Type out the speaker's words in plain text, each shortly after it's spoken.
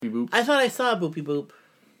Boop. I thought I saw a boopy boop.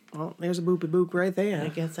 Well, there's a boopy boop right there. I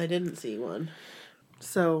guess I didn't see one.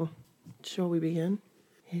 So, shall we begin?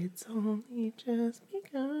 It's only just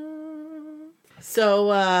begun.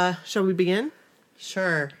 So, Shall we begin?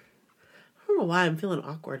 sure. I don't know why I'm feeling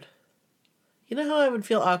awkward. You know how I would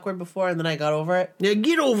feel awkward before and then I got over it? Yeah,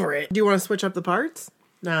 get over it. Do you want to switch up the parts?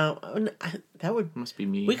 No, that would... Must be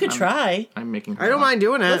me. We could try. I'm making. I don't mind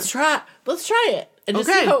doing it. Let's try it and just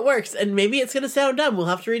Okay. see how it works. And maybe it's going to sound dumb. We'll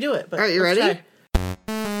have to redo it. But All right, you let's ready? try.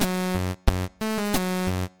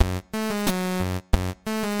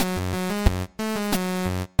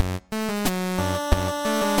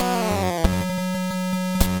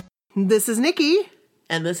 This is Nikki,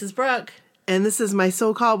 And this is Brooke. and this is my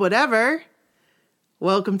so-called whatever.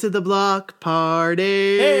 Welcome to the block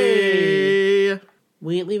party. Hey.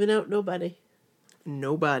 We ain't leaving out nobody.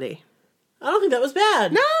 Nobody. I don't think that was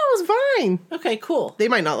bad. No, it was fine. Okay, cool. They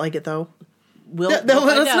might not like it, though. We'll They'll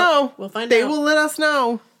let find us out. know. We'll find They out. will let us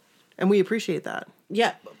know. And we appreciate that.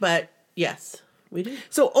 Yeah, but yes, we do.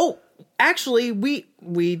 So, actually,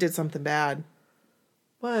 we did something bad.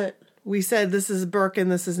 What? We said this is Brooke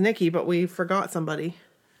and this is Nikki, but we forgot somebody.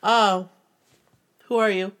 Oh. Who are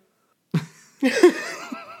you?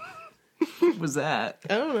 What was that?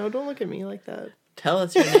 I don't know. Don't look at me like that. Tell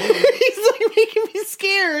us your name. He's like making me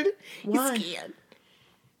scared. Why? He's scared.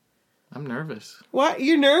 I'm nervous. What?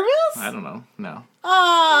 You nervous? I don't know. No.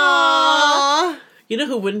 Aww. Aww. You know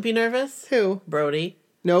who wouldn't be nervous? Who? Brody.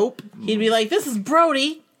 Nope. He'd be like, this is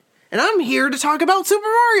Brody. And I'm here to talk about Super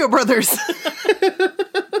Mario Brothers.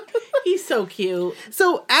 He's so cute.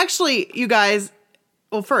 So, actually, you guys,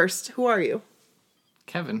 well, first, who are you?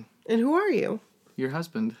 Kevin, And who are you? your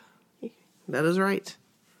husband. That is right.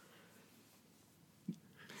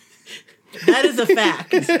 That is a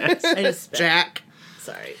fact. I just Jack.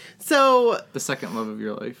 Sorry. So, The second love of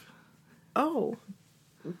your life. oh.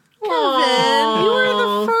 Kevin, you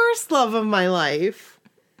were the first love of my life.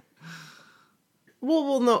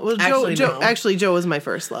 Well, no. Well, Actually, Joe, no. actually, Joe was my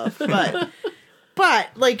first love. But,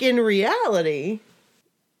 like, in reality,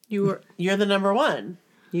 You're the number one.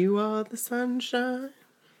 you are the sunshine.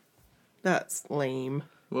 That's lame.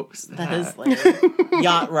 What was that? That is like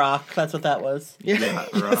Yacht Rock. That's what that was. Yeah, Yacht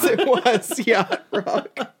yes, Rock. it was Yacht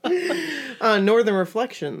Rock. Northern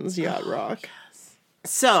Reflections Yacht Rock.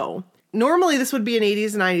 So, normally this would be an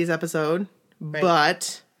 80s and 90s episode,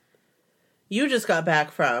 but You just got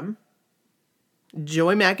back from,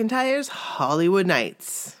 Joey McIntyre's Hollywood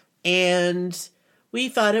Nights. and we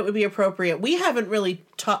thought it would be appropriate. We haven't really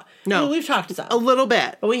talked. No. We've talked some. A little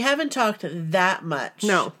bit. But we haven't talked that much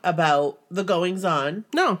No. about the goings-on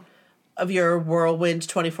No. of your whirlwind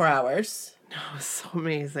 24 hours. It was so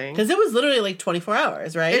amazing. Because it was literally like 24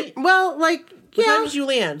 hours, right? Well, like, What time yeah. did you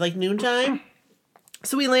land? Like noontime?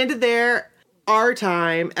 So we landed there, our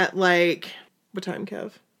time, at like, what time,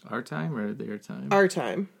 Kev? Our time or their time? Our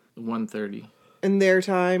time. 1:30. And their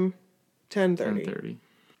time, 10:30. 10:30.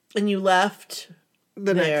 And you left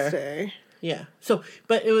The There. next day. Yeah. So,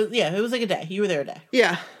 but it was like a day. You were there a day.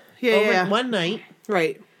 Yeah. Yeah, Over yeah. one night,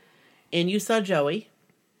 Right. and you saw Joey.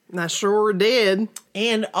 And I sure did.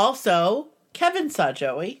 And also, Kevin saw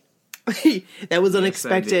Joey. That was Yes, I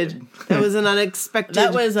unexpected. did. That was an unexpected.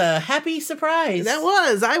 That was a happy surprise. That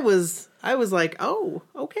was. I was like, oh,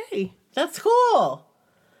 okay. That's cool.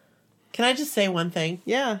 Can I just say one thing?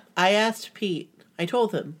 Yeah. I asked Pete, I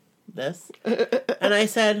told him this, and I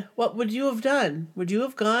said, what would you have done? Would you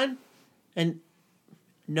have gone? And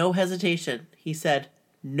no hesitation, he said,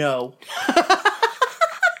 no.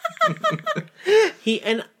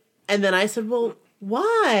 And then I said, well,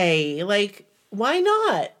 why? Like, why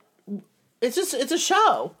not? It's a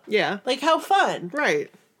show. Yeah. Like, how fun. Right.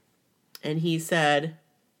 And he said,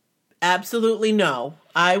 absolutely no.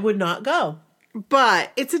 I would not go.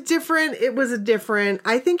 But it was a different,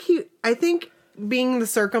 I think being the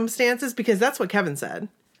circumstances, because that's what Kevin said.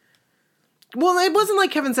 Well, it wasn't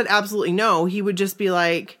like Kevin said absolutely no. He would just be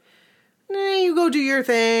like, you go do your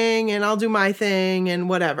thing and I'll do my thing and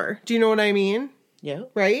whatever. Do you know what I mean? Yeah.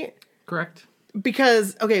 Right? Correct.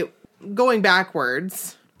 Because, okay, going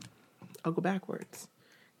backwards, I'll go backwards.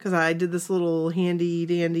 Because I did this little handy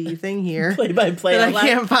dandy thing here. Play by play. And I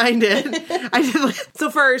can't find it. So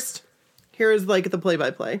first, here is like the play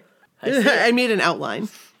by play. I made an outline.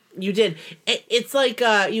 You did. It's like,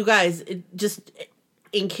 you guys, just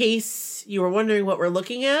in case you were wondering what we're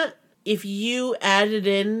looking at, if you added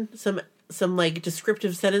in some like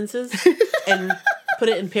descriptive sentences and put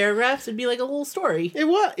it in paragraphs, it'd be like a little story. It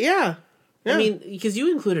was, yeah. I mean, because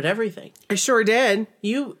you included everything. I sure did.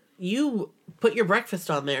 You put your breakfast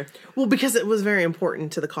on there. Well, because it was very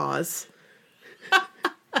important to the cause.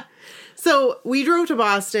 So we drove to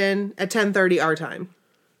Boston at 10:30 our time.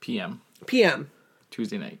 PM. PM.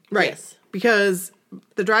 Tuesday night. Right. Yes. Because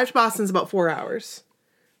the drive to Boston is about 4 hours.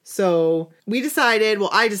 So I decided,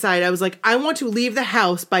 I was like, I want to leave the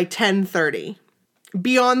house by 10:30.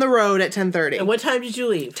 Be on the road at 10:30. And what time did you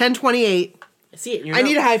leave? 10:28. I see it in your I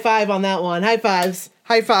need a notes. high five on that one. High fives.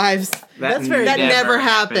 High fives. That's very- That never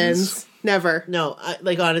happens. Never. No,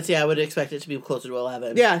 honestly, I would expect it to be closer to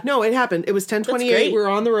 11. Yeah, no, it happened. It was 10:28. That's great. We were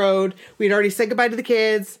on the road. We'd already said goodbye to the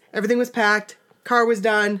kids. Everything was packed. Car was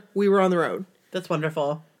done. We were on the road. That's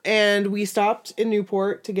wonderful. And we stopped in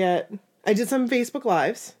Newport to get... I did some Facebook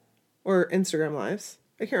Lives. Or Instagram Lives.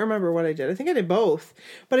 I can't remember what I did. I think I did both.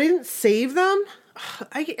 But I didn't save them.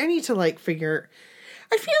 I need to, figure...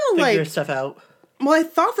 I feel Figure like... stuff out. Well, I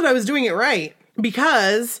thought that I was doing it right.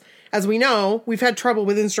 Because, as we know, we've had trouble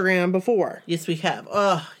with Instagram before. Yes, we have.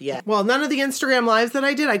 Oh, yeah. Well, none of the Instagram Lives that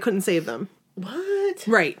I did, I couldn't save them. What?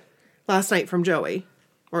 Right. Last night from Joey.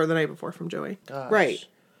 Or the night before from Joey. Gosh. Right.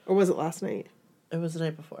 Or was it last night? It was the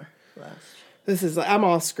night before last. I'm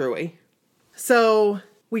all screwy. So,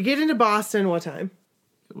 we get into Boston, what time?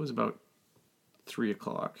 It was about 3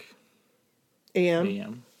 o'clock a.m.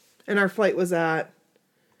 a.m. And our flight was at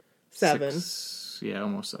 7. 6, yeah,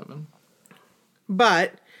 almost 7.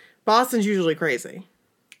 But, Boston's usually crazy.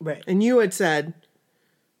 Right. And you had said,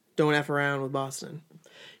 don't F around with Boston.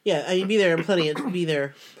 Yeah, I mean, be there in plenty.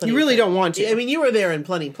 You really don't want to. I mean, you were there in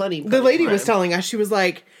plenty. The lady was time. telling us, she was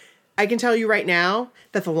like, I can tell you right now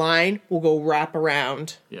that the line will go wrap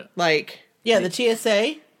around. Yeah. Yeah, the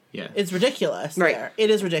TSA. Yeah. It's ridiculous. Right. There. It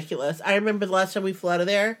is ridiculous. I remember the last time we flew out of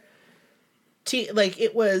there.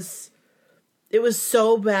 It was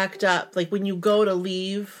so backed up. Like when you go to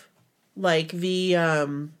leave, the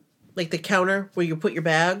counter where you put your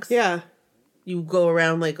bags. Yeah. You go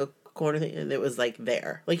around a corner thing, and it was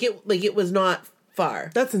there. It was not far.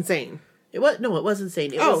 That's insane. It was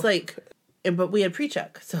insane. It was but we had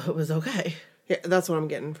pre-check, so it was okay. Yeah, that's what I'm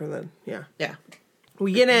getting for the, yeah. Yeah.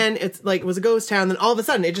 We get in, it was a ghost town, then all of a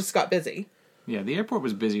sudden it just got busy. Yeah, the airport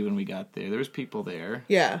was busy when we got there. There was people there.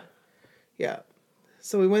 Yeah. Yeah.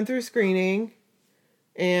 So we went through screening,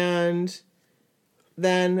 and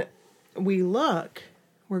then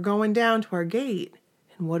we're going down to our gate,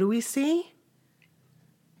 and what do we see?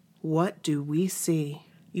 What do we see?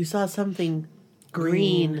 You saw something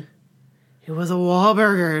green. It was a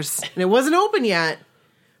Wahlburgers, and it wasn't open yet.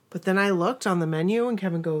 But then I looked on the menu, and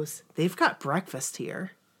Kevin goes, they've got breakfast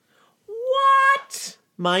here. What?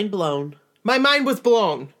 Mind blown. My mind was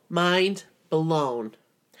blown. Mind blown.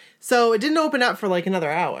 So it didn't open up for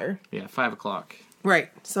another hour. Yeah, 5 o'clock. Right.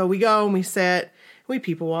 So we go and we sit, we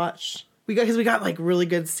people watch. Because we got really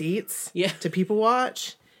good seats. Yeah. To people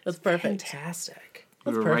watch. That's perfect. Fantastic.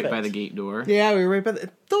 We were right by the gate door. Yeah, we were right by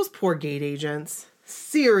those poor gate agents.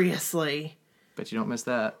 Seriously. Bet you don't miss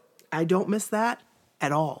that. I don't miss that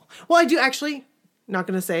at all. Well, I do actually. Not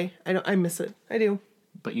gonna say. I miss it. I do.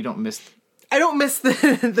 But you don't miss... I don't miss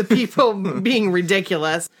the people being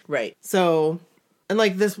ridiculous. Right. So, and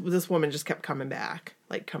this woman just kept coming back.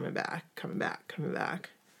 Coming back.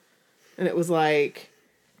 And it was I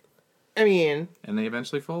mean... And they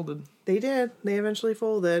eventually folded. They did. They eventually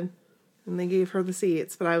folded. And they gave her the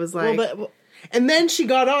seats. But I was like... Well, and then she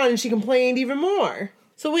got on and she complained even more.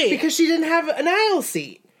 so wait. Because she didn't have an aisle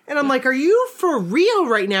seat. And I'm like, are you for real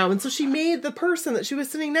right now? And so she made the person that she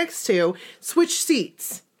was sitting next to switch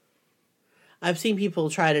seats. I've seen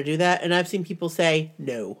people try to do that, and I've seen people say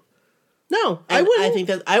no. No, And I wouldn't. I think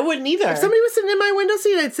that I wouldn't either. If somebody was sitting in my window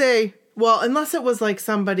seat, I'd say, well, unless it was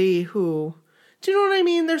somebody who... Do you know what I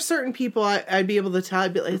mean? There's certain people I'd be able to tell.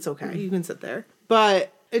 I'd be like, it's okay. You can sit there.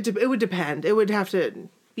 But it would depend. It would have to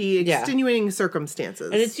be extenuating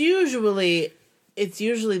circumstances. And it's usually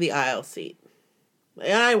the aisle seat.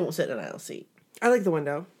 I won't sit in an aisle seat. I like the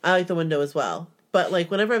window. I like the window as well. But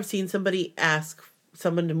whenever I've seen somebody ask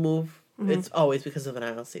someone to move, it's always because of an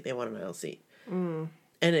aisle seat. They want an aisle seat. And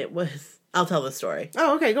it was... I'll tell the story.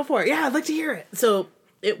 Oh, okay. Go for it. Yeah, I'd like to hear it. So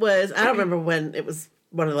it was... I don't remember when it was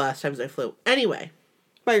one of the last times I flew. Anyway.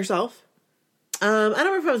 By yourself? I don't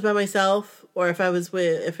remember if I was by myself or if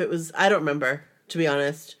it was... I don't remember, to be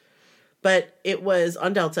honest. But it was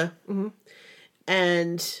on Delta. Mm-hmm.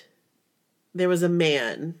 And there was a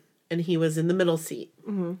man, and he was in the middle seat.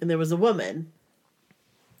 Mm-hmm. And there was a woman.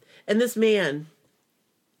 And this man...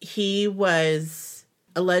 He was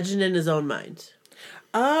a legend in his own mind.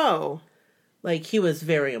 Oh. He was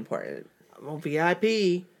very important. Well,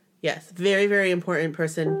 VIP. Yes, very, very important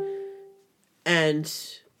person. And...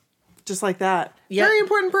 Just like that. Yep. Very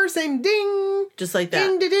important person. Ding. Just like that.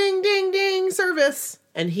 Ding, ding, ding, ding, ding. Service.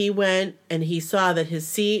 And he went and he saw that his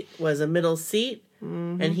seat was a middle seat.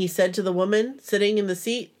 And he said to the woman sitting in the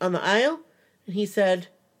seat on the aisle, and he said,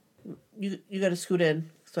 you got to scoot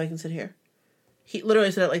in so I can sit here. He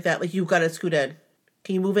literally said it like that, like, you got to scoot in.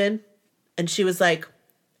 Can you move in? And she was like,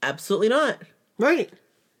 absolutely not. Right.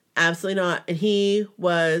 Absolutely not. And he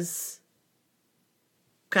was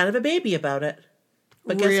kind of a baby about it.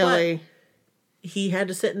 But guess Really? what? He had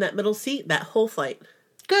to sit in that middle seat that whole flight.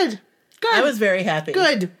 Good. Good. I was very happy.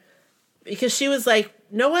 Good. Because she was like,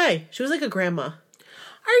 no way. She was like a grandma.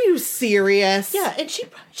 Are you serious? Yeah, and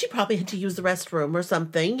she probably had to use the restroom or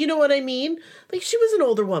something. You know what I mean? Like, she was an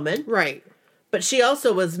older woman. Right. But she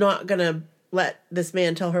also was not going to let this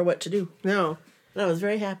man tell her what to do. No. And I was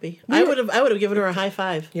very happy. I would have given her a high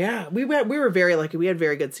five. Yeah, we were very lucky. We had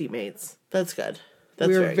very good seatmates. That's good. That's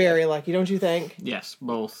We were very good. lucky, don't you think? Yes,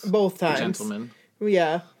 both. Both times. Gentlemen.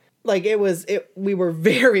 Yeah. Like we were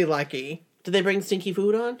very lucky. Did they bring stinky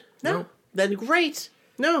food on? No. Nope. Then great.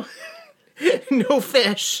 No. No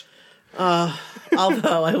fish.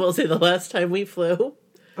 Although I will say the last time we flew,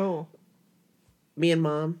 Oh, me and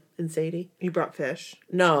Mom and Sadie. he brought fish.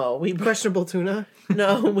 No, we Questionable tuna.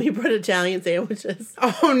 brought Italian sandwiches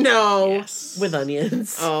Oh no. Yes. with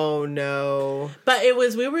onions. Oh no. But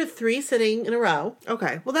we were 3 sitting in a row.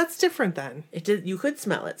 Okay. Well, that's different then. You could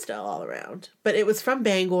smell it still all around. But it was from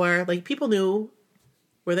Bangor. Like, people knew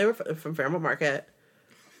where they were from Fairmont Market.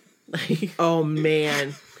 Like, Oh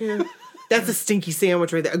man. yeah. That's a stinky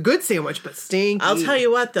sandwich right there. A good sandwich, but stinky. I'll tell you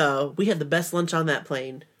what, though. We had the best lunch on that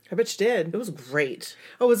plane. I bet you did. It was great.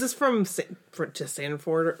 Oh, was this from to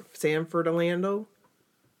Sanford, Orlando?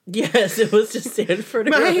 Yes, it was just Sanford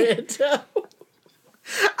and My- Orlando.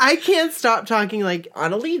 I can't stop talking like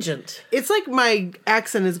On Allegiant. it's like my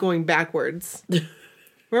accent is going backwards.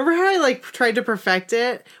 Remember how I like tried to perfect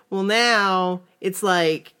it? Well, now it's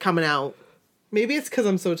like coming out. Maybe it's because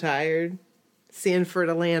I'm so tired. Sanford,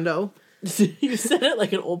 Orlando. You said it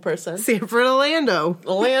like an old person. Sanford, Orlando.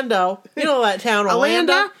 Orlando. You know that town,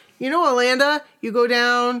 Orlando? Orlando. You know Orlando? You go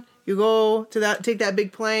down, you go to that, take that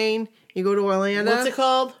big plane, you go to Orlando. What's it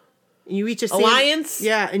called? You eat your Alliance?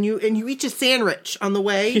 Yeah, and you eat your sandwich on the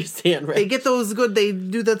way. Your sandwich. They get those good. They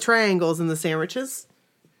do the triangles in the sandwiches.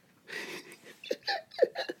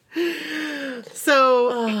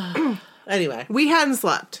 So Anyway. we hadn't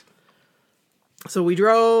slept. So we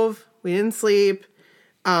drove. We didn't sleep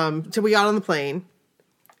till we got on the plane.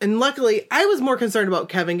 And luckily, I was more concerned about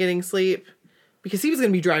Kevin getting sleep because he was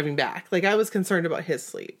going to be driving back. Like, I was concerned about his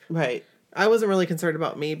sleep. Right. I wasn't really concerned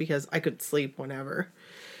about me because I could sleep whenever.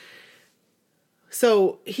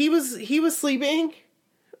 So he was sleeping,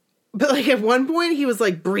 but like at one point he was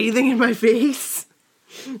like breathing in my face.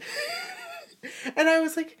 And I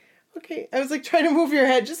was like, okay. I was like trying to move your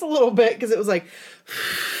head just a little bit because it was like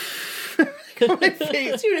on my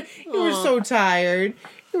face. You were so tired.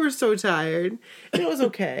 You were so tired. And it was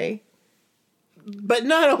okay. But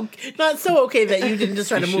not so okay that you didn't just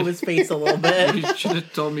try to move his face a little bit. You should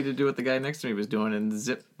have told me to do what the guy next to me was doing and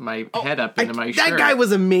zip my head up into my shirt. That guy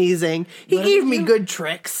was amazing. He What gave did he me do? good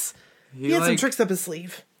tricks. He had some like- tricks up his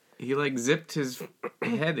sleeve. He like zipped his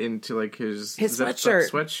head into like his His zipped up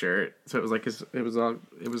sweatshirt. sweatshirt, so it was like it was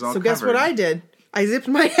all So guess what I did? I zipped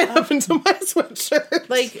my head up into my sweatshirt.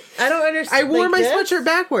 Like, I don't understand. I wore like my this? sweatshirt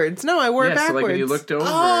backwards. No, I wore it Yeah, backwards. so like when you looked over,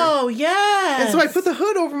 Oh, yes. and so I put the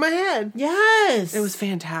hood over my head. Yes. It was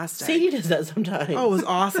fantastic. Sadie does that sometimes. Oh, it was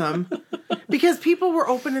awesome. Because people were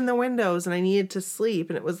opening the windows and I needed to sleep.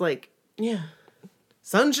 And it was like, yeah.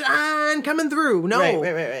 sunshine coming through. No,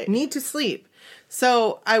 Right. need to sleep.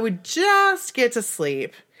 So I would just get to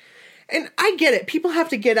sleep. And I get it. People have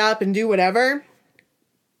to get up and do whatever.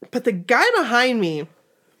 But the guy behind me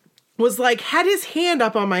was like, had his hand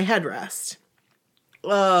up on my headrest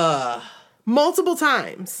multiple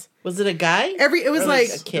times. Was it a guy? It was Or like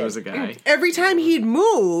a kid? it was a guy. every time he'd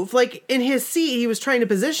move, like in his seat, he was trying to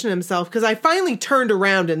position himself because I finally turned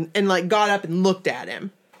around and like got up and looked at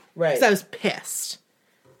him. Right. Because I was pissed.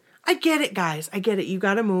 I get it, guys. I get it. You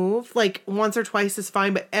gotta move. Like, once or twice is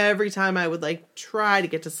fine, but every time I would, like, try to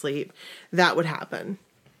get to sleep, that would happen.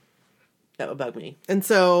 That would bug me. And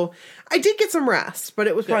so, I did get some rest, but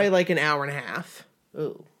it was probably, like, an hour and a half.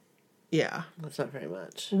 Ooh, Yeah. that's not very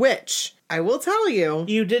much. Which, I will tell you,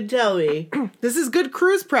 You did tell me. this is good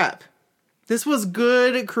cruise prep. This was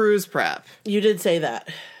good cruise prep. You did say that.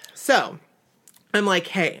 So, I'm like,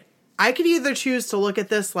 hey, I could either choose to look at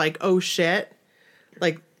this like, oh shit,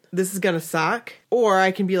 like, this is gonna suck, or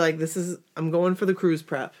I can be like, I'm going for the cruise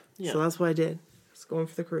prep. Yeah. So that's what I did. I was going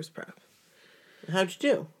for the cruise prep. How'd you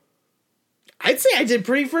do? I'd say I did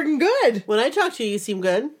pretty freaking good. When I talked to you, you seem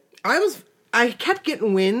good. I kept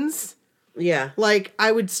getting wins, Yeah. Like,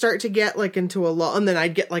 I would start to get, like, into a lull, and then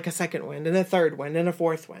I'd get, like, a second wind, and a third wind, and a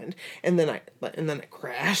fourth wind, and then it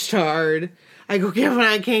crashed hard. I go, Kevin,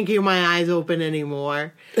 I can't keep my eyes open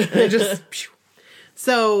anymore. And I just...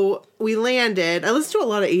 So, we landed. I listened to a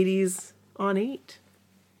lot of 80s on 8.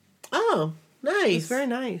 Oh, nice. It's very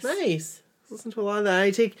nice. Nice. Listen to a lot of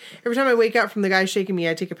that. Every time I wake up from the guy shaking me,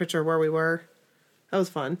 I take a picture of where we were. That was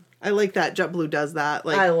fun. I like that JetBlue does that.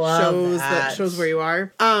 Like, I love that. Shows where you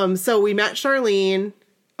are. So we met Charlene.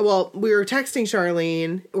 Well, we were texting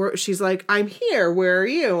Charlene. She's like, I'm here. Where are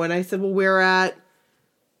you? And I said, well,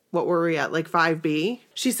 what were we at? Like 5B?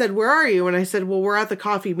 She said, where are you? And I said, well, we're at the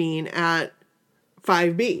Coffee Bean at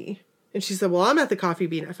 5B. And she said, well, I'm at the Coffee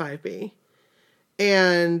Bean at 5B.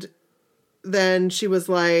 And then she was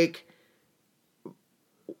like,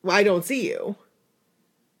 I don't see you.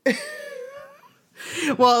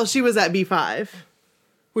 Well, she was at B5,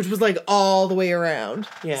 which was like all the way around.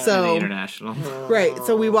 Yeah. So The International. right.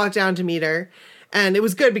 So we walked down to meet her, and it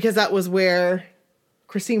was good because that was where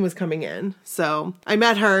Christine was coming in. So I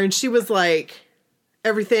met her, and she was like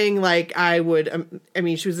everything like I would. I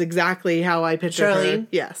mean, she was exactly how I pictured Charlene? her.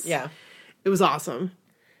 Yes. Yeah. It was awesome.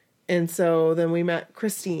 And so then we met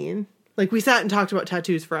Christine. Like, we sat and talked about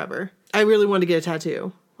tattoos forever. I really wanted to get a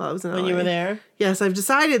tattoo while I was in LA. When you were there? Yes, I've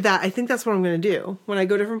decided that I think that's what I'm going to do. When I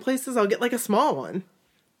go different places, I'll get like a small one.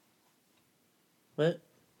 What?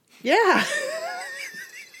 Yeah.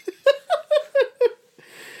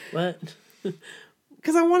 What?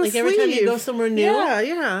 Because I want to Like sleep. every time you go somewhere new? Yeah,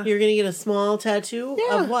 yeah. You're going to get a small tattoo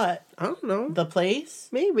Yeah. of what? I don't know. The place?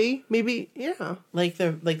 Maybe, yeah. Like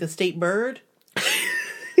the state bird?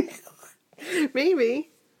 Maybe.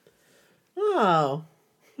 Oh.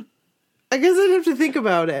 I guess I'd have to think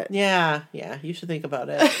about it. Yeah, you should think about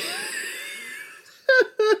it.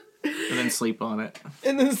 And then sleep on it.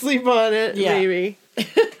 And then sleep on it. Yeah. Maybe.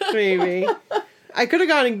 Maybe. I could have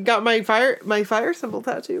gone and got my fire symbol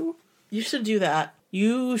tattoo. You should do that.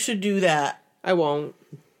 You should do that. I won't.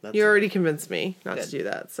 That's You already convinced me not Good. to do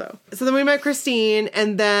that. So then we met Christine,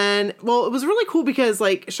 and then, well, it was really cool because,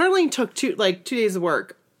 like, Charlene took 2 days of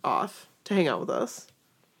work off to hang out with us.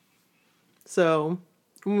 So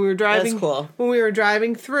when we were driving, That's cool. When we were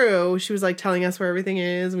driving through, she was like telling us where everything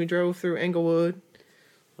is, and we drove through Englewood.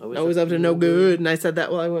 Always up to no good, and I said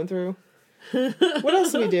that while I went through. What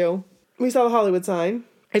else did we do? We saw the Hollywood sign.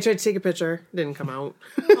 I tried to take a picture. Didn't come out.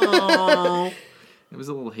 Oh. It was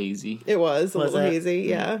a little hazy. It was a Was little it? hazy,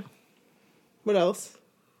 yeah. What else?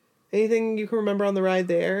 Anything you can remember on the ride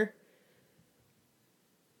there?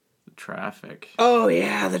 The traffic. Oh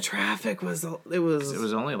yeah, the traffic was. It was. It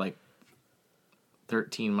was only like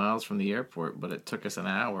 13 miles from the airport, but it took us an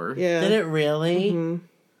hour. Yeah. Did it really?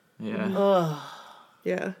 Mm-hmm. Yeah. Ugh.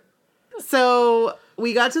 Yeah. So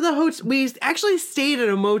we got to the hotel. We actually stayed at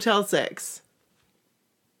a Motel 6.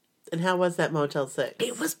 And how was that Motel 6?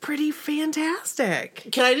 It was pretty fantastic.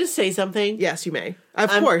 Can I just say something? Yes, you may. Of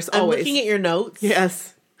course, I'm always. looking at your notes.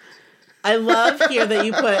 Yes. I love here that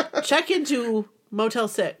you put check into Motel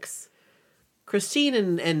 6. Christine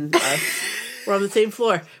and us were on the same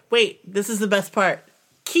floor. Wait, this is the best part.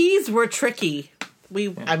 Keys were tricky.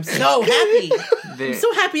 I'm so happy. I'm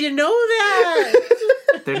so happy to know that.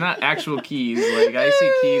 They're not actual keys. Like, I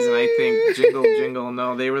see keys and I think jingle, jingle.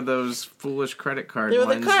 No, they were those foolish credit card They were the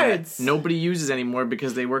ones cards. that nobody uses anymore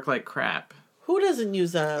because they work like crap. Who doesn't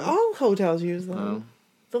use them? All hotels use them. Oh.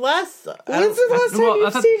 The last. When's the last time Well, you I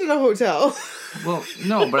thought- stayed in a hotel? Well,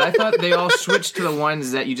 no, but I thought they all switched to the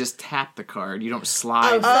ones that you just tap the card. You don't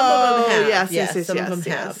slide. Some of them have. yes, some yes, of them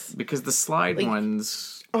yes. have. Because the slide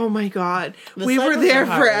ones... Oh my god. The We were slide ones there are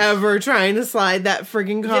hard. forever trying to slide that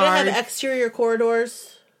friggin' Did it have card. exterior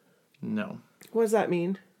corridors? No. What does that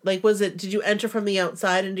mean? Like, did you enter from the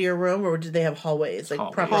outside into your room, or did they have hallways? Like,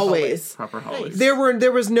 Hallways. proper Hallways. Proper hallways. There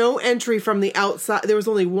was no entry from the outside. There was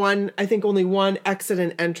only one exit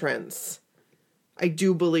and entrance. I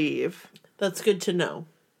do believe. That's good to know.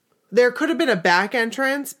 There could have been a back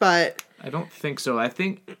entrance, but I don't think so. I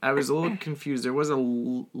think I was a little confused. There was a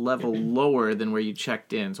level lower than where you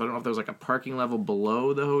checked in. So I don't know if there was like a parking level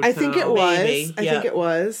below the hotel. I think it was. Maybe, I yeah. think it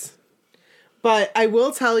was. But I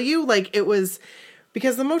will tell you, like, it was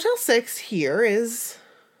because the Motel 6 here is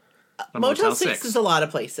A Motel 6 is a lot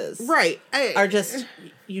of places. right. Are just,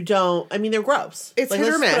 you don't, I mean, they're gross. It's Like, hit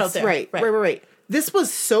or let's put it out miss. there. Right. This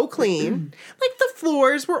was so clean. Like, the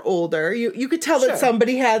floors were older. You could tell Sure. that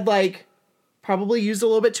somebody had, like, probably used a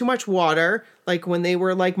little bit too much water, like when they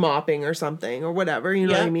were, like, mopping or something or whatever. You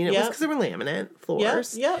know what I mean? It was because they were laminate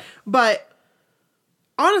floors. Yeah. But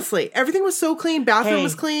honestly, everything was so clean. Bathroom Hey.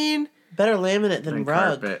 was clean. Better laminate than Than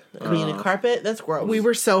rug. carpet. I mean, a carpet, that's gross. We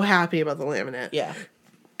were so happy about the laminate. Yeah.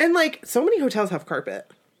 And, like, so many hotels have carpet.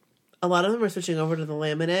 A lot of them are switching over to the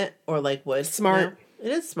laminate or like wood. Smart. now.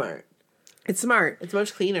 It is smart. It's smart. It's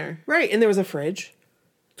much cleaner. Right, and there was a fridge.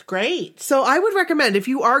 It's great. So I would recommend, if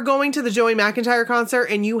you are going to the Joey McIntyre concert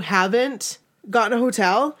and you haven't gotten a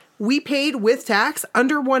hotel, we paid with tax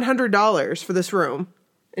under $100 for this room.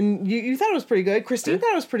 And you thought it was pretty good. Christine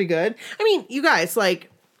thought it was pretty good. I mean, you guys, like,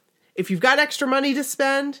 if you've got extra money to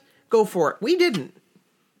spend, go for it. We didn't.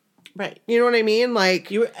 Right. You know what I mean? Like,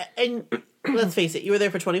 You were, and let's face it, you were there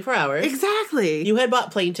for 24 hours. exactly. You had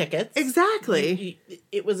bought plane tickets. Exactly.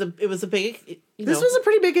 It was a big. This was a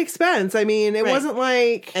pretty big expense. I mean, it Right. wasn't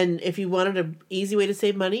like... And if you wanted an easy way to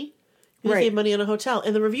save money, you could Right. save money on a hotel.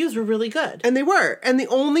 And the reviews were really good. And they were. And the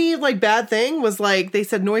only, like, bad thing was, like, they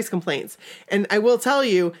said noise complaints. And I will tell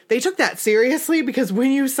you, they took that seriously because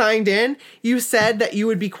when you signed in, you said that you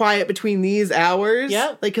would be quiet between these hours. Yep.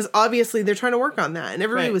 Like, because obviously they're trying to work on that. And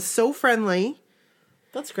everybody Right. was so friendly.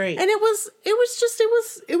 That's great. And it was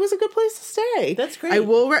a good place to stay. That's great. I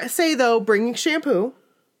will say, though, bringing shampoo.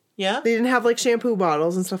 yeah? They didn't have, like, shampoo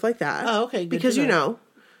bottles and stuff like that. Oh, okay, good Because, to you know,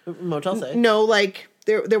 Motel say. no, like,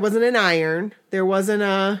 there wasn't an iron. There wasn't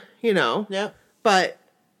a, you know. Yep. But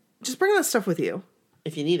just bring that stuff with you.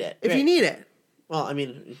 If you need it. If Right. you need it. Well, I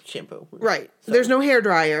mean, shampoo. Right. So- There's no hair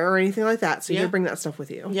dryer or anything like that, so you Yeah. gotta bring that stuff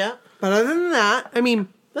with you. Yeah. But other than that, I mean,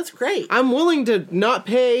 That's great. I'm willing to not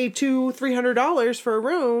pay $200-300 for a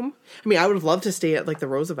room. I mean, I would have loved to stay at like the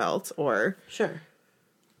Roosevelt or Sure.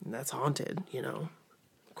 that's haunted, you know,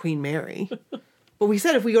 Queen Mary. But we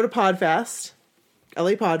said if we go to Podfest,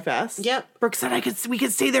 LA Podfest. Yep. Brooke said we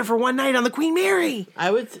could stay there for one night on the Queen Mary. I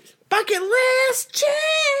would. Bucket list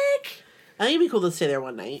check. I think it'd be cool to stay there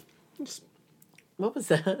one night. What was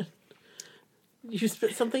that? You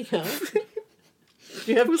spit something out?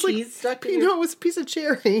 Do you have It was cheese like, stuck in you your know, it was a piece of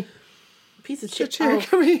cherry. piece of The chip? cherry Oh,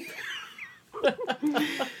 coming.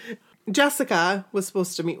 Jessica was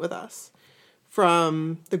supposed to meet with us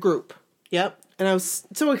from the group. yep. And I was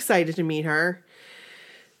so excited to meet her.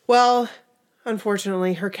 Well,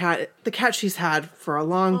 unfortunately, the cat she's had for a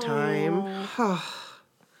long time.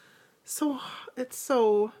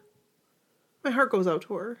 My heart goes out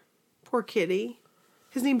to her. Poor kitty.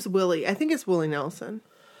 His name's Willie. I think it's Willie Nelson.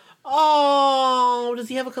 Oh, does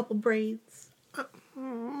he have a couple braids? Such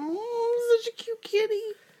a cute kitty.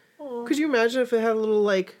 Could you imagine if it had a little,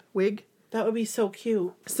 like, wig? That would be so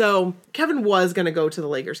cute. So, Kevin was going to go to the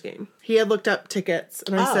Lakers game. He had looked up tickets,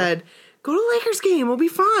 and I Oh. said, go to the Lakers game. It'll be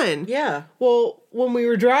fun. Yeah. Well, when we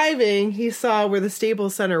were driving, he saw where the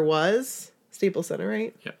Staples Center was. Staples Center,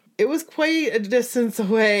 right? Yep. It was quite a distance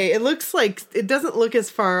away. It looks like, it doesn't look as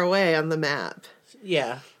far away on the map,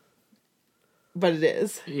 Yeah. but it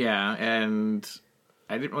is. Yeah, and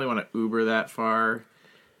I didn't really want to Uber that far,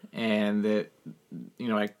 and that, you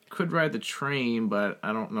know, I could ride the train, but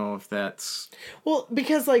I don't know if that's... Well,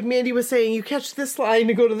 because like Mandy was saying, you catch this line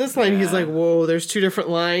to go to this line. He's Yeah. like, whoa, there's two different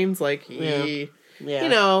lines. Like, Yeah. you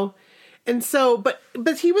know. And so, but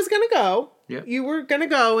he was going to go. Yep. You were going to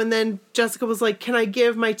go. And then Jessica was like, can I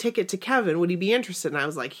give my ticket to Kevin? Would he be interested? And I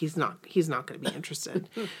was like, he's not going to be interested.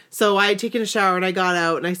 So I had taken a shower and I got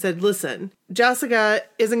out and I said, listen, Jessica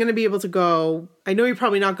isn't going to be able to go. I know you're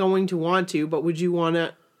probably not going to want to, but would you want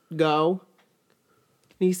to go?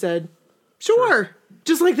 And he said, sure.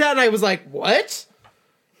 Just like that. And I was like, what?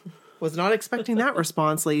 Was not expecting that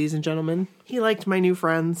response, ladies and gentlemen. He liked my new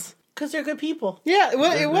friends. Because they're good people. Yeah,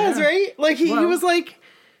 well, it was, Yeah. right? Like, he Well, was like,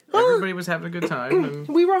 Everybody was having a good time, and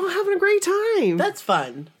we were all having a great time. That's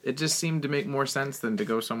fun. it just seemed to make more sense than to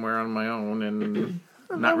go somewhere on my own and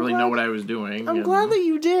not I'm really glad- know what I was doing. I'm and- glad that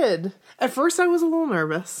you did. At first, I was a little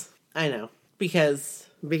nervous I know. Because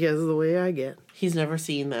because of the way I get. he's never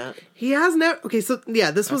seen that. He has never. Okay, so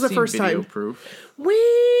yeah, this was I've the seen first video time. proof. Well,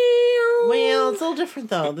 Well, it's a little different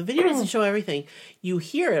though. The video doesn't show everything. You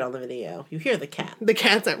hear it on the video. You hear the cat. the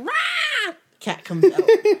cat's like, rah! Cat comes out.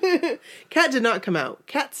 Cat did not come out.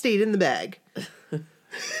 Cat stayed in the bag.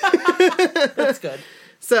 That's good.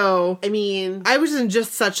 So I mean, I was in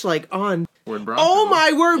just such like on. Ford Bronco. Oh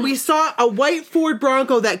my word! We saw a white Ford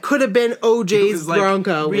Bronco that could have been It OJ's was like-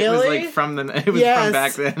 Bronco. It was Really? like from the. It was Yes. from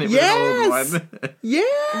back then. It was Yes. an old one.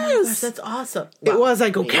 Yes, that's awesome. it Wow. was. I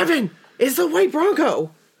go, Yeah. Kevin, it's the white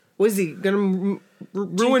Bronco. Was he gonna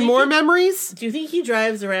ruin think more he- memories? Do you think he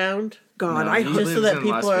drives around? God, No, I he hope. Just so lives that in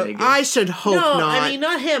people Las are- Vegas. I should hope No, not. I mean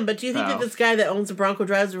not him. But do you think that Oh. this guy that owns a Bronco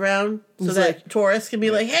drives around so He's that like- tourists can be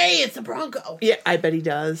like, "Hey, it's a Bronco." Yeah, I bet he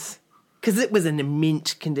does. Because it was in a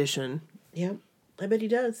mint condition. Yeah, I bet he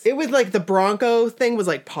does. It was like the Bronco thing was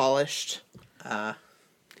like polished. Ah.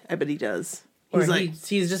 I bet he does. Or He's like,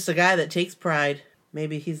 he's just a guy that takes pride.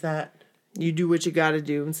 Maybe he's that. You do what you got to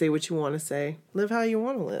do and say what you want to say. Live how you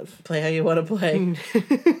want to live. Play how you want to play.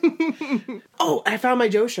 Oh, I found my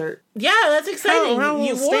Joe shirt. Yeah, that's exciting. Had a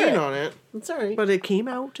You little wore stain it. on it, I'm sorry. but it came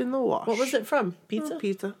out in the wash. What was it from? Pizza? Oh,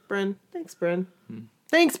 pizza. Bren. Thanks, Bren.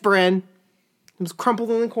 Thanks, Bren. It was crumpled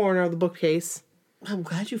in the corner of the bookcase. I'm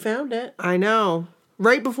glad you found it. I know.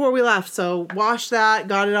 Right before we left. So washed that,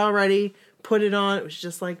 got it all ready, put it on. It was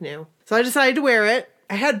just like new. So I decided to wear it.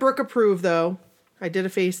 I had Brooke approve, though. I did a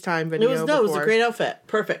FaceTime video It was before. a great outfit.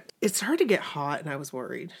 Perfect. It started to get hot, and I was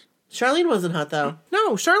worried. Charlene wasn't hot though.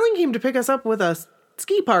 No, Charlene came to pick us up with a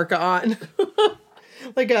ski parka on.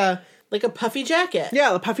 like a puffy jacket.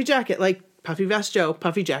 Yeah, a puffy jacket. Like puffy vest Joe,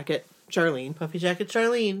 puffy jacket Charlene. Puffy jacket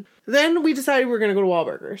Charlene. Then we decided we were going to go to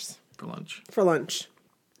Wahlburgers For lunch. for lunch.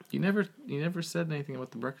 You never said anything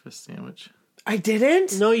about the breakfast sandwich. I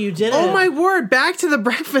didn't? No, you didn't. Oh my word, back to the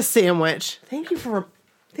breakfast sandwich. Thank you for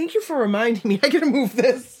reminding me. I gotta move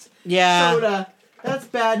this Yeah. soda. That's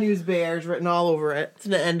Bad News Bears written all over it. It's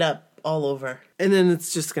gonna end up all over. And then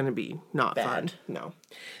it's just gonna be not Bad. fun. No.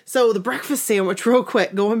 So the breakfast sandwich, real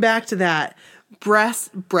quick, going back to that.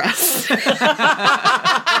 Breast.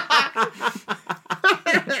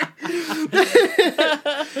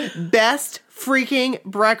 Best freaking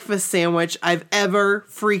breakfast sandwich I've ever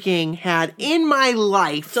freaking had in my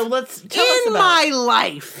life. So let's tell us in about my it.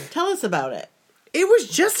 life. Tell us about it. It was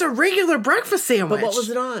just a regular breakfast sandwich. But what was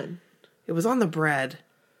it on? It was on the bread.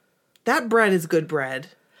 That bread is good bread.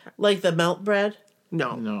 Like the melt bread?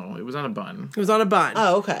 No. No, it was on a bun. It was on a bun.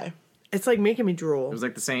 Oh, okay. It's like making me It drool. was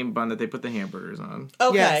like the same bun that they put the hamburgers on.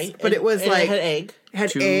 Okay. Yes, but it was and like- it had egg. It had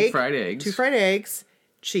Two egg, fried eggs. 2 fried eggs,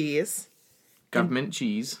 cheese, Government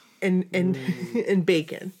cheese. and and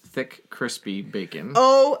bacon. Thick, crispy bacon.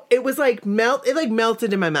 Oh, it was like it like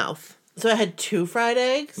melted in my mouth. So it had 2 fried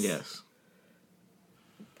eggs? Yes.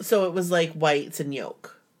 So it was like whites and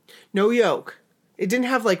yolk. No yolk. It didn't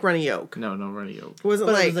have like runny yolk. No runny yolk. It wasn't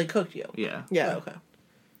But like, it was like cooked yolk. Yeah. yeah. Oh, okay.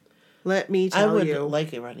 Let me I tell would you.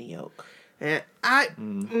 like a runny yolk. I'm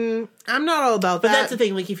not all about But that. that's the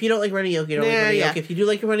thing. Like, if you don't like runny yolk, you don't like Yeah, runny yeah. yolk. If you do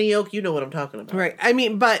like a runny yolk, you know what I'm talking about. Right. I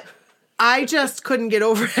mean, but I just couldn't get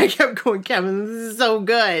over it. I kept going, Kevin, this is so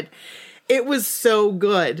good. It was so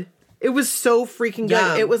good. It was so freaking good.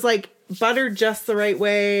 Yum. It was like buttered just the right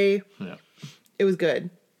way. Yeah. It was good.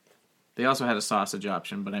 They also had a sausage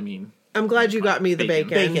option, but I mean, I'm glad you got me the Bacon.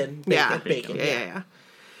 bacon. Yeah. Bacon. Yeah.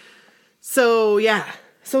 So, yeah.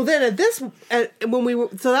 So then so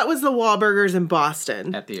that was the Wahlburgers in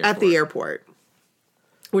Boston. At the airport.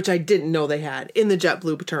 Which I didn't know they had in the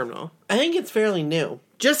JetBlue terminal. I think it's fairly new.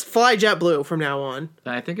 Just fly JetBlue from now on.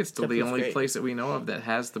 I think it's still the That was only great. place that we know of that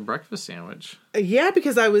has the breakfast sandwich. Yeah,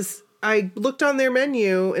 because I looked on their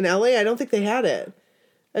menu in LA. I don't think they had it.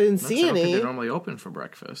 I didn't see I don't think any. they're normally open for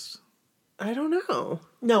breakfast. I don't know.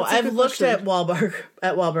 No, That's a I've good looked question.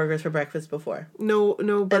 at Wahlburgers for breakfast before. No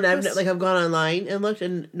And breakfast. I've gone online and looked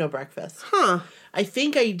and no breakfast. Huh. I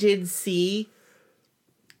think I did see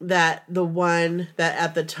that the one that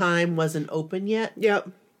at the time wasn't open yet Yep.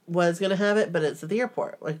 was going to have it, but it's at the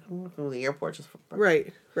airport. Like, the airport just for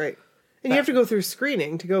breakfast. Right. And you have to go through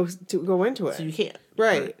screening to go into it. So you can't.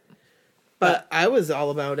 Right. But I was all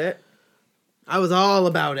about it.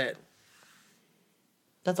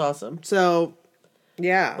 That's awesome. So,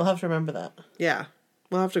 yeah. We'll have to remember that. Yeah.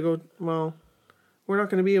 We'll have to go. Well, we're not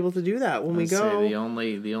going to be able to do that when we I'd say go. the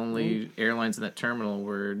only airlines in that terminal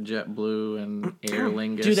were JetBlue and Aer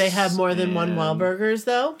Lingus. Do they have more than one and- Wahlburgers,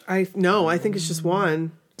 though? I think it's just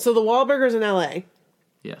one. So the Wahlburgers in LA,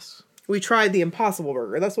 Yes. we tried the Impossible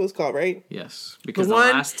Burger. That's what it's called, right? Yes. Because The the,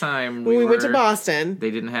 one- last time When we went to Boston.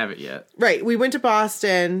 they didn't have it yet. Right, we went to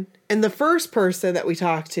Boston, and the first person that we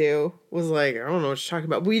talked to was like, I don't know what you're talking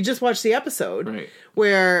about. We just watched the episode Right.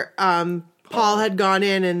 where Paul had gone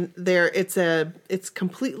in, and it's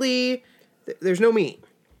completely, there's no meat.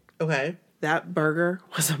 Okay. That burger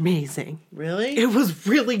was amazing. Really? It was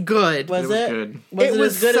really good. Was It was it? good. It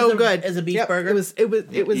was as good so as a, good as a beef Yep, burger? It was.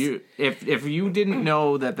 If you didn't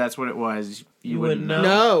know that that's what it was, you wouldn't know.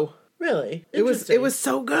 No, Really? it was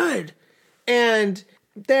so good. And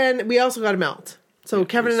then we also got a melt. So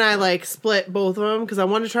Kevin and I like split both of them because I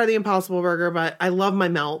wanted to try the Impossible Burger, but I love my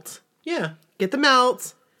melt. Yeah. Get the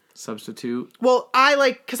melt. Substitute. Well, I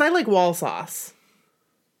like wall sauce.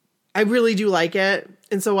 I really do like it.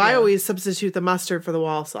 And so I Yeah. always substitute the mustard for the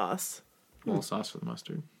wall sauce. Little sauce for the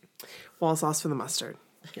mustard. Wall sauce for the mustard.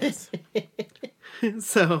 Yes.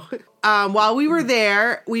 So, while we were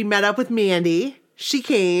there, we met up with Mandy. She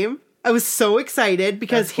came. I was so excited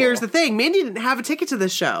because That's here's cool. the thing. Mandy didn't have a ticket to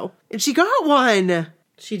this show. And she got one.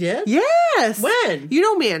 She did? Yes. When? You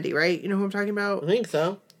know Mandy, right? You know who I'm talking about? I think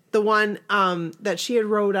so. The one that she had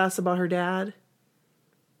wrote us about her dad.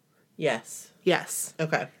 Yes. Yes.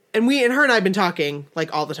 Okay. And her and I have been talking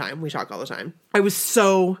like all the time. We talk all the time. I was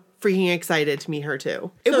so freaking excited to meet her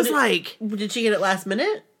too. It was like, did she get it last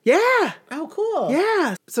minute? yeah. Oh, cool.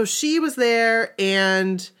 Yeah. So she was there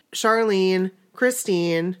and Charlene,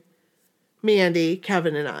 Christine, Mandy,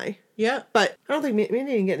 Kevin, and I. Yeah. But I don't think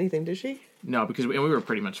Mandy didn't get anything, did she? No, because we were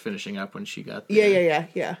pretty much finishing up when she got there.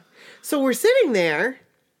 Yeah. So we're sitting there.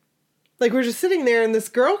 Like, we're just sitting there, and this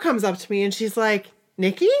girl comes up to me, and she's like,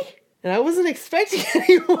 Nikki? And I wasn't expecting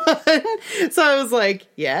anyone. So I was like,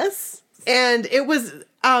 yes. And it was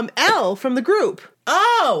Elle from the group.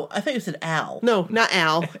 Oh, I thought you said Al. No, not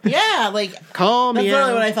Al. Yeah, like Call me that's Al.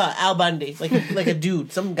 really what I thought. Al Bundy, like a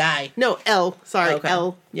dude, some guy. No, Elle. Sorry, Okay.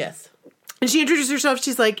 Elle. Yes. And she introduced herself.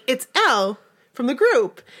 She's like, it's Elle from the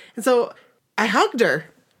group. And so I hugged her.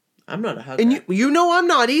 I'm not a hugger. And you know I'm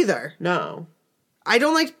not either. No. I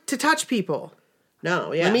don't like to touch people.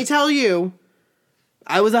 No. Yeah. Let me tell you,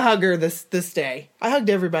 I was a hugger this day. I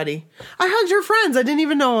hugged everybody. I hugged her friends. I didn't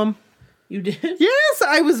even know them. You did? Yes,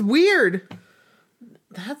 I was weird.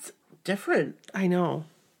 That's different. I know.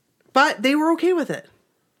 But they were okay with it.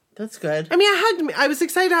 That's good. I mean, I was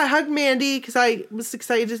excited. I hugged Mandy because I was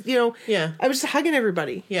excited, Yeah. I was just hugging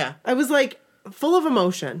everybody. Yeah. I was like full of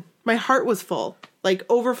emotion. My heart was full, like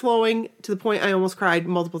overflowing to the point I almost cried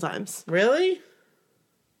multiple times. Really?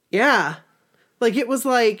 Yeah. Like it was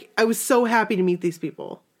like, I was so happy to meet these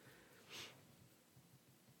people.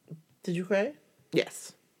 Did you cry?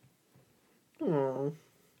 Yes. Oh.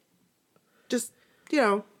 Just,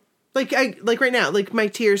 like right now, like my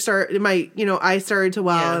tears eyes started to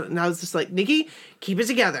well, Yeah. and I was just like, Nikki, keep it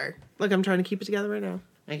together. Like I'm trying to keep it together right now.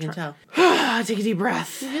 I can tell. Take a deep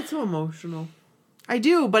breath. You get so emotional. I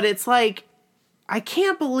do, but it's like, I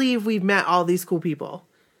can't believe we've met all these cool people.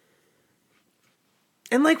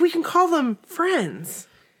 And like, we can call them friends.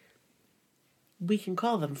 We can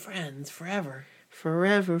call them friends forever.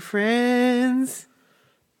 Forever friends.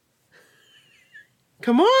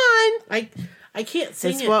 Come on. I can't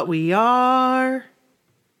sing It's it. what we are.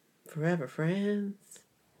 Forever friends.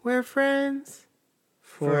 We're friends.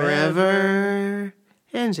 Forever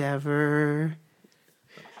and ever.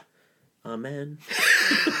 Amen.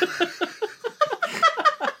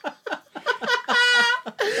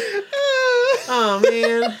 Oh,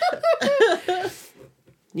 man.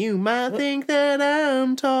 You might think that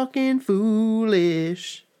I'm talking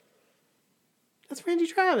foolish. That's Randy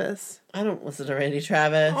Travis. I don't listen to Randy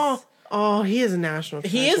Travis. Oh, he is a national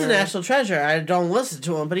treasure. He is a national treasure. I don't listen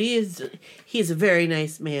to him, but he is a very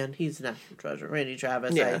nice man. He's a national treasure. Randy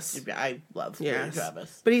Travis. Yes. I love Randy Yes.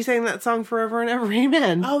 Travis. But he sang that song Forever and Ever,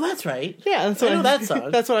 Amen. Oh, that's right. Yeah, that's I what know that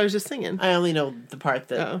song. That's what I was just singing. I only know the part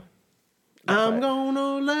that... Oh. that I'm part.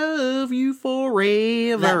 gonna love you That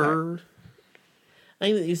forever. part. I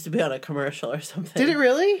think it used to be on a commercial or something. Did it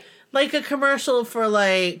really? Like a commercial for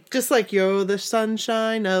like... Just like you're the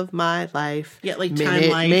sunshine of my life. Yeah, like Minute Time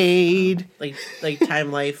Life. Maid. Like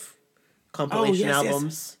Time Life compilation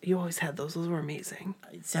albums. You always had those. Those were amazing.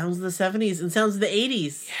 It sounds of the 70s and sounds of the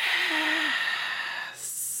 80s.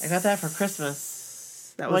 Yes. I got that for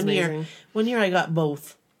Christmas. That was amazing. One year I got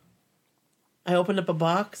both. I opened up a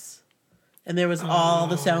box and there was all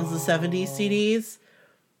the sounds of the 70s CDs.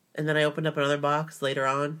 And then I opened up another box later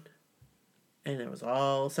on and it was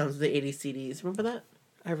all sounds of the 80s CDs. Remember that?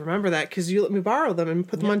 I remember that because you let me borrow them and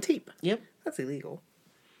put them on tape. Yep. That's illegal.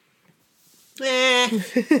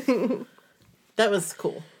 That was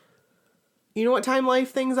cool. You know what Time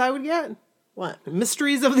Life things I would get? What?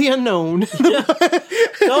 Mysteries of the Unknown.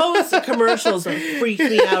 Those commercials freaked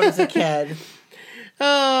me out as a kid.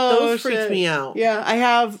 Oh, Those freaked me out. Yeah, I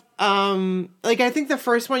have, I think the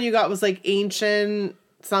first one you got was like Ancient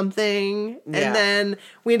something. Yeah. And then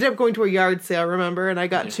we ended up going to a yard sale, remember? And I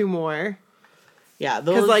got two more. Yeah,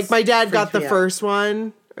 those Because like my dad got freaked the me out. first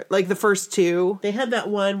one, like the first two. They had that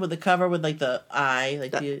one with the cover with like the eye,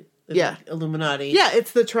 like the yeah. Illuminati. Yeah,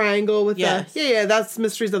 it's the triangle with Yes. the... Yeah, that's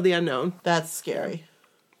Mysteries of the Unknown. That's scary.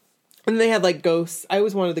 And they had like ghosts. I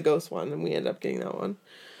always wanted the ghost one, and we ended up getting that one.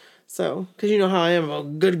 So, because you know how I am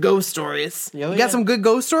about good ghost stories. Oh, You yeah. got some good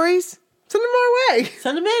ghost stories? Send them our way.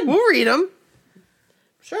 Send them in. We'll read them.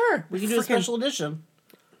 Sure. We can do a Frickin- special edition.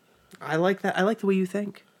 I like that. I like the way you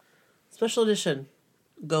think. Special edition.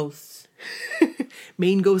 Ghosts.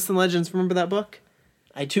 Maine Ghosts and Legends. Remember that book?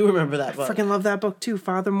 I do remember that book. Freaking love that book too.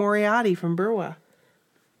 Father Moriarty from Burwa.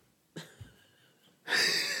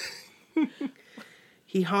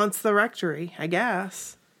 He haunts the rectory, I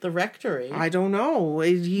guess. The rectory. I don't know.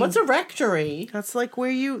 What's a rectory? That's like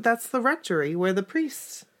that's the rectory where the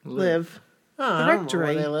priests live. Oh, I don't know rectory.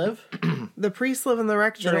 where they live. The priests live in the They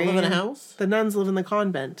rectory. don't live in a house? The nuns live in the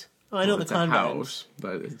convent. Oh, I know It's the a convent. house,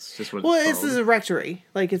 but it's just what Well, it's this called. is a rectory.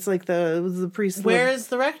 Like it's like the priests. Where live. is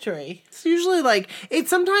the rectory? It's usually like it.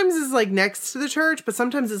 Sometimes is like next to the church, but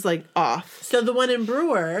sometimes it's like off. So the one in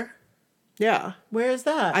Brewer, Yeah, where is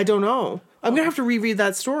that? I don't know. I'm gonna have to reread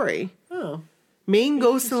that story. Oh. Maine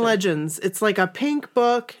Ghosts and Legends. It's like a pink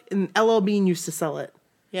book, and LL Bean used to sell it.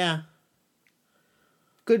 Yeah.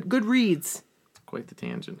 Good reads. Quite the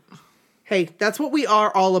tangent. Hey, that's what we are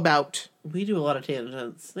all about. We do a lot of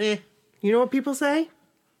tangents. You know what people say?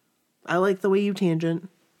 I like the way you tangent.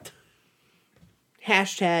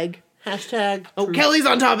 Hashtag. Hashtag. Oh, Kelly's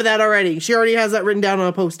on top of that already. She already has that written down on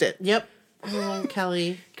a post-it. Yep. Oh,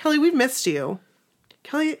 Kelly. Kelly, we've missed you.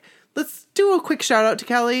 Kelly, let's do a quick shout out to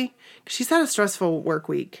Kelly. She's had a stressful work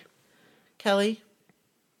week. Kelly,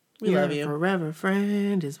 we Your love you. forever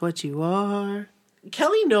friend is what you are.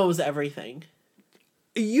 Kelly knows everything.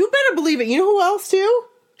 You better believe it. You know who else too?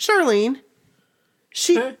 Charlene.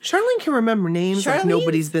 Huh? Charlene can remember names like Charlene's-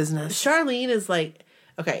 nobody's business. Charlene is like,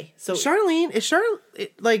 okay, so Charlene is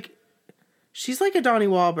like she's like a Donnie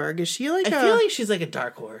Wahlberg. Is she like I feel like she's like a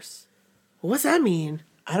dark horse. what's that mean?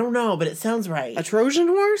 I don't know, but it sounds right. A Trojan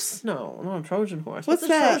horse? No, not a Trojan horse. What's a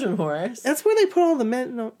that? Trojan horse? That's where they put all the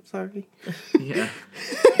men. No, sorry. Yeah.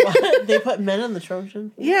 What? They put men on the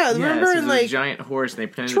Trojan? Yeah, remember so in it was like a giant horse, and they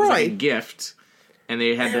pinned it Troy. as like a gift, and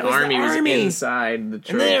they had And the it was the army was army. inside the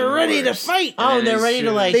Trojan and they're ready to horse. fight. Oh, And they're as ready to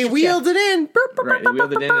soon- like. They wheeled it in. Burp, burp, Right, they burp,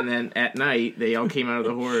 wheeled it burp, in, burp. and then at night they all came out of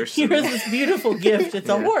the horse. Here's and- this beautiful gift. It's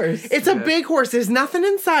a Yeah. horse. It's a big horse. There's nothing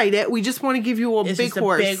inside it. We just want to give you a It's big just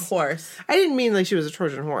horse. a big horse. I didn't mean like she was a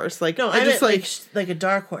Trojan horse. Like No, I just meant like a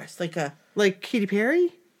dark horse, like a like Katy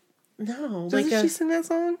Perry. no, Doesn't like a she sing that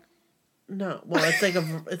song? no. Well, it's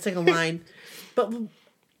like a line, but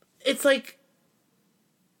it's like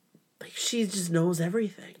she just knows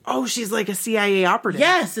everything. Oh, she's like a CIA operative.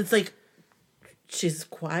 Yes, it's like she's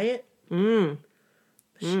quiet.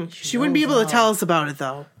 She wouldn't be able to tell us about it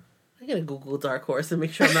though. I'm gonna Google dark horse and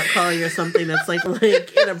make sure I'm not calling her something that's like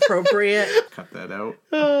inappropriate. Cut that out.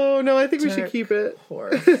 Oh no, I think we should Dark keep it.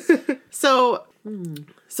 Horse. So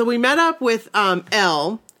we met up with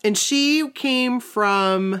Elle, and she came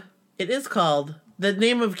from It is called the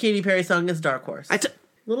name of Katy Perry's song is Dark Horse.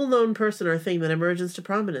 Little known person or thing that emerges to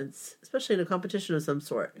prominence, especially in a competition of some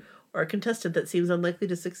sort, or a contestant that seems unlikely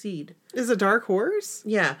to succeed. is a dark horse.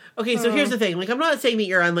 Yeah. Okay, so here's the thing. Like, I'm not saying that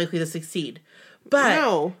you're unlikely to succeed, but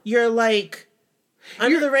No. you're like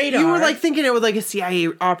under the radar. You were like thinking it was like a CIA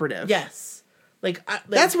operative. yes, like,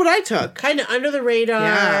 That's what I took. kind of under the radar,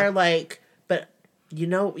 Yeah. like, but you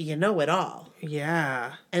know it all,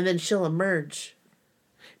 Yeah. and then she'll emerge.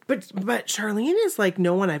 But Charlene is like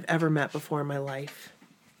no one I've ever met before in my life.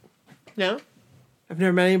 No, I've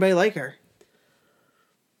never met anybody like her.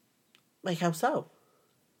 like how so?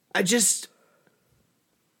 I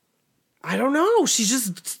don't know. She's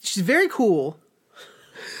very cool.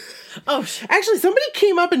 Oh, Actually, somebody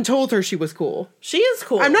came up and told her she was cool. she is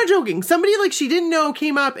cool. I'm not joking. Somebody like she didn't know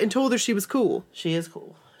came up and told her she was cool. She is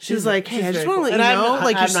cool. She was like, "Hey, I just very want to cool. let you And know, I've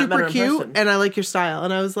like you're not met super her in cute, person. and I like your style."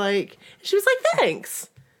 And I was like, she was like, "Thanks."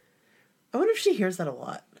 I wonder if she hears that a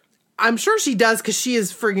lot. I'm sure she does because she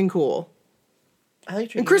is friggin' cool, I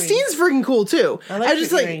like and Christine's friggin' cool too. I like I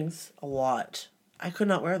just her like earrings a lot. I could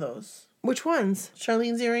not wear those. which ones?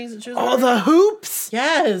 Charlene's earrings that she was Oh, wearing? the hoops.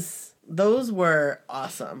 Yes, those were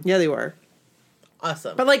awesome. Yeah, they were.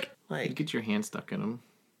 Awesome. But like, You get your hand stuck in them.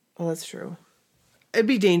 oh, that's true. It'd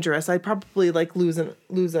be dangerous. I'd probably like lose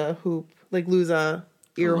a hoop, like lose a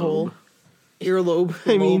ear hole, earlobe.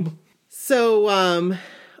 I mean, so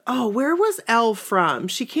oh, where was Elle from?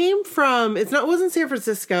 She came from. It wasn't San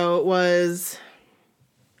Francisco. It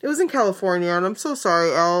was in California, and I'm so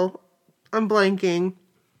sorry, Elle. I'm blanking.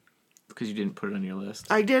 Because you didn't put it on your list.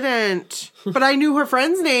 I didn't, but I knew her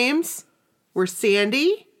friends' names were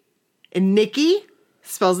Sandy and Nikki.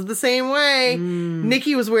 Spells it the same way.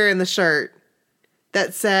 Nikki was wearing the shirt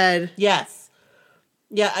that said, yes.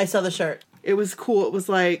 Yeah, I saw the shirt. it was cool. It was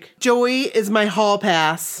like, Joey is my hall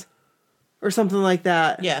pass or something like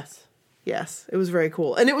that. Yes. Yes, it was very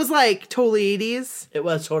cool. And it was like totally 80s. It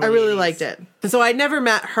was I totally really 80s. liked it. So I'd never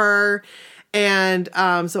met her. And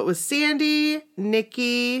so it was Sandy,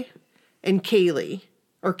 Nikki, and Kaylee.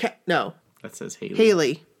 No, That says Haley.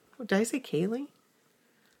 Haley. Did I say Kaylee?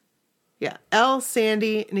 Yeah. Elle,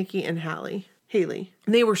 Sandy, Nikki, and Hallie. Haley.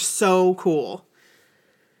 And they were so cool.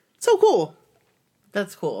 So cool.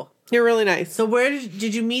 That's cool. They're really nice. So where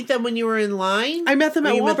did you meet them when you were in line? I met them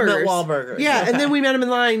at You met them Wahlburgers. at Wahlburgers. Yeah, Okay. and then we met them in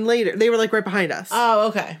line later. They were like right behind us. Oh,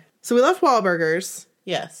 okay. So we left Wahlburgers,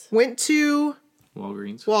 Yes. went to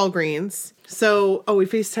Walgreens. So, we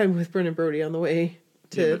FaceTimed with Bryn and Brody on the way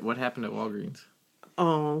to... Yeah, but what happened at Walgreens?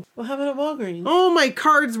 Oh. What happened at Walgreens? Oh, my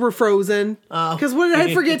cards were frozen. Oh. Because what did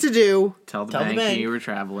I forget to do? Tell the Tell the bank bank. you were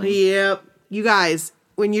traveling. Yep. You guys,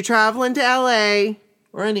 when you're traveling to LA,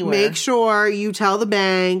 Or anywhere. make sure you tell the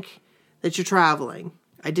bank that you're traveling.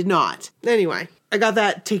 I did not. Anyway, I got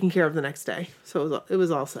that taken care of the next day. So it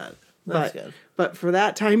was all set. That's good. But for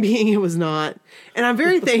that time being, it was not. And I'm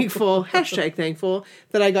very thankful, #thankful,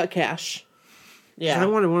 that I got cash. Yeah. I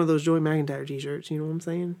wanted one of those Joey McIntyre t-shirts. You know what I'm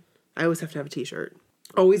saying? I always have to have a t-shirt.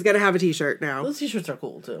 Always got to have a t-shirt now. Those t-shirts are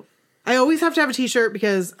cool, too. I always have to have a t-shirt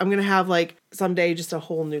because I'm going to have, like, someday just a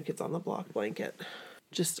whole New Kids on the Block blanket.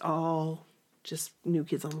 Just New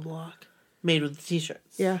Kids on the Block. Made with the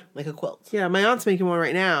t-shirts. Yeah. Like a quilt. Yeah, my aunt's making one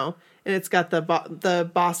right now. And it's got the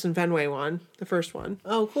Boston Fenway one, the first one.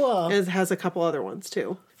 Oh, cool. It has a couple other ones,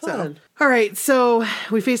 too. Fun. So, all right, so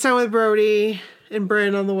we FaceTime with Brody and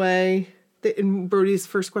Bryn on the way. And Brody's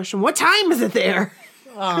first question, what time is it there?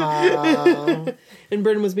 Aww. And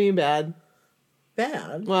Bryn was being bad.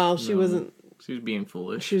 Bad. Well, she wasn't. She was being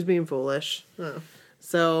foolish. She was being foolish. Oh.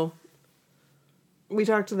 So we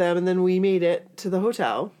talked to them, and then we made it to the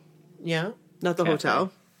hotel. Yeah. Not the Cafe.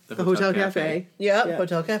 hotel. The The Hotel Hotel Cafe. Cafe. Yep. Yeah.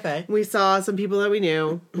 Hotel Cafe. We saw some people that we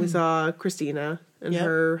knew. We saw Christina and Yep.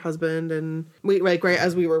 her husband, and we right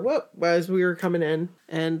as we were coming in,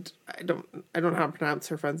 and I don't know how to pronounce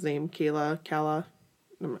her friend's name. Kayla.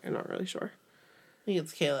 I'm not really sure. I think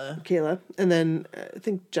it's Kayla. Kayla, and then I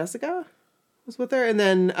think Jessica was with her, and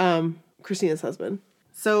then Christina's husband.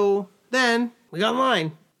 So then we got in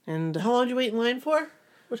line, and How long did you wait in line for?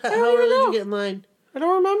 How don't early even did know. you get in line? I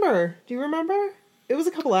don't remember. Do you remember? It was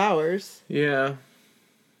a couple hours. Yeah. It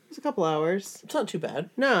was a couple hours. It's not too bad.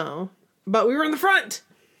 No, but we were in the front.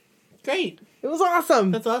 Great. It was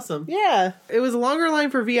awesome. That's awesome. Yeah, it was a longer line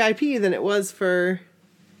for VIP than it was for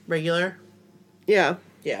Regular? yeah.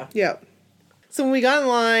 Yeah. Yeah. So when we got in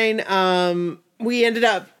line, we ended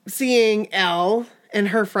up seeing Elle and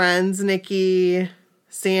her friends, Nikki,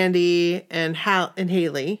 Sandy, and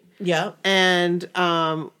Haley. Yeah. And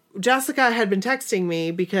Jessica had been texting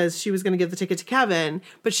me because she was going to give the ticket to Kevin,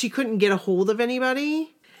 but she couldn't get a hold of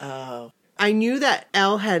anybody. Oh. I knew that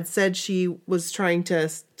Elle had said she was trying to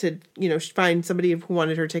find somebody who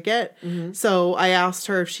wanted her ticket. Mm-hmm. So I asked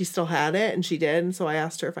her if she still had it, and she did. And so I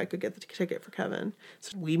asked her if I could get the ticket for Kevin.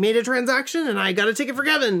 So we made a transaction, and I got a ticket for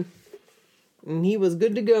Kevin. And he was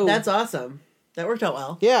good to go. That's awesome. That worked out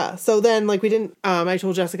well. Yeah. So then, we didn't. I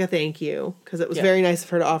told Jessica thank you because it was very nice of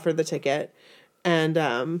her to offer the ticket, and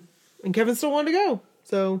Kevin still wanted to go.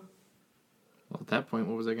 So. Well, at that point,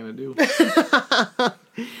 what was I going to do?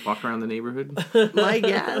 Walk around the neighborhood? I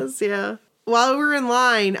guess, yeah. While we were in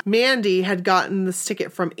line, Mandy had gotten this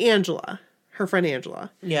ticket from Angela, her friend Angela.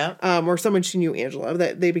 Yeah. Or someone she knew Angela,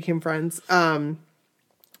 that they became friends. And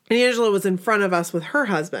Angela was in front of us with her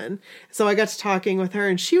husband. So I got to talking with her,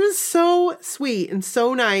 and she was so sweet and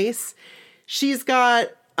so nice. She's got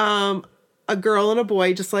a girl and a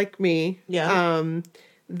boy just like me. Yeah.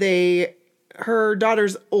 Her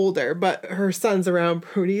daughter's older, but her son's around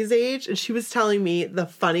Brody's age, and she was telling me the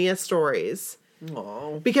funniest stories.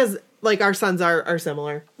 Aww. Because, our sons are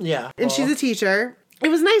similar. Yeah. And she's a teacher. It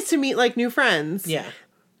was nice to meet, new friends. Yeah.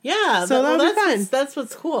 Yeah. So that was fun. That's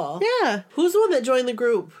what's cool. Yeah. Who's the one that joined the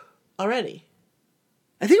group already?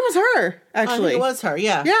 I think it was her, I actually. think it was her,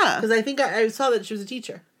 yeah. Yeah. Because I think I saw that she was a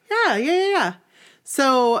teacher. Yeah.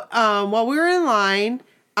 So, while we were in line,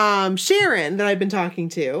 Sharon, that I've been talking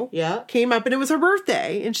to, came up, and it was her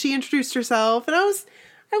birthday, and she introduced herself, and I was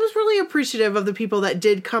really appreciative of the people that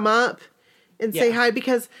did come up and say hi,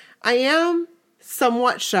 because I am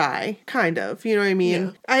somewhat shy, kind of, you know what I mean?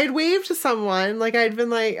 Yeah. I had waved to someone,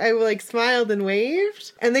 I smiled and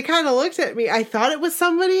waved, and they kind of looked at me. I thought it was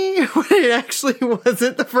somebody, when it actually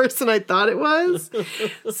wasn't the person I thought it was.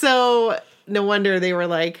 So no wonder they were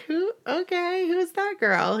like, who's that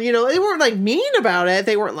girl? They weren't mean about it.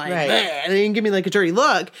 They weren't like, they didn't give me a dirty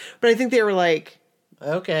look, but I think they were like,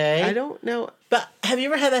 okay. I don't know. But have you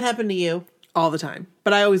ever had that happen to you? All the time.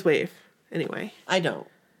 But I always wave anyway. I don't.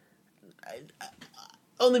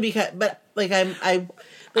 Only because, but I've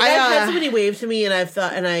had somebody wave to me, and I've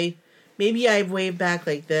thought, maybe I've waved back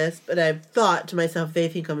like this, but I've thought to myself, they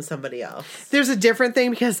think I'm somebody else. There's a different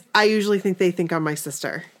thing, because I usually think they think I'm my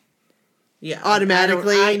sister. Yeah.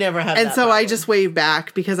 Automatically. I never have and that so problem. I just wave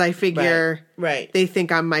back because I figure Right. they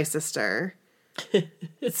think I'm my sister.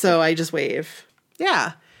 So I just wave.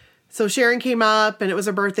 Yeah. So Sharon came up, and it was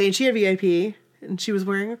her birthday, and she had VIP, and she was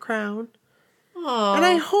wearing a crown. Aww. And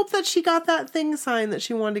I hope that she got that thing signed that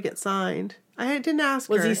she wanted to get signed. I didn't ask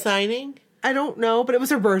her. Was he signing? I don't know, but it was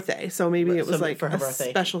her birthday, so maybe it was So like for her a birthday,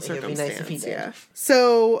 special it would be nice circumstance. if he did. Yeah.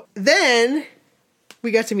 So then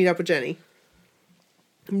we got to meet up with Jenny.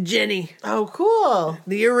 Jenny, Oh, cool.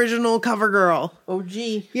 the original cover girl. Oh,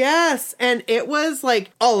 gee. Yes, and it was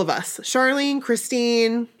like all of us. Charlene,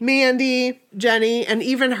 Christine, Mandy, Jenny, and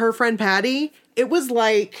even her friend Patty. It was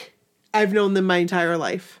like I've known them my entire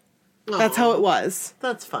life. That's how it was.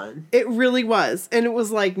 That's fun. It really was. And it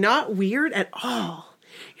was like not weird at all.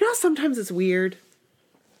 You know how sometimes it's weird?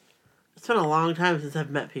 It's been a long time since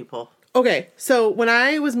I've met people. Okay, so when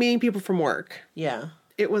I was meeting people from work, Yeah.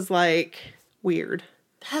 it was like weird.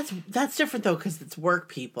 That's different though, because it's work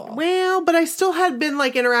people. Well, but I still had been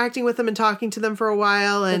like interacting with them and talking to them for a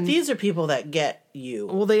while, But and these are people that get you.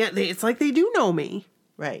 well, they it's like they do know me.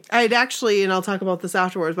 Right. I'd actually, and I'll talk about this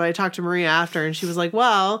afterwards, but I talked to Maria after, and she was like,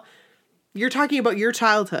 "Well, you're talking about your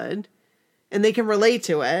childhood, and they can relate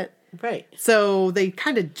to it, Right. so they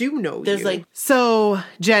kind of do know There's you." like- So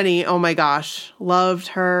Jenny, oh my gosh, loved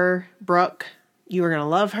her. Brooke, you were gonna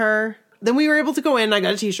love her. Then we were able to go in. I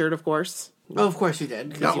got a T-shirt, of course. Oh, of course you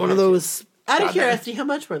did. 'cause Got you one of had to. those. Out of goddamn- curiosity, how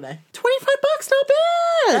much were they? $25, not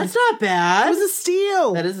bad. That's not bad. It was a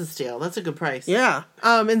steal. That is a steal. That's a good price. Yeah.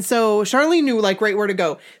 And so Charlene knew like right where to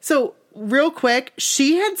go. So real quick,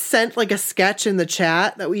 she had sent like a sketch in the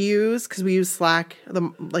chat that we use because we use Slack, the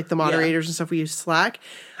moderators and stuff. We use Slack.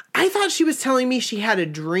 I thought she was telling me she had a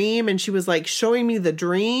dream, and she was like showing me the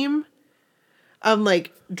dream.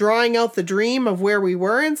 Like drawing out the dream of where we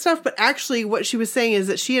were and stuff. But actually what she was saying is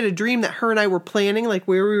that she had a dream that her and I were planning, like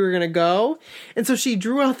where we were going to go. And so she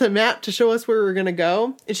drew out the map to show us where we were going to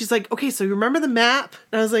go. And she's like, okay, so you remember the map?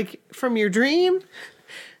 And I was like, from your dream?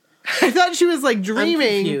 I thought she was like I'm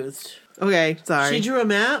dreaming. confused. Okay, sorry. She drew a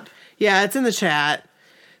map? Yeah, it's in the chat.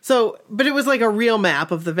 So, but it was like a real map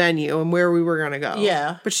of the venue and where we were going to go.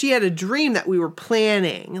 Yeah. But she had a dream that we were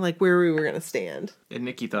planning, like where we were going to stand. And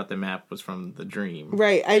Nikki thought the map was from the dream.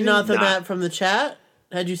 Right. I Not the didn't- map from the chat?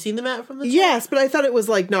 Had you seen the map from the chat? Yes, but I thought it was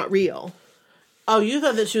like not real. Oh, you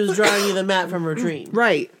thought that she was drawing you the map from her dream.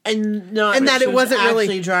 Right. And not And that she it was wasn't really-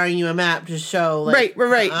 actually drawing you a map to show like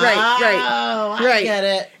Right. Oh, I Right. get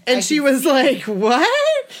it. And I she can was see like,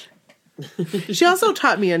 "What?" She also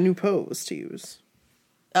taught me a new pose to use.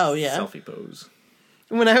 Oh yeah. Selfie pose.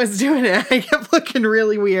 When I was doing it, I kept looking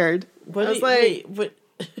really weird. What I was do you- like, wait, what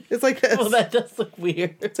it's like this. well that does look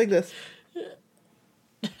weird. It's like this.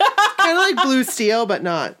 Kind of like blue steel, but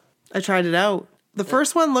not. I tried it out. The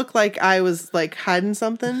first one looked like I was like hiding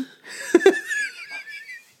something.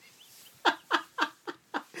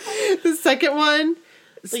 The second one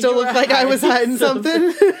still you were looked like I was hiding hiding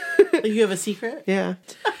something. Like you have a secret? Yeah.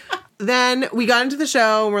 Then we got into the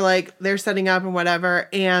show and we're like, they're setting up and whatever.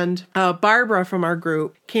 And Barbara from our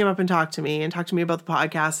group came up and talked to me about the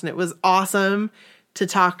podcast. And it was awesome to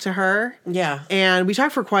talk to her. Yeah. And we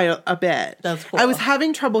talked for quite a bit. That's cool. I was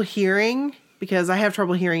having trouble hearing because I have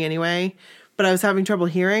trouble hearing anyway. But I was having trouble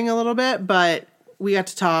hearing a little bit. But we got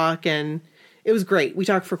to talk and it was great. We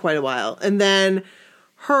talked for quite a while. And then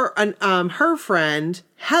her friend,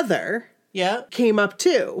 Heather, Yeah. came up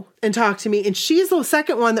too and talked to me, and she's the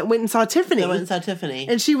second one that went and saw Tiffany. I went and saw Tiffany.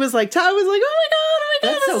 And she was like, I was like, oh my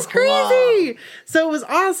god, That's this so is crazy. cool. So it was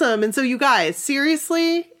awesome. And so you guys,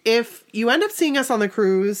 seriously, if you end up seeing us on the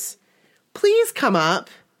cruise, please come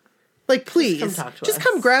up. Like, please. come talk to Just us.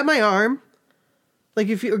 come grab my arm. Like,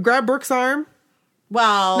 if you grab Brooke's arm.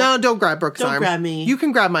 well, No, don't grab Brooke's don't arm. grab me. You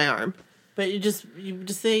can grab my arm. but you just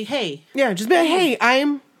say, hey. Yeah, just be like, hey,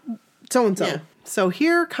 I'm so-and-so. Yeah. So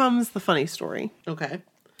here comes the funny story. Okay.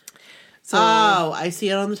 So, Oh, I see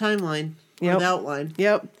it on the timeline. Yep. Or the outline.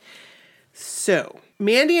 Yep. So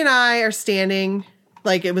Mandy and I are standing,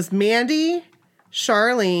 like it was Mandy,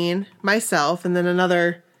 Charlene, myself, and then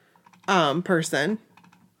another person.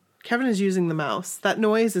 Kevin is using the mouse. That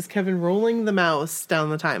noise is Kevin rolling the mouse down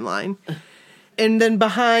the timeline. And then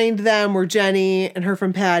behind them were Jenny and her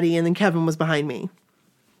friend Patty, and then Kevin was behind me.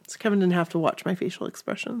 So Kevin didn't have to watch my facial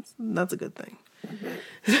expressions. That's a good thing.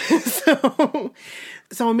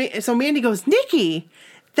 So Mandy goes, Nikki,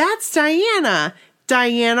 that's Diana.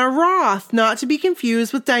 Diana Roth, not to be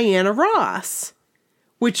confused with Diana Ross,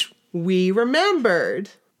 which we remembered.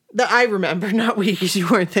 That I remembered, not we, because you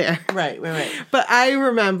weren't there. Right. But I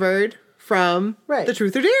remembered from Right. the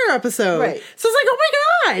Truth or Dare episode. Right. So it's like, oh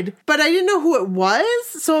my God. But I didn't know who it was.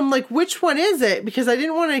 So I'm like, which one is it? Because I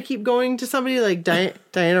didn't want to keep going to somebody like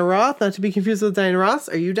Diana Roth, not to be confused with Diana Ross.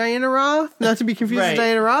 Are you Diana Roth? Not to be confused Right. with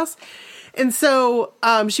Diana Ross. And so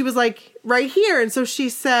she was like, right here. And so she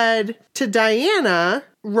said to Diana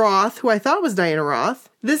Roth, who I thought was Diana Roth,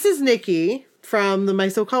 this is Nikki from the My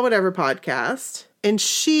So-Called Whatever podcast. And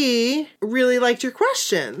she really liked your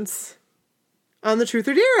questions. on the Truth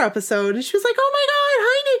or Dare episode. And she was like, oh my God,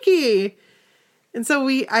 hi, Nikki. And so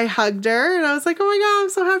I hugged her and I was like, oh my God, I'm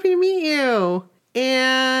so happy to meet you.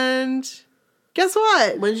 And guess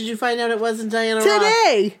what? When did you find out it wasn't Diana Ross?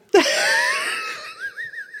 Today.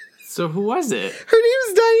 So who was it? Her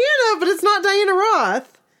name's Diana, but it's not Diana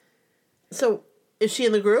Roth. So, is she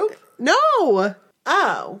in the group? No.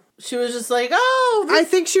 Oh. She was just like, oh. I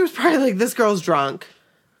think she was probably like, this girl's drunk.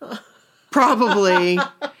 Probably.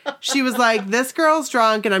 She was like, this girl's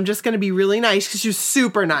drunk and I'm just going to be really nice because she was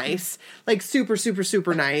super nice. Like super, super,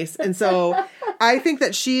 super nice. And so I think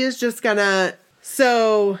that she is just going to, It's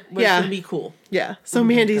yeah. gonna be cool. Yeah. So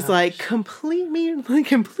Mandy's like, completely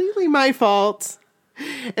my fault.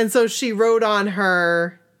 And so she wrote on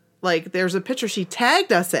her, like, there's a picture she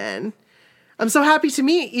tagged us in. I'm so happy to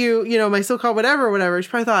meet you, my so-called whatever. She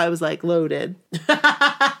probably thought I was, like, loaded.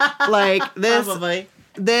 Like, Probably.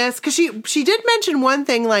 because she did mention one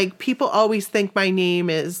thing, like, people always think my name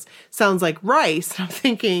sounds like Rice. And I'm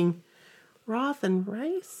thinking, Roth and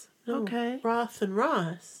Rice? Okay. Roth and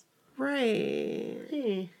Ross. Right.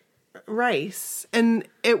 Hey. Rice. And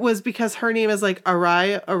it was because her name is like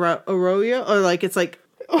Arroyo, or like it's like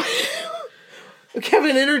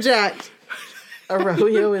Kevin, interject.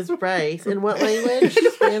 Arroyo is rice. In what language?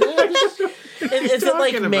 Spanish? Is it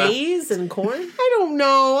like talking about? maize and corn? I don't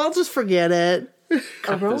know. I'll just forget it.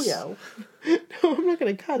 Arroyo. No, I'm not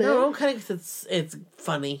gonna cut No, it. don't cut it because it's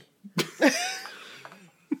funny.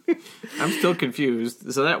 I'm still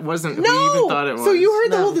confused. So that wasn't who No. you even thought it was. So you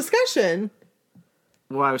heard the No. whole discussion.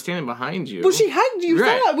 Well, I was standing behind you. Well, she hugged you.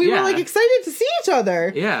 Right, Saw it. We were yeah. like excited to see each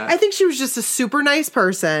other. Yeah. I think she was just a super nice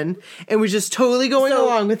person and was just totally going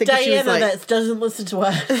along with it. 'Cause she was Diana like, that doesn't listen to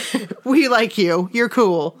us. we like you. You're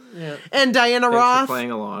cool. Yeah. And Diana Thanks Roth. for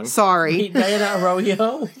playing along. Sorry. Diana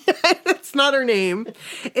Arroyo. It's not her name.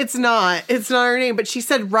 It's not her name, but she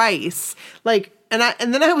said Rice. Like, and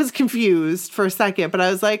then I was confused for a second, but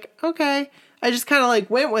I was like, okay. I just kind of like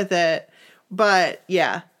went with it. But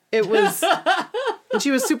yeah, it was, and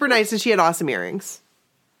she was super nice and she had awesome earrings.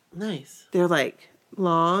 Nice. They're like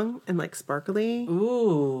long and like sparkly.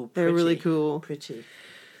 Ooh. They're pretty. really cool. Pretty.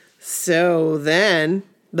 So then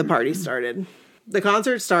the party started. The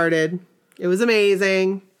concert started. It was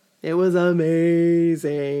amazing.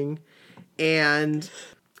 And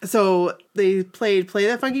so they played Play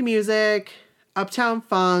That Funky Music, Uptown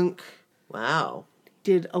Funk. Wow.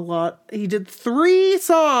 Did a lot. He did 3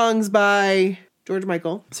 songs by George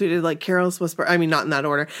Michael. So he did like Careless Whisper. I mean, not in that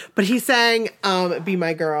order, but he sang Be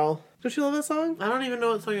My Girl. Don't you love that song? I don't even know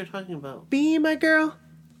what song you're talking about. Be My Girl.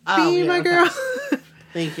 Oh, Be yeah, My okay. Girl.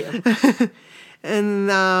 Thank you. And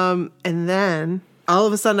then all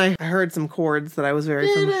of a sudden I heard some chords that I was very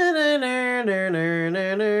familiar.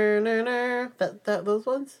 That those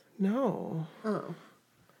ones? No. Oh.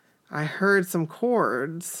 I heard some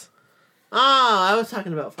chords. Oh, I was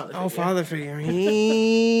talking about Father Figure. Oh, Father Figure.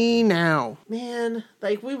 Hey, now. Man,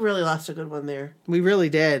 like, we really lost a good one there. We really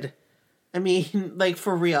did. I mean, like,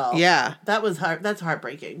 for real. Yeah. That was that's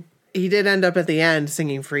heartbreaking. He did end up at the end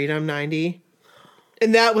singing Freedom 90.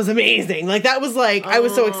 And that was amazing. Like, that was like, I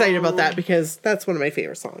was so excited about that because that's one of my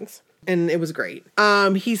favorite songs. And it was great.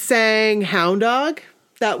 He sang Hound Dog.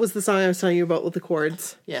 That was the song I was telling you about with the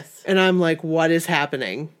chords. Yes. And I'm like, what is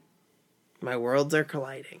happening? My worlds are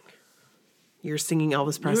colliding. You're singing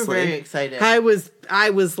Elvis Presley. You were very excited. I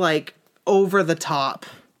was like over the top.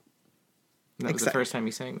 That was the Except- first time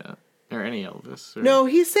he sang that. Or any Elvis. Or... No,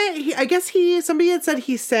 I guess somebody had said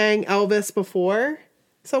he sang Elvis before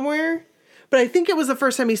somewhere. But I think it was the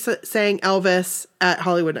first time he sang Elvis at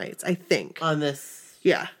Hollywood Nights, I think. On this.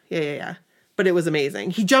 Yeah. But it was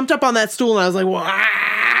amazing. He jumped up on that stool and I was like, wah!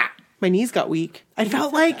 My knees got weak. I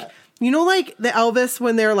felt like, like the Elvis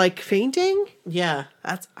when they're like fainting? Yeah.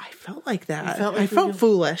 I felt like that. felt like I felt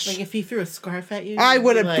foolish. Like, if he threw a scarf at you, I you'd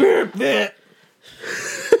would be have like, burped it.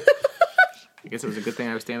 I guess it was a good thing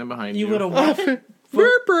I was standing behind you. You would have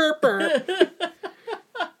Burp, burp, burp.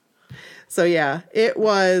 So yeah, it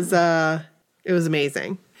was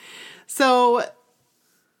amazing. So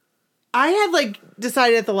I had like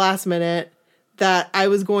decided at the last minute that I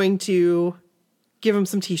was going to give him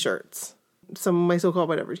some t-shirts. Some of my so-called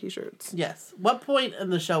whatever t-shirts. Yes. What point in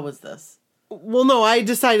the show was this? Well, no, I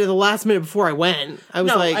decided the last minute before I went. I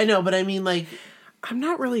was No, like, I know, but I mean, like, I'm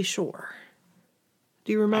not really sure.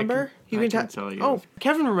 Do you remember? I can tell you. Oh,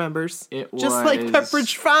 Kevin remembers. It Just like was-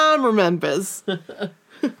 Pepperidge Farm remembers.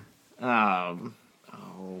 Iman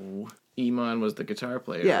was the guitar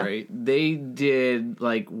player, Yeah. right? They did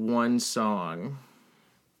like one song.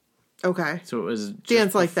 Okay. So it was just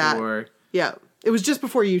Dance Like That. before- Yeah. It was just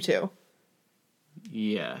before you two.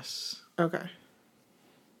 Yes. Okay.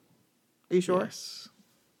 Are you sure? Yes.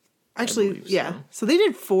 Actually, believe yeah. so. So they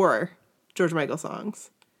did 4 George Michael songs.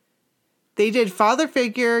 They did Father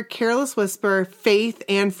Figure, Careless Whisper, Faith,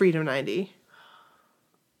 and Freedom 90.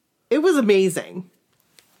 It was amazing.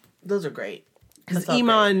 Those are great. Because That's all great.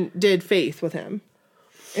 Iman did Faith with him.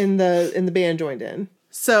 And the band joined in.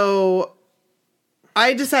 So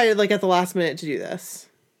I decided like at the last minute to do this.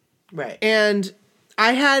 Right. And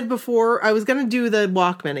I had before, I was going to do the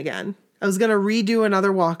Walkman again. I was going to redo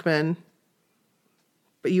another Walkman.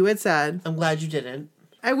 But you had said, I'm glad you didn't.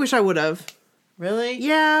 I wish I would have. Really?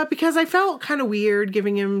 Yeah, because I felt kind of weird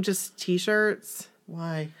giving him just t-shirts.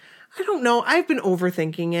 Why? I don't know. I've been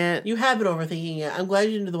overthinking it. You have been overthinking it. I'm glad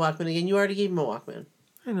you didn't do the Walkman again. You already gave him a Walkman.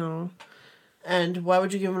 I know. And why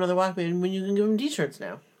would you give him another Walkman when you can give him t-shirts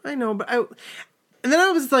now? I know, but and then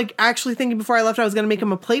I was like actually thinking before I left I was going to make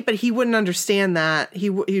him a plate, but he wouldn't understand that.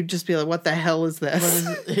 He'd just be like, "What the hell is this?"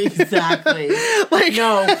 Exactly. Like,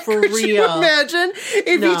 no, for could real. you imagine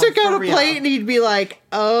if No, he took out for a real. plate and he'd be like,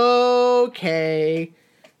 "Okay,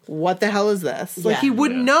 what the hell is this?" Like Yeah. he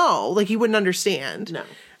wouldn't know. Like he wouldn't understand. No.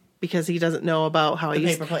 Because he doesn't know about how I The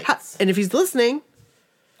use paper plates. And if he's listening,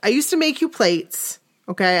 I used to make you plates.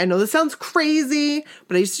 Okay, I know this sounds crazy,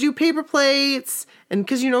 but I used to do paper plates, and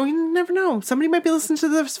because you never know, somebody might be listening to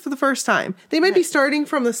this for the first time. They might be Right. starting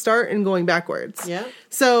from the start and going backwards. Yeah.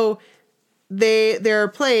 So there are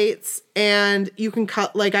plates, and you can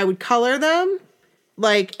cut. Like I would color them,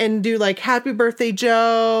 like and do like Happy Birthday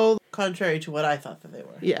Joe. Contrary to what I thought that they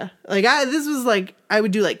were. Yeah, like this was like I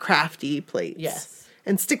would do like crafty plates. Yes.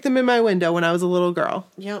 And stick them in my window when I was a little girl.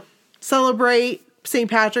 Yep. Celebrate St.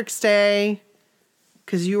 Patrick's Day.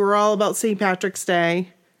 Because you were all about St. Patrick's Day.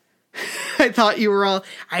 I thought you were all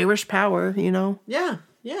Irish power, Yeah.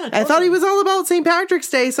 Yeah. I thought he was all about St. Patrick's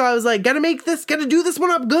Day, so I was like, gotta do this one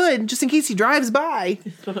up good, just in case he drives by.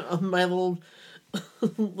 on my little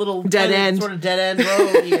Dead end. sort of dead end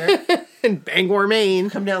road here. In Bangor, Maine.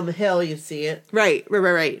 Come down the hill, you see it. Right.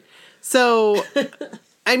 So,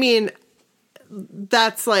 I mean,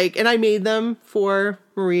 that's like, and I made them for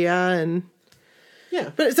Maria and... Yeah.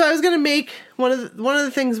 But so I was gonna make one of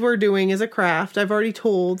the things we're doing is a craft. I've already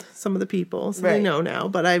told some of the people, so they Right. know now.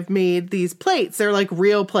 But I've made these plates. They're like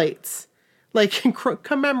real plates, like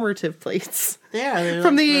commemorative plates Yeah.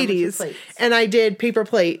 from the 80s. And I did paper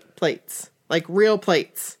plates, like real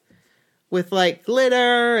plates, with like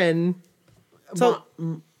glitter and so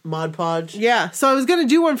Mod Podge. yeah. So I was gonna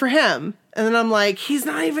do one for him, and then I'm like, he's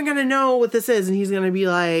not even gonna know what this is, and he's gonna be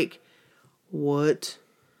like, "What?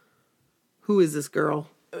 Who is this girl?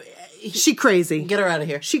 She crazy. Get her out of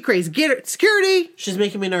here. She crazy. Get her. Security." She's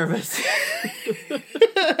making me nervous.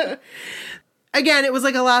 Again, it was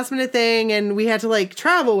like a last minute thing, and we had to like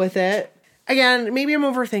travel with it. Again, maybe I'm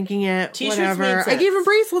overthinking it. T-shirts whatever. made I sense. gave him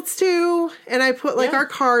bracelets too, and I put like Yeah. our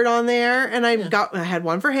card on there, and I had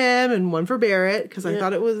one for him and one for Barrett because I Yeah.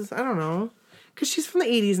 thought it was, I don't know, because she's from the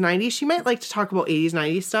 80s, 90s. She might like to talk about 80s,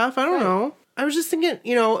 90s stuff. I don't know. I was just thinking,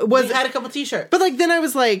 it was. We had a couple t-shirts. But like then I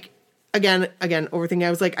was like, again overthinking. I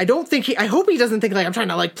was like, I hope he doesn't think like I'm trying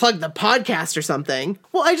to like plug the podcast or something.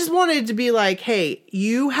 Well, I just wanted to be like, hey,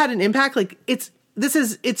 you had an impact. Like it's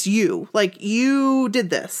you. Like you did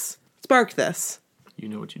this, sparked this. You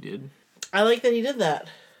know what you did. I like that he did that.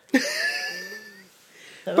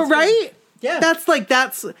 But right? Yeah.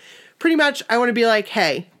 That's pretty much, I want to be like,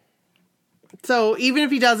 hey, so even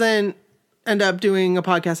if he doesn't end up doing a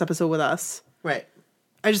podcast episode with us, Right.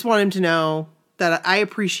 I just want him to know that I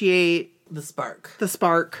appreciate The spark. the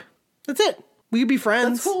spark. That's it. We could be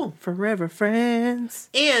friends. That's cool. Forever friends.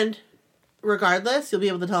 And regardless, you'll be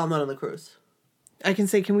able to tell him that on the cruise. I can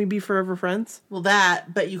say, can we be forever friends? Well,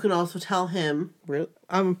 that, but you can also tell him. Really?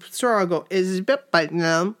 I'm sure I'll go, is it bit biting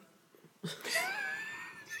them?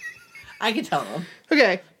 I can tell him.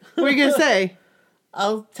 Okay. What are you going to say?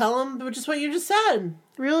 I'll tell him just what you just said.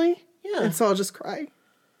 Really? Yeah. And so I'll just cry.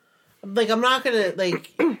 Like, I'm not gonna,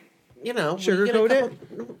 like, Sugarcoat it?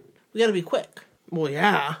 We gotta be quick. Well,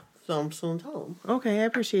 yeah. So I'm just gonna tell him. Okay, I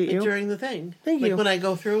appreciate you. During the thing. Thank you. Like, when I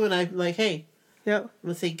go through and I'm like, hey, Yep. I'm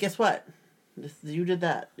gonna say, guess what? You did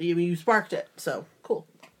that. You sparked it. So, cool.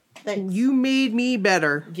 Thanks. You made me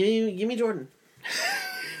better. Give me Jordan.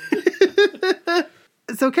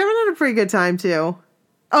 So Kevin had a pretty good time too.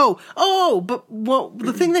 But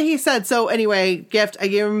the thing that he said. So anyway, gift. I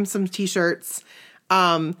gave him some t-shirts.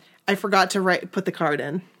 I forgot to put the card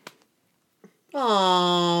in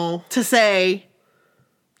Oh. to say,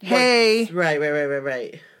 hey,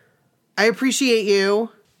 Right. I appreciate you.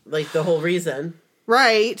 Like the whole reason.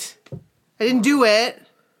 Right. I didn't do it.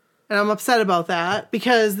 And I'm upset about that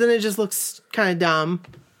because then it just looks kind of dumb.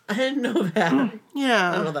 I didn't know that. I don't know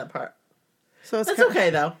Yeah. that part. So it's That's okay,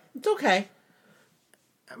 though. It's okay.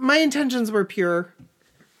 My intentions were pure.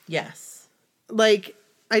 Yes. Like,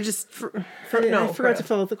 I just I forgot to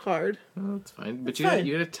fill out the card. Oh, that's fine. But That's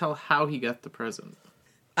you got to tell how he got the present.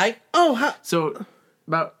 So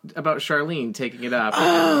about Charlene taking it up.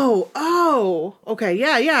 Okay,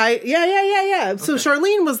 yeah. So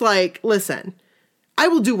Charlene was like, "Listen, I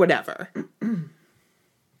will do whatever.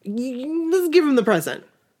 Let's give him the present.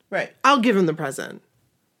 Right. I'll give him the present.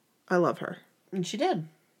 I love her." And she did.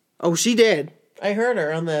 Oh, she did. I heard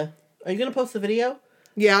her on the... Are you going to post the video?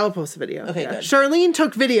 Yeah, I'll post a video. Okay, yeah. good. Charlene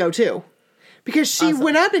took video too. Because she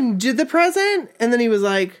went up and did the present, and then he was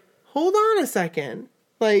like, "Hold on a second.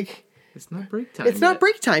 Like, It's not break time. it's not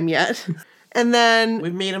break time yet." And then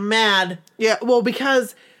We made him mad. yeah, well,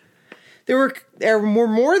 because there were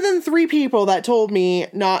more than 3 people that told me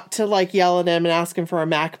not to like yell at him and ask him for a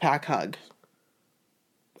MacPack hug.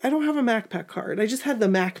 I don't have a MacPack card. I just had the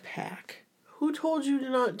MacPack. Who told you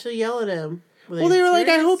not to yell at him? Well, they were like,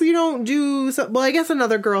 "I serious? hope you don't do so." Well, I guess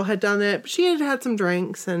another girl had done it, but she had had some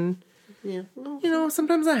drinks, and Yeah. Well, you know,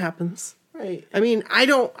 sometimes that happens. right. I mean,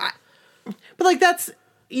 but like that's,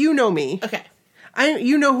 you know me. Okay.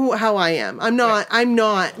 You know how I am. I'm not.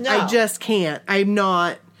 No. I just can't. I'm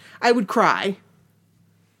not. I would cry.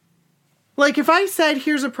 Like if I said,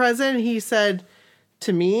 "Here's a present," and he said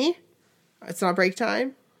to me, "It's not break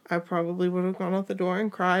time," I probably would have gone out the door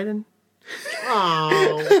and cried, and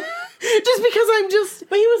Oh. just because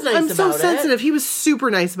But he was nice I'm about so it. sensitive. He was super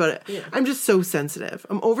nice about it. Yeah. I'm just so sensitive.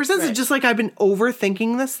 I'm oversensitive, Right. just like I've been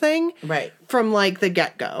overthinking this thing Right. from like the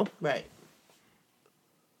get go. Right.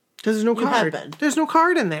 Because there's no You have card. been. There's no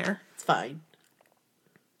card in there. It's fine.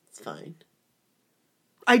 It's fine.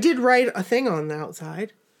 I did write a thing on the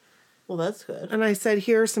outside. Well, that's good. And I said,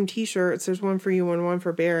 "Here are some t-shirts. There's one for you and one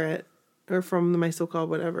for Barrett." Or from the My So-Called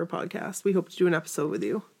Whatever podcast. "We hope to do an episode with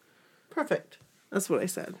you." Perfect. That's what I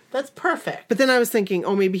said. That's perfect. But then I was thinking,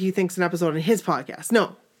 oh, maybe he thinks an episode on his podcast.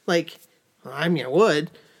 No. Like, well, I mean, I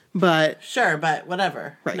would. But, Sure, but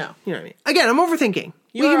whatever. right. No. You know what I mean? Again, I'm overthinking.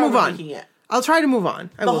 You We are can move on. overthinking it. I'll try to move on.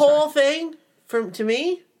 I The will whole try. thing, to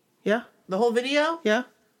me, Yeah? the whole video, Yeah?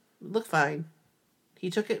 looked fine. He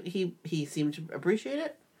took it, he seemed to appreciate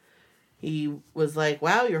it. He was like,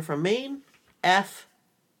 "Wow, you're from Maine? F."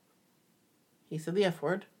 He said the F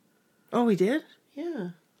word. Oh, he did? Yeah.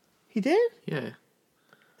 He did? Yeah.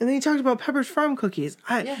 And then he talked about Pepperidge Farm cookies.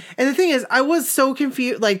 Yeah. And the thing is, I was so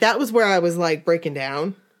confused. Like, that was where I was, like, breaking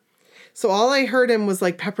down. So all I heard him was,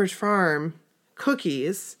 like, Pepperidge Farm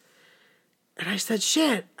cookies. And I said,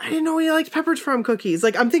 shit, I didn't know he liked Pepperidge Farm cookies.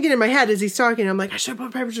 Like, I'm thinking in my head as he's talking, I'm like, I should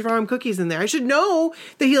put Pepperidge Farm cookies in there. I should know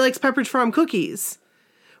that he likes Pepperidge Farm cookies.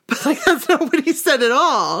 But, like, that's not what he said at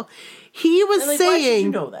all. He was And like, saying... why should you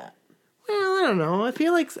know that? Well, I don't know. I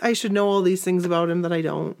feel like I should know all these things about him that I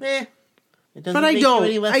don't. It doesn't But I make you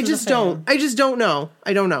any don't. less I of a just fan. don't. I just don't know.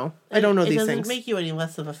 I don't know. I don't know these It things. doesn't make you any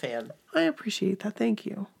less of a fan. I appreciate that. Thank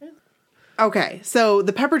you. Okay, so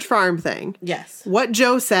the Pepperidge Farm thing. Yes. What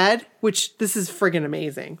Joe said, which this is friggin'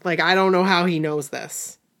 amazing. Like, I don't know how he knows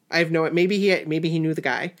this. I have no. Maybe he knew the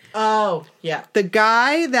guy. Oh, yeah. The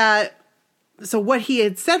guy that. So what he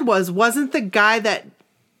had said wasn't the guy that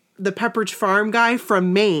the Pepperidge Farm guy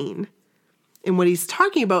from Maine. And what he's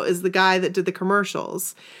talking about is the guy that did the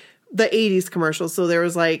commercials, the 80s commercials. So there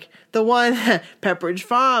was like the one Pepperidge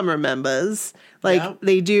Farm remembers. Like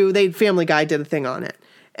Family Guy did a thing on it.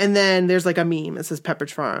 And then there's like a meme that says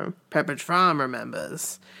Pepperidge Farm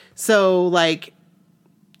remembers. So like,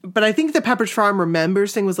 but I think the Pepperidge Farm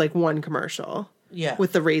remembers thing was like one commercial. Yeah.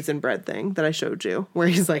 With the raisin bread thing that I showed you, where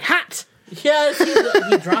he's like, hot. Yes,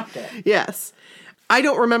 he dropped it. Yes. I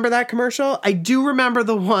don't remember that commercial. I do remember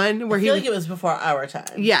the one where I feel like it was before our time.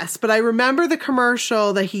 Yes, but I remember the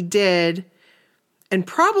commercial that he did, and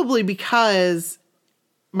probably because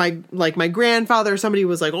my grandfather or somebody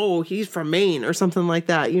was like, "Oh, he's from Maine" or something like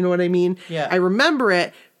that. You know what I mean? Yeah. I remember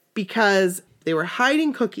it because they were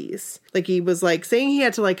hiding cookies. Like he was like saying he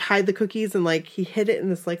had to like hide the cookies, and like he hid it in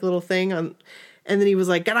this like little thing on, and then he was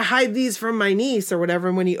like, "Gotta hide these from my niece" or whatever.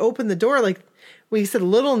 And when he opened the door, like when he said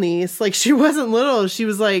little niece, like she wasn't little, she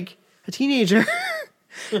was like a teenager.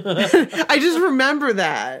 I just remember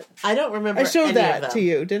that. I don't remember. I showed any that of them. to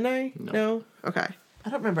you, didn't I? No. Okay. I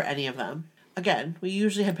don't remember any of them. Again, we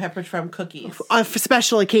usually had Pepperidge Farm cookies. For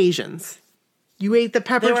special occasions. You ate the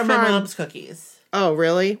Pepperidge They were my Farm. mom's cookies. Oh,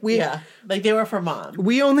 really? Yeah, like they were for mom.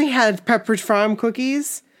 We only had Pepperidge Farm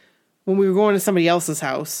cookies when we were going to somebody else's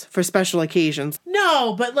house for special occasions.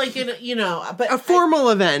 No, but like but A formal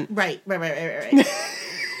event. Right.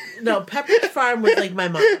 No, Pepperidge Farm was like my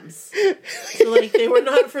mom's. So like they were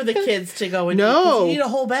not for the kids to go and eat, 'cause No. you need a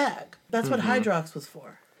whole bag. That's what Hydrox was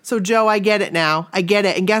for. So, Joe, I get it now. I get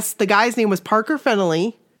it. And guess the guy's name was Parker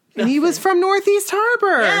Fennelly. And he was from Northeast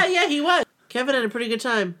Harbor. Yeah, he was. Kevin had a pretty good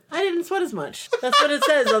time. I didn't sweat as much. That's what it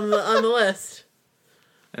says on the list.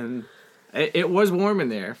 And it was warm in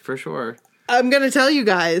there, for sure. I'm going to tell you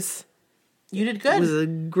guys. You did It good. was the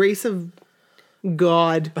grace of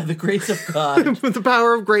God. By the grace of God. With the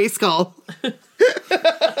power of Grayskull.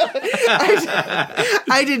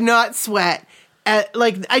 I did not sweat.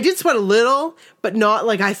 I did sweat a little, but not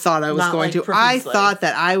like I thought I was Not going like to. I profusely. thought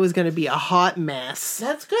that I was going to be a hot mess.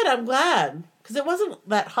 That's good. I'm glad. Because it wasn't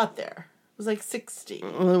that hot there. It was like 60.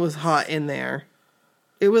 Well, it was hot in there.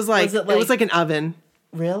 It was like, Was it it was like an oven.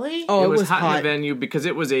 Really? Oh, It was hot in the venue because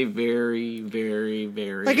it was a very, very,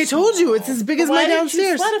 very Like I told you, it's as big as Why my didn't you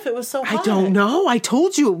downstairs. sweat if it was so hot? I don't know. I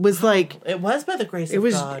told you it was like It was by the grace it of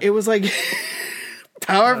was. God. It was like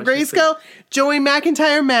power of Oh, she's Grayskull, Joey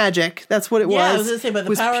McIntyre magic. That's what it was. Yeah, I was gonna say, by the It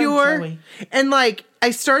was power of pure. Joey. And like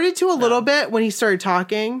I started to a little bit when he started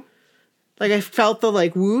talking. Like I felt the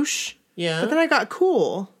like whoosh. Yeah. But then I got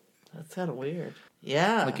cool. That's kind of weird.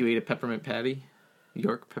 Yeah. Like you ate a peppermint patty?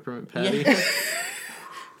 York peppermint patty? Yeah.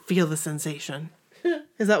 Feel the sensation.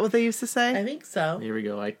 Is that what they used to say? I think so. Here we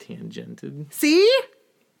go, I tangented. See?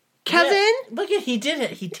 Kevin? Yeah, look at he did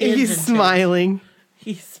it. He tangented. He's smiling.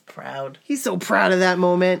 He's proud. He's so proud of that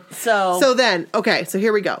moment. So then, okay, so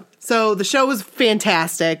here we go. So the show was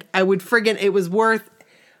fantastic. I would it was worth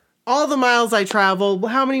all the miles I traveled.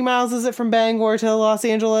 How many miles is it from Bangor to Los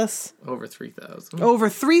Angeles? Over 3,000. Over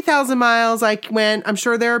 3,000 miles I went. I'm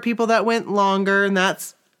sure there are people that went longer, and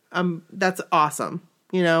that's awesome.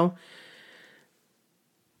 You know?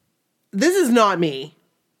 This is not me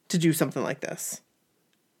to do something like this.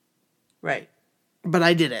 Right. But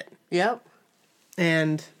I did it. Yep.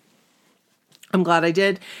 And I'm glad I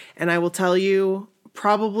did. And I will tell you,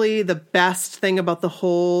 probably the best thing about the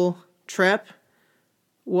whole trip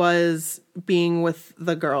was being with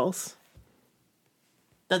the girls.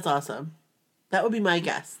 That's awesome. That would be my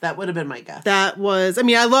guess. That would have been my guess. That was, I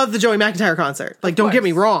mean, I love the Joey McIntyre concert. Like, don't get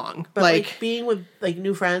me wrong. But like being with like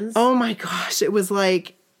new friends. Oh my gosh, it was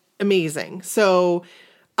like amazing. So,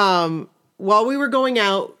 while we were going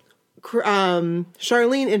out,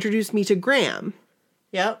 Charlene introduced me to Graham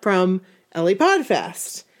Yep. from LA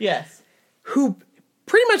Podfest, Yes. who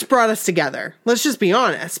pretty much brought us together. Let's just be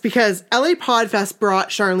honest, because LA Podfest brought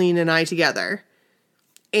Charlene and I together.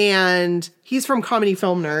 And he's from Comedy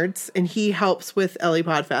Film Nerds, and he helps with LA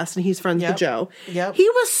Podfest, and he's friends with Joe. Yep. He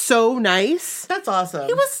was so nice. That's awesome.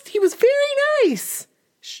 He was very nice.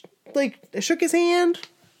 I shook his hand.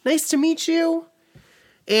 Nice to meet you.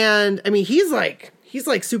 And I mean, he's like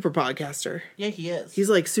super podcaster. Yeah, he is. He's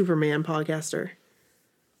like Superman podcaster.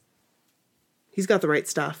 He's got the right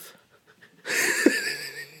stuff.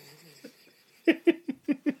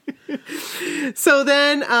 So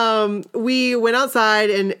then we went outside,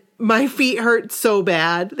 and my feet hurt so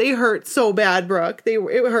bad. They hurt so bad, Brooke. It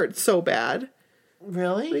hurt so bad.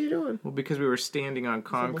 Really? What are you doing? Well, because we were standing on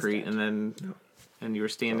concrete and you were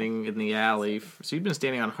standing in the alley. So you've been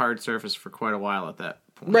standing on hard surface for quite a while at that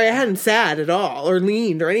point. Right, I hadn't sat at all or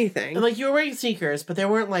leaned or anything. And like you were wearing sneakers, but they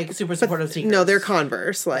weren't like super supportive sneakers. No, they're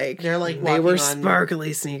Converse. Like They're, like, they were walking on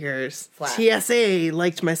sparkly sneakers. flats. TSA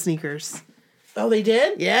liked my sneakers. Oh, they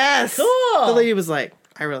did? Yes, Cool. The lady was like,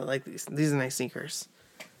 "I really like these. These are nice sneakers."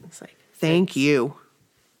 It's like, thank you.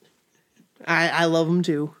 I love them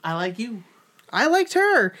too. I like you. I liked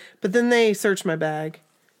her, but then they searched my bag.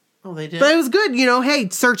 Oh, they did? But it was good, you know. Hey,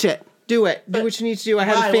 search it. Do it. Do what you need to do. I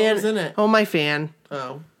had why? a What fan. was in it? Oh, my fan.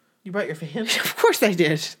 Oh. You brought your fan? Of course I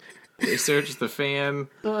did. They searched the fan,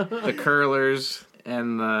 the curlers,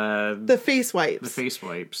 and The face wipes. the face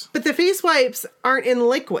wipes. But the face wipes aren't in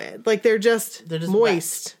liquid. Like they're just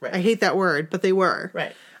moist. wet. Right. I hate that word, but they were.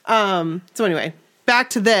 Right. So anyway,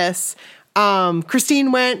 back to this.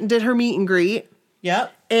 Christine went and did her meet and greet,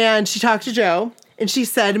 Yep. and she talked to Joe, and she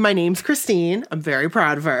said, "My name's Christine. I'm very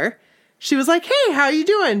proud of her." She was like, "Hey, how are you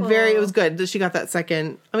doing?" It was good that she got that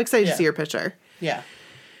second. I'm excited to see her picture. Yeah.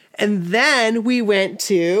 And then we went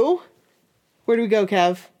to, where do we go,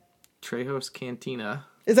 Kev? Trejos Cantina.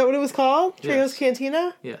 Is that what it was called? Yes. Trejo's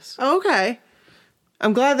Cantina? Yes. Oh, okay.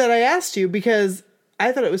 I'm glad that I asked you because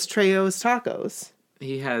I thought it was Trejo's Tacos.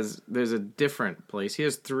 There's a different place. He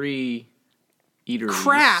has 3 eateries.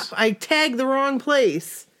 Crap! I tagged the wrong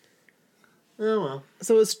place. Oh, well.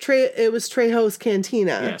 So it was Trejo's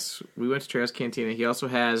Cantina. Yes. We went to Trejos Cantina. He also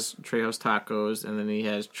has Trejos Tacos, and then he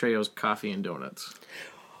has Trejos Coffee and Donuts.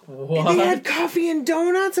 What? They had coffee and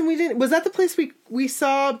donuts, and we didn't. Was that the place we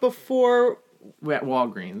saw before? We're at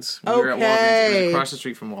Walgreens. We were at Walgreens. It Okay. was across the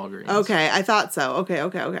street from Walgreens. Okay, I thought so.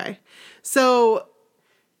 Okay. So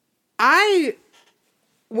I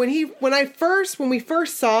when we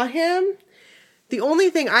first saw him, the only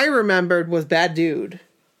thing I remembered was bad dude.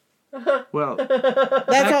 Well,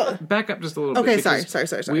 That's all. back up just a little bit. Okay, because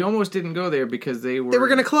sorry. We almost didn't go there because they were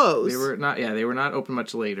going to close. They were not open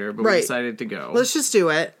much later, but we Right. decided to go. Let's just do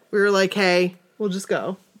it. We were like, hey, we'll just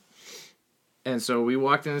go. And so we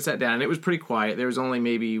walked in and sat down. And it was pretty quiet. There was only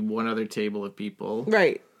maybe one other table of people.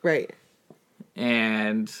 Right.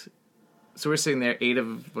 And so we're sitting there, eight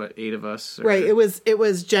of us. Right. It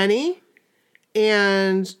was Jenny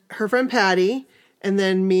and her friend Patty, and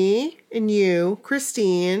then me and you,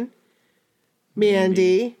 Christine,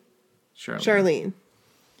 Mandy, Charlene.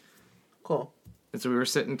 Cool. And so we were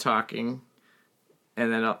sitting talking,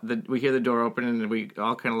 and then we hear the door open, and we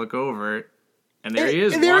all kind of look over, and there he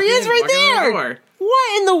is. There he is, right there.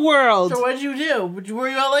 What in the world? So what did you do? Were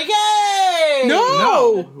you all like, "Hey"?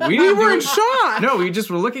 No, we didn't were do in it. shock. No, we just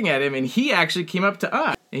were looking at him, and he actually came up to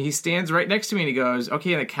us, and he stands right next to me, and he goes,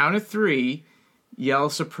 "Okay, on the count of 3, yell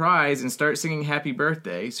surprise and start singing happy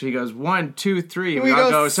birthday." So he goes 1, 2, 3, and we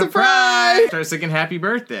all go surprise. Start singing happy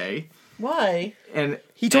birthday. Why? And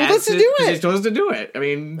he told us to do it. He told us to do it. I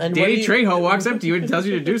mean, And Danny Trejo walks up to you and tells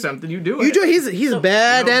you to do something. You do it. You do. He's a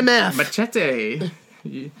bad MF. Machete.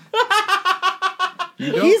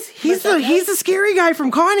 He's the scary guy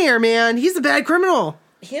from Con Air, man. He's a bad criminal.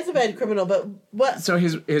 He is a bad criminal, but what? So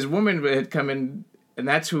his woman had come in, and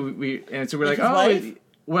that's who we. And so we're like, his oh, wife?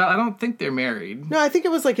 well, I don't think they're married. No, I think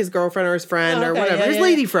it was like his girlfriend or his friend or Okay, whatever. yeah, His yeah.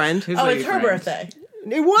 lady friend. His Oh, lady it's her friend. birthday.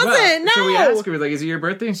 It wasn't. Well, no. So we asked her, like, is it your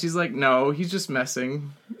birthday? And she's like, no, he's just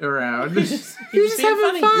messing around. He was just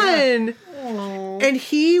having fun. And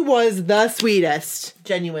he was the sweetest.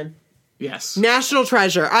 Genuine. Yes. National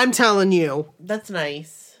treasure. I'm telling you. That's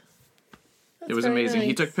nice. It was very amazing. He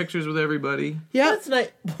nice. took pictures with everybody. Yep. That's nice.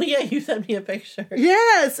 Well, yeah, you sent me a picture.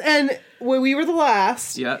 Yes. And when we were the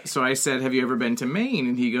last. Yeah. So I said, have you ever been to Maine?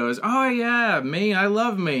 And he goes, oh, yeah, Maine. I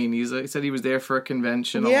love Maine. He said he was there for a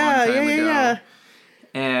convention a long time ago. Yeah.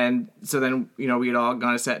 And so then, we had all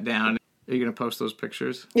gone and sat down. Are you going to post those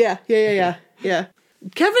pictures? Yeah.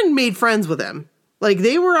 Kevin made friends with him. Like,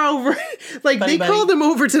 they were over, like, Buddy. called him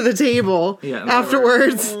over to the table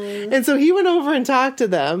afterwards. And so he went over and talked to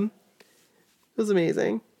them. It was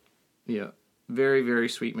amazing. Yeah. Very, very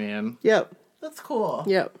sweet man. Yep. That's cool.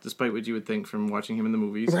 Yep. Despite what you would think from watching him in the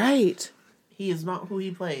movies. Right. He is not who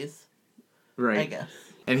he plays, Right. I guess.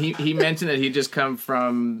 And he mentioned that he'd just come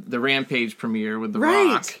from the Rampage premiere with The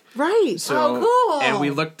Rock. Right. So, Oh, cool. And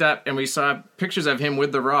we looked up and we saw pictures of him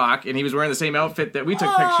with The Rock, and he was wearing the same outfit that we took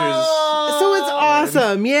pictures. So it's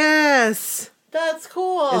awesome. Yes. That's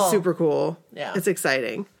cool. It's super cool. Yeah. It's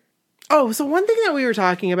exciting. Oh, so one thing that we were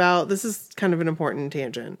talking about, this is kind of an important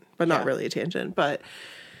tangent, but not really a tangent, but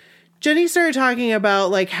Jenny started talking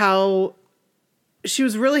about like how she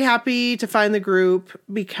was really happy to find the group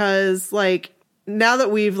because like now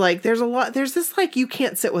that we've like, there's this like, you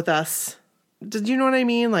can't sit with us. Did you know what I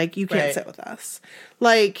mean? Like you can't Right. sit with us.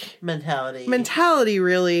 Like mentality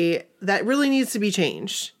really, that really needs to be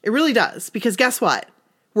changed. It really does. Because guess what?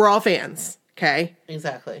 We're all fans. Okay.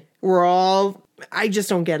 Exactly. I just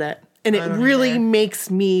don't get it. And it don't really either. makes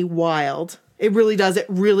me wild. It really does. It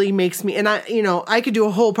really makes me, and I could do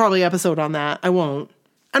a whole probably episode on that. I won't.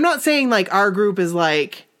 I'm not saying like our group is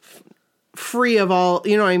like free of all,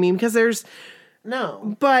 you know what I mean? Because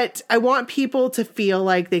No. but I want people to feel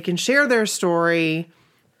like they can share their story.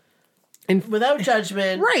 And Without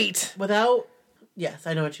judgment. right. Yes,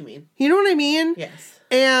 I know what you mean. You know what I mean? Yes.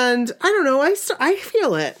 And I don't know. I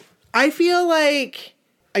feel it. I feel like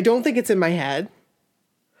I don't think it's in my head.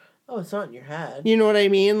 Oh, it's not in your head. You know what I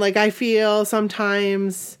mean? Like I feel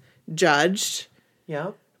sometimes judged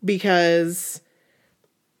Yep. because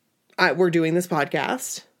we're doing this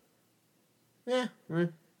podcast Yeah.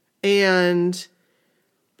 and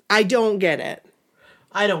I don't get it.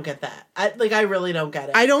 I don't get that. I really don't get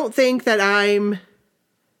it. I don't think that I'm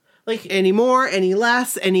like any more, any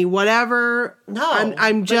less, any whatever. no.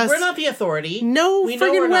 I'm just we're not the authority. No we know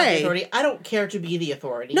friggin' we're not way. the authority. I don't care to be the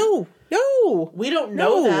authority. No. We don't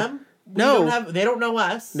know No. them. They don't know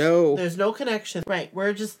us. No. There's no connection. Right.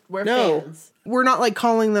 We're No. fans. We're not like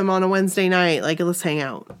calling them on a Wednesday night like let's hang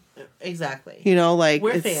out. Exactly. You know, like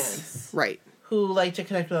We're it's fans. right. Who like to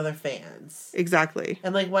connect with other fans. Exactly.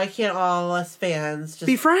 And like why can't all us fans just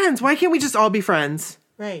Be friends. Why can't we just all be friends?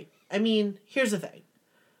 Right. I mean, here's the thing.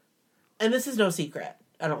 And this is no secret,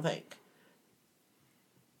 I don't think.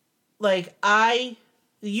 Like,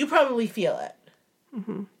 you probably feel it.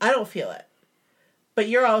 Mm-hmm. I don't feel it. But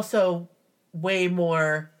you're also way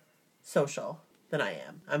more social than I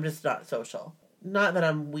am. I'm just not social. Not that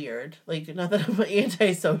I'm weird. Like, not that I'm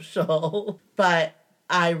antisocial. But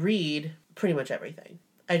I read pretty much everything.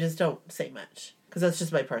 I just don't say much because that's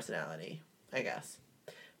just my personality, I guess.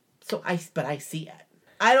 But I see it.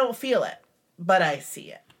 I don't feel it, but I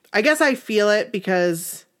see it. I guess I feel it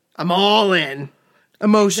because I'm all in,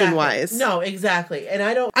 emotion-wise. No, exactly. And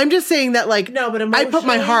I don't... I'm just saying that, like, No, but I put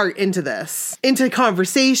my emotionally- heart into this. Into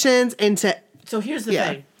conversations, into... So here's the Yeah.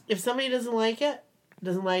 thing. If somebody doesn't like it,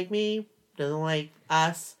 doesn't like me, doesn't like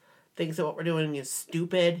us, thinks that what we're doing is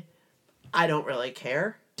stupid, I don't really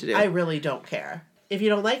care. I really don't care. If you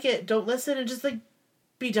don't like it, don't listen and just, like,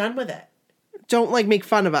 be done with it. Don't, like, make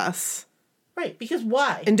fun of us. Right, because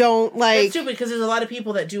why? And don't, That's like... stupid because there's a lot of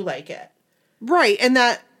people that do like it. Right, and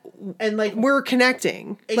that And, like... we're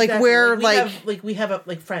connecting. Exactly. Like, we're, we have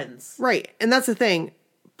friends. Right, and that's the thing.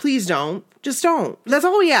 Please don't. Just don't. That's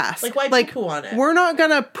all we ask. Like, why poo-poo on it? We're not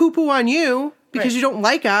gonna poo-poo on you because Right. you don't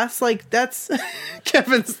like us. Like, that's...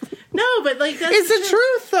 Kevin's... No, but, like, that's... It's the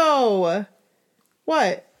truth, though.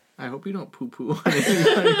 What? I hope you don't poo-poo on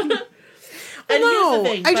it. And No,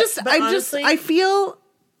 here's the thing. I feel...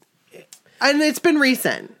 And it's been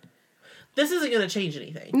recent. This isn't going to change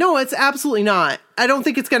anything. No, it's absolutely not. I don't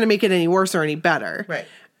think it's going to make it any worse or any better. Right.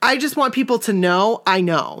 I just want people to know I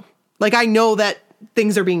know. Like, I know that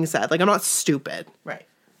things are being said. Like, I'm not stupid. Right.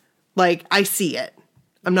 Like, I see it.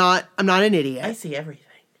 I'm not an idiot. I see everything.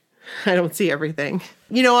 I don't see everything.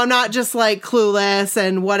 You know, I'm not just, like, clueless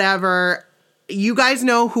and whatever. You guys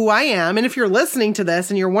know who I am. And if you're listening to this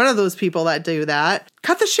and you're one of those people that do that,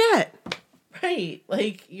 cut the shit. Right.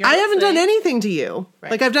 Like, I haven't done anything to you.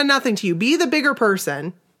 Right. Like, I've done nothing to you. Be the bigger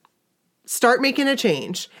person. Start making a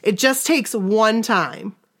change. It just takes one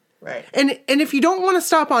time. Right. And if you don't want to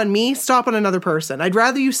stop on me, stop on another person. I'd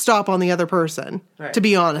rather you stop on the other person, Right. to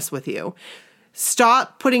be honest with you.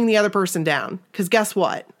 Stop putting the other person down. Because guess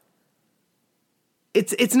what?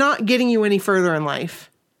 It's not getting you any further in life.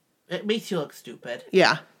 It makes you look stupid.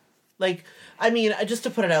 Yeah. Like, I mean, just to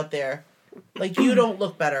put it out there, like, you don't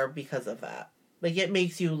look better because of that. Like, it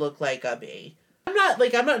makes you look like a bee. I'm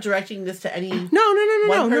not directing this to any No.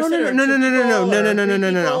 one person or No. two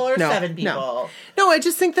people or No. 7 people. No. No, I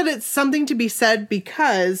just think that it's something to be said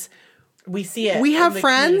because We see it. we in have the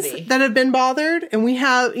friends community. that have been bothered, and we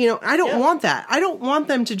have, you know, I don't Yeah. want that. I don't want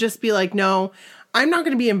them to just be like, no, I'm not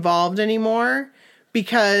going to be involved anymore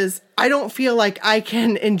because I don't feel like I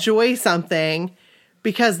can enjoy something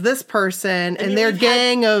because this person and mean, their we've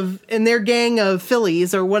had- gang of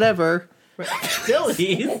fillies or whatever.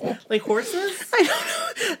 Fillies? Like horses? I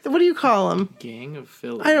don't know. What do you call them? Gang of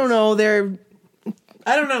Phillies. I don't know. They're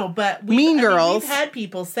I don't know, but Mean girls. we've had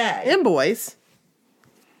people say. and boys.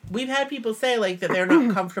 We've had people say, like, that they're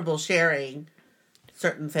not comfortable sharing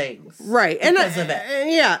certain things. Right. Because of it.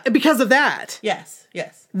 Yeah, because of that. Yes.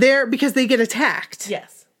 Because they get attacked.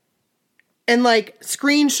 Yes. And like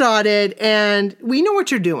screenshotted, and we know what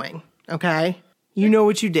you're doing, okay? You know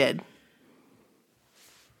what you did.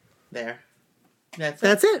 There.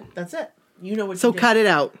 That's it. That's it. You know what So you did. cut it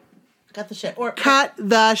out. Cut the shit. Or Cut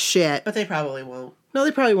the shit. But they probably won't. No,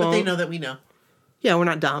 they probably But won't. they know that we know. Yeah, we're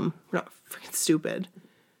not dumb. We're not freaking stupid.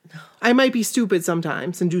 I might be stupid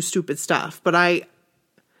sometimes and do stupid stuff, but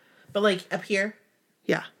But like up here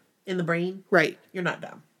yeah, in the brain, right. you're not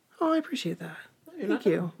dumb. Oh, I appreciate that. You're Thank not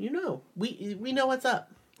you. dumb. You know. We know what's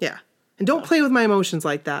up. Yeah. And don't play with my emotions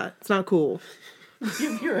like that. It's not cool.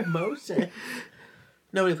 Your emotion.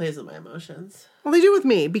 Nobody plays with my emotions. Well, they do with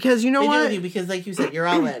me because you know They do what? with you because, like you said, you're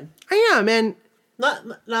all in. I am, and Not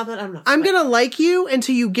that I'm not. I'm gonna like you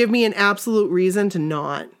until you give me an absolute reason to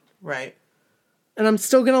not. Right. And I'm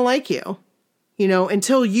still gonna like you. You know,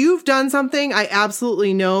 until you've done something, I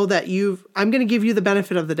absolutely know that I'm gonna give you the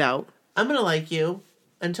benefit of the doubt. I'm gonna like you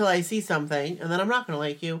until I see something, and then I'm not gonna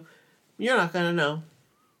like you. You're not gonna know.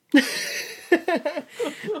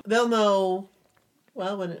 They'll know.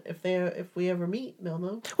 Well, if we ever meet, they'll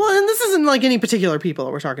know. Well, and this isn't like any particular people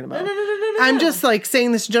that we're talking about. No. I'm just like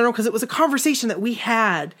saying this in general because it was a conversation that we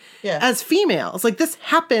had as females. Like this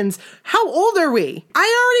happens. How old are we?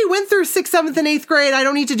 I already went through 6th, 7th, and 8th grade. I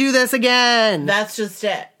don't need to do this again. That's just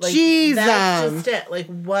it. Like, Jesus. That's just it. Like,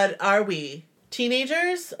 what are we?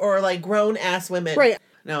 Teenagers or like grown ass women? Right.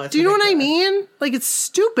 No, it's Do you know what I ridiculous. mean? Like it's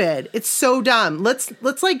stupid. It's so dumb. Let's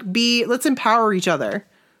empower each other.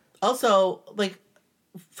 Also, like,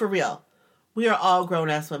 for real, we are all grown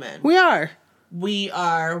ass women. We are. We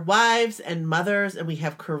are wives and mothers, and we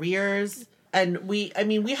have careers, and we have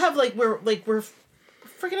we're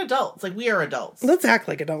freaking adults. Like, we are adults. Let's act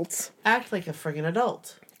like adults. Act like a freaking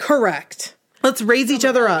adult. Correct. Let's raise each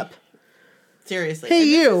other up. Seriously. Hey, and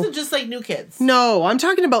this you. isn't just like new kids. No, I'm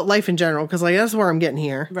talking about life in general because like that's where I'm getting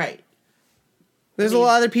here. Right. There's a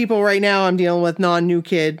lot of people right now I'm dealing with non-new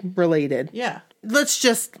kid related. Yeah. let's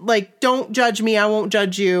just, like, don't judge me. I won't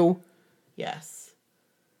judge you. Yes.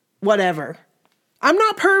 Whatever. I'm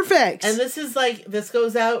not perfect. And this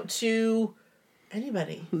goes out to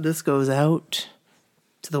anybody. This goes out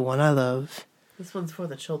to the one I love. This one's for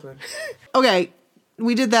the children. Okay,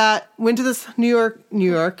 we did that. Went to this New York.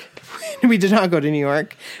 We did not go to New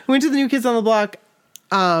York. Went to the New Kids on the Block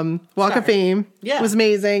Walk of Fame. Yeah. It was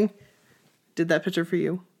amazing. Did that picture for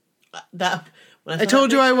you. I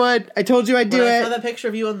told you I would. I told you I'd do I it. saw that picture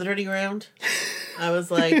of you on the dirty ground. I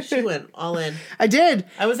was like, she went all in. I did.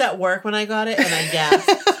 I was at work when I got it, and I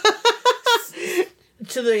gasped.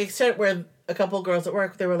 To the extent where a couple of girls at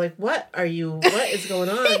work, they were like, what is going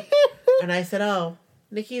on? And I said, oh,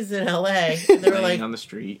 Nikki's in LA. And they were like, on the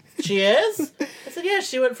street. She is? I said, yeah,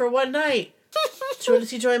 she went for one night. She went to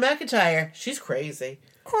see Joy McIntyre. She's crazy.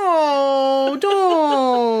 Oh,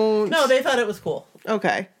 don't. No, they thought it was cool.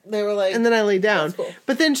 Okay. They were like... And then I laid down. That's cool.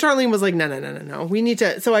 But then Charlene was like, no. We need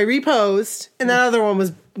to... So I reposed, and that other one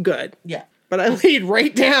was good. Yeah. But I laid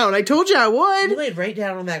right down. I told you I would. You laid right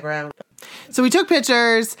down on that ground. So we took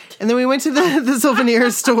pictures, and then we went to the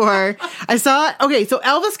souvenir store. I saw... Okay, so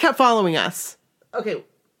Elvis kept following us. Okay.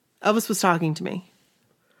 Elvis was talking to me.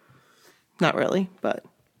 Not really, but...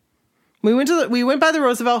 We went by the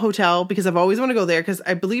Roosevelt Hotel, because I've always wanted to go there, because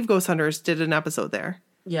I believe Ghost Hunters did an episode there.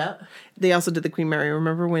 Yeah. They also did the Queen Mary.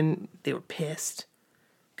 Remember when they were pissed?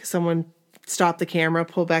 Because someone stopped the camera,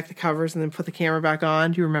 pulled back the covers, and then put the camera back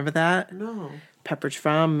on. Do you remember that? No. Pepperidge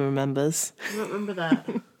Farm remembers. I don't remember that.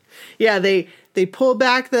 Yeah, they pulled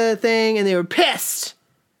back the thing, and they were pissed.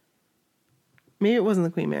 Maybe it wasn't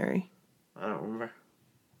the Queen Mary. I don't remember.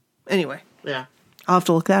 Anyway. Yeah. I'll have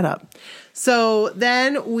to look that up. So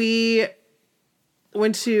then we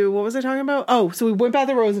went to... What was I talking about? Oh, so we went by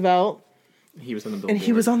the Roosevelt. He was on the billboard. And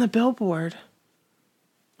he was on the billboard.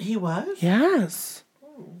 He was? Yes.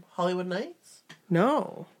 Hollywood Nights?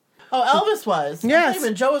 No. Oh, Elvis was. Yes.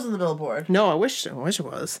 Even Joe was on the billboard. No, I wish it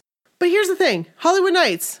was. But here's the thing. Hollywood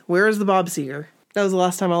Nights. Where is the Bob Seger? That was the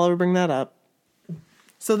last time I'll ever bring that up.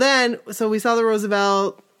 So we saw the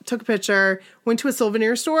Roosevelt, took a picture, went to a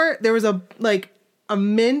souvenir store. There was a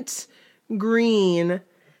mint green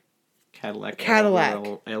Cadillac.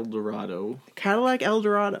 Eldorado.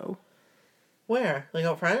 Where? Like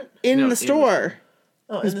out front? In the store.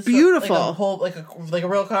 Oh, it was beautiful. Like a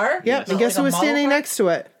real car? Yep. Yes. And guess who was standing next to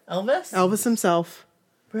it? Elvis? Elvis himself.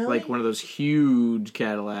 Really? Like one of those huge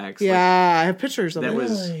Cadillacs. Yeah, I have pictures of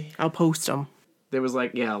it. I'll post them. There was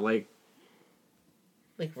like a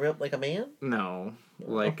man? No,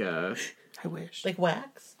 I wish. Like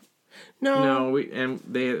wax? No.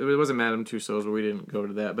 It wasn't Madame Tussauds, but we didn't go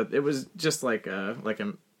to that. But it was just like a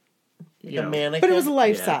mannequin. But it was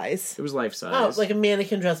life size. It was life size. Oh, like a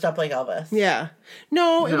mannequin dressed up like Elvis. Yeah.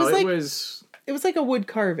 It was like a wood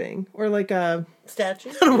carving or like a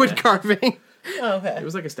statue. Not a wood carving. Oh, okay. It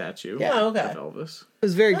was like a statue. Yeah. Oh, okay. Of Elvis. It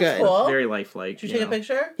was very That's good. Cool. Very lifelike. Did you take a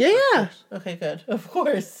picture? Yeah. Okay, good. Of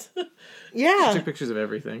course. Yeah. I took pictures of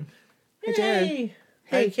everything. I did.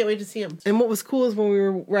 Hey, I can't wait to see him. And what was cool is when we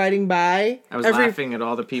were riding by, I was laughing at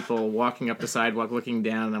all the people walking up the sidewalk, looking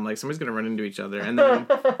down, and I'm like, somebody's gonna run into each other. And then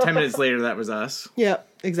 10 minutes later, that was us. Yep,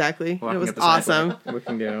 exactly. Walking it was up the awesome. sidewalk,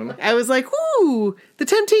 looking down. I was like, ooh, the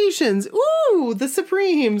Temptations. Ooh, the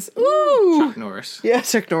Supremes. Ooh. Chuck Norris. Yeah,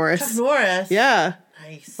 Chuck Norris. Chuck Norris. Yeah.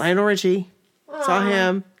 Nice. Lionel Richie. Saw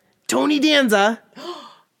him. Tony Danza.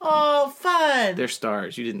 Oh, fun. They're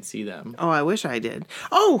stars. You didn't see them. Oh, I wish I did.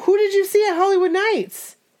 Oh, who did you see at Hollywood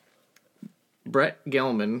Nights? Brett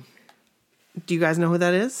Gelman. Do you guys know who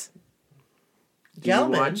that is? Do you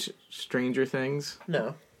watch Stranger Things?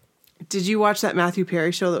 No. Did you watch that Matthew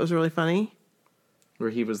Perry show that was really funny? Where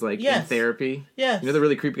he was like in therapy? Yes. You know the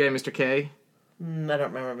really creepy guy, Mr. K? I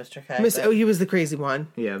don't remember Mr. K. Oh, he was the crazy one.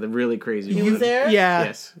 Yeah, the really crazy one. He was there? Yeah.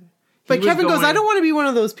 Yes. But Kevin goes, I don't want to be one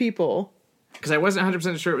of those people. Because I wasn't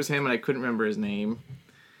 100% sure it was him, and I couldn't remember his name.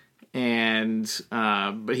 And,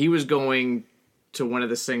 but he was going to one of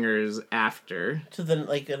the singers after. To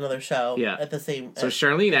another show. Yeah. At the same... So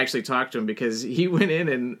Charlene actually talked to him because he went in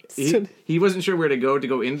and he wasn't sure where to go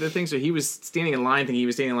into the thing. So he was standing in line thinking he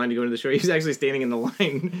was standing in line to go into the show. He was actually standing in the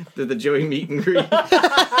line to the Joey meet and greet.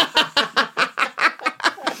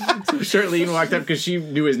 So Charlene walked up because she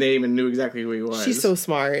knew his name and knew exactly who he was. She's so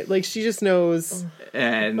smart. Like, she just knows.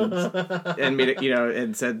 And made it,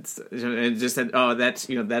 and said, and just said, oh, that's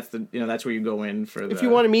where you go in for the... If you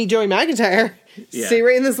want to meet Joey McIntyre, stay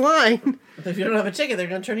right in this line. If you don't have a ticket, they're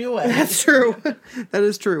going to turn you away. That's true. That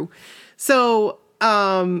is true. So,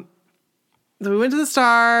 so we went to the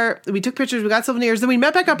Star, we took pictures, we got souvenirs, then we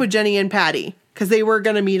met back up with Jenny and Patty because they were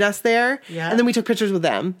going to meet us there. Yeah. And then we took pictures with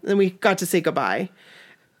them, and we got to say goodbye.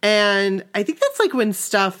 And I think that's like when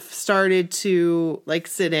stuff started to like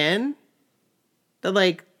sit in. That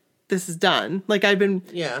like this is done. Like I've been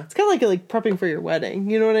it's kind of like prepping for your wedding.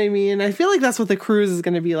 You know what I mean? I feel like that's what the cruise is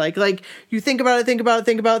going to be like. Like you think about it,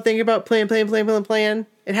 plan.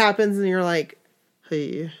 It happens and you're like,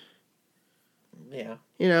 hey. Yeah.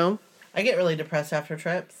 You know? I get really depressed after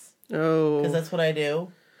trips. Oh. Because that's what I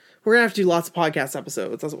do. We're going to have to do lots of podcast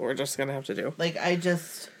episodes. That's what we're just going to have to do. Like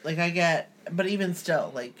but even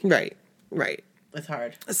still, like. Right. It's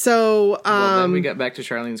hard. So, well, then we got back to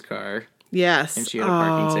Charlene's car. Yes. And she had a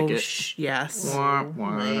parking ticket. Yes. Wah,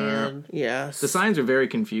 wah. Man. Yes. The signs are very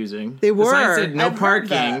confusing. They were. The sign said no I've heard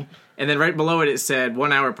parking, that. and then right below it said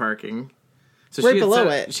 1 hour parking. So Right below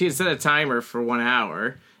it. She had set a timer for 1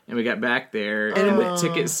 hour, and we got back there, and the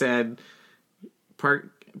ticket said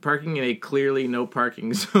parking in a clearly no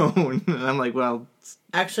parking zone. And I'm like, well,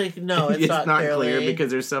 Actually, no, it's, it's not clear clearly.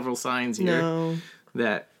 because there's several signs here No.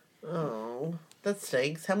 that. Oh, that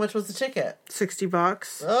stinks. How much was the ticket?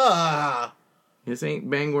 $60. Ah, This ain't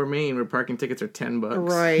Bangor, Maine, where parking tickets are $10.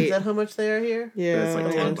 Right. is that how much they are here? Yeah. It's like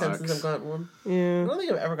It's a long 10 time since I've gotten one. I Yeah. don't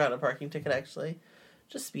think I've ever gotten a parking ticket, actually.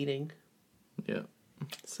 Just speeding. Yeah.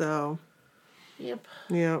 So, Yep.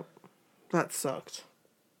 yeah. That sucked.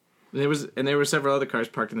 There were several other cars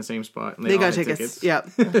parked in the same spot, and They all got had tickets. Yep.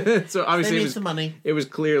 So obviously They made some money. it was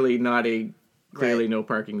clearly not a Right. no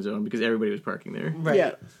parking zone because everybody was parking there. Right.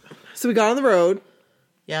 Yeah. So we got on the road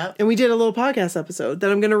Yeah. and we did a little podcast episode that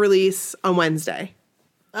I'm going to release on Wednesday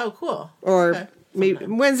Oh, cool. or Okay. maybe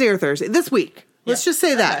Sometime. Wednesday or Thursday this week. Let's Yeah. just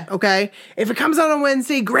say that. Okay. If it comes out on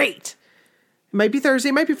Wednesday, great. It might be Thursday.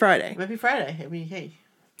 It might be Friday. It might be Friday. I mean, hey.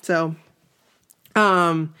 So,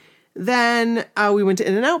 then we went to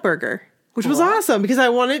In-N-Out Burger, which was Cool. awesome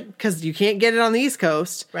because you can't get it on the East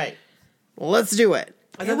Coast. Right. Well, let's do it.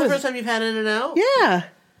 Is that the first time you've had In-N-Out? Yeah.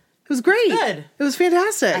 It was great. Good. It was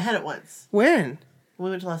fantastic. I had it once. When? We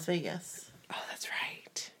went to Las Vegas. Oh, that's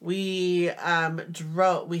right. We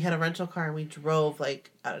drove. We had a rental car and we drove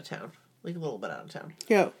like out of town, like a little bit out of town,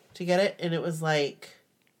 Yeah. to get it, and it was like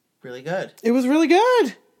really good. It was really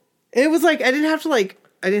good. It was like I didn't have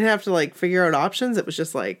to figure out options. It was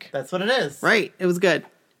just like That's what it is. right. It was good.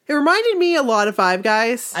 It reminded me a lot of Five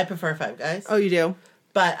Guys. I prefer Five Guys. Oh, you do?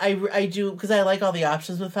 But I do because I like all the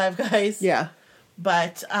options with Five Guys. Yeah.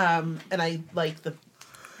 But and I like the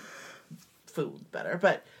food better.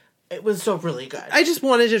 But it was still really good. I just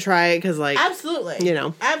wanted to try it because, like, Absolutely. You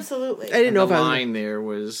know. Absolutely. I didn't know if The I was. line there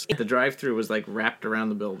was the drive-through was like wrapped around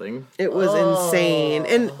the building. It was insane,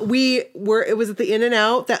 and it was at the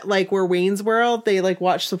In-N-Out that like where Wayne's World. They like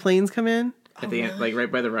watched the planes come in. At the end, like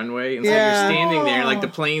right by the runway, and so Yeah. you're standing there, like the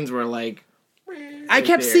planes were like. I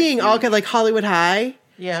kept there, seeing all huge. like Hollywood High.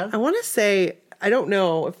 Yeah. I want to say, I don't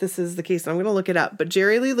know if this is the case. I'm going to look it up. But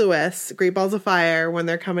Jerry Lee Lewis, Great Balls of Fire, when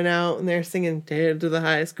they're coming out and they're singing "Head to the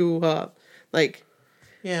High School Hop," like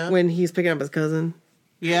Yeah. when he's picking up his cousin.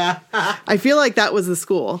 Yeah. I feel like that was the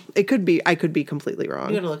school. It could be. I could be completely wrong.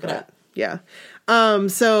 You gotta look it up. Yeah.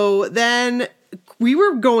 So then we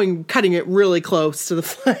were cutting it really close to the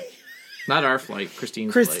flight. Not our flight,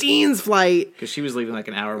 Christine's Flight. because she was leaving like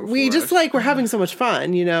an hour before. We just us. like we're having so much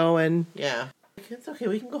fun, you know, and Yeah. It's okay.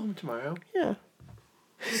 We can go home tomorrow. yeah.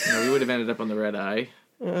 we would have ended up on the red eye.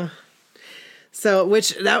 So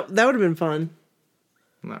which that would have been fun.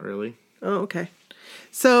 Not really. Oh, okay.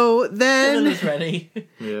 So Kevin then was ready.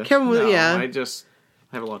 Yeah. Kevin was- No, yeah. I just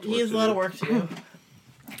have a lot to work He has to a lot do. of work to do.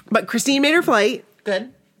 but Christine made her flight.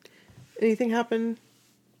 Good. Anything happen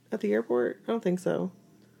at the airport? I don't think so.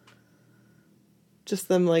 Just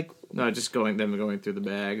them like No, just going through the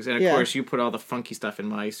bags, and of Yeah. course you put all the funky stuff in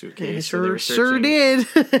my suitcase. so they were sure searching.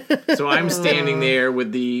 did. So I'm standing there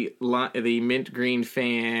with the mint green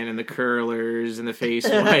fan and the curlers and the face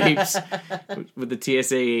wipes with the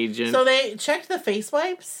TSA agent. So they checked the face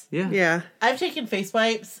wipes. yeah, yeah. I've taken face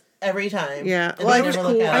wipes every time. Yeah. And Well, I it was never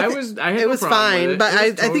look cool. at I it. was. I had It no was problem with fine, it. but It I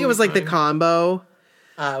was think it was like totally the fine. combo.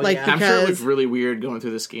 Oh, like, yeah. I'm sure it was because- really weird going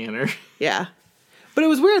through the scanner. Yeah. But it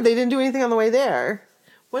was weird. They didn't do anything on the way there.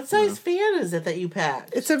 What size fan is it that you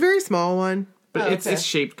packed? It's a very small one. But Oh, it's okay.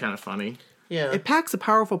 shaped kind of funny. Yeah. It packs a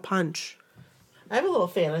powerful punch. I have a little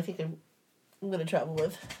fan I think I'm going to travel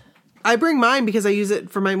with. I bring mine because I use it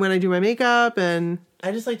for when I do my makeup and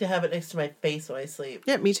I just like to have it next to my face when I sleep.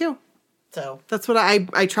 yeah, me too. So, That's what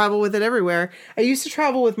I travel with it everywhere. I used to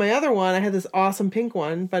travel with my other one. I had this awesome pink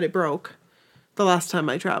one, but it broke the last time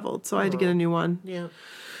I traveled. So I had to get a new one. yeah.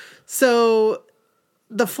 So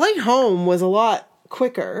the flight home was a lot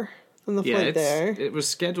quicker than the Yeah, flight there. it was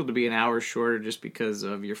scheduled to be an hour shorter just because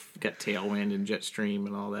of got tailwind and jet stream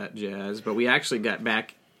and all that jazz. But we actually got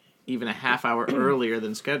back even a half hour earlier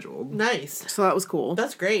than scheduled. Nice. So that was cool.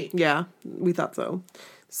 That's great. Yeah, we thought so.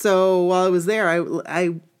 So while I was there, I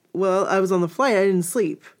was on the flight. I didn't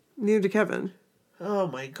sleep. Neither did Kevin. Oh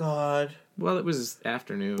my God. Well, it was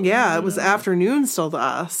afternoon. Yeah, it was afternoon still to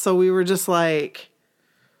us. So we were just like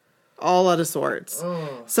all out of sorts.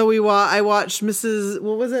 Oh. So I watched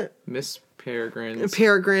what was it? Miss Peregrine's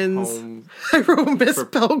Home. I wrote Miss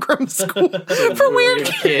Pilgrim School for weird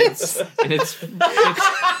kids. And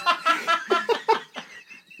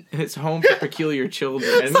it's Home for Peculiar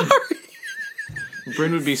Children. Sorry.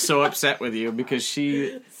 Bryn would be so upset with you because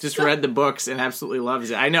she just read the books and absolutely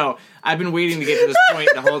loves it. I know. I've been waiting to get to this point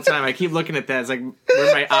the whole time. I keep looking at that. It's like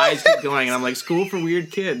where my eyes keep going. And I'm like, School for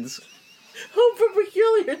Weird Kids. Home for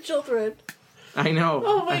Peculiar Children. I know.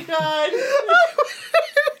 Oh my God.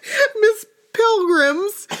 Miss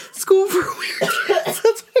Pilgrim's School for Weird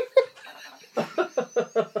Kids.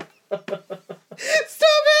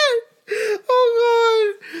 Stop it!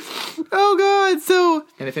 Oh God. So,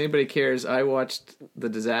 And if anybody cares, I watched The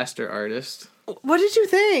Disaster Artist. what did you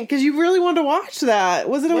think? Because you really wanted to watch that.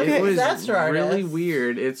 Was it okay? It was Disaster Artist. really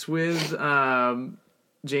weird. It's with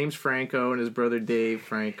James Franco and his brother Dave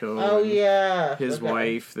Franco. Oh and yeah. his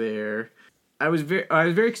wife there. I was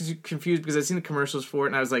very confused because I'd seen the commercials for it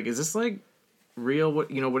and I was like, is this like real?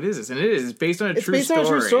 What is this? And it is. It's based on a true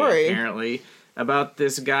story. Apparently, about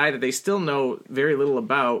this guy that they still know very little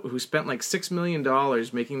about, who spent like $6 million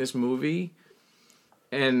making this movie,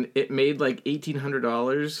 and it made like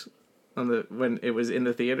 $1,800 when it was in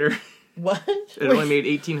the theater. What? It only made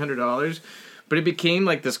 $1,800, but it became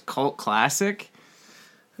like this cult classic,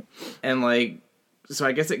 and like, so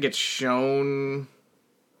I guess it gets shown.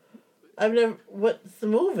 What's the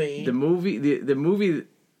movie? The movie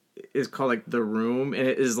is called like The Room, and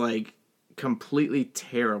it is like completely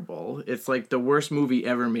terrible. It's like the worst movie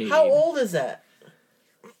ever made. How old is that?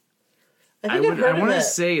 I want to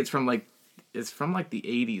say it's from like the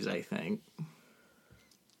 80s, I think.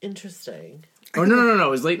 Interesting. Oh no! It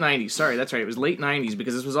was late 90s. Sorry, that's right. It was late 90s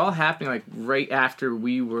because this was all happening like right after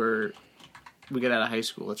we got out of high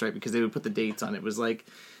school. That's right, because they would put the dates on. It was like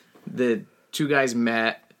the two guys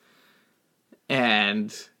met,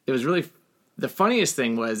 and it was really the funniest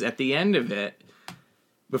thing was at the end of it,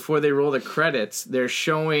 before they roll the credits, they're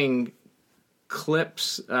showing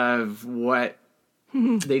clips of what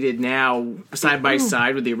they did now side by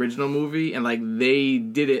side with the original movie, and like they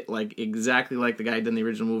did it like exactly like the guy did in the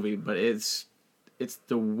original movie, but it's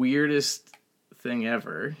the weirdest thing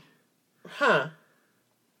ever. Huh.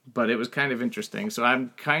 But it was kind of interesting, so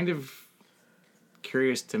I'm kind of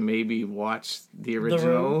curious to maybe watch the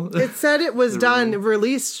original. It said it was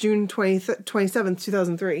released June 27th,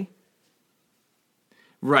 2003.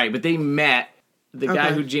 Right, but they met. The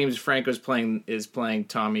guy who James Franco is playing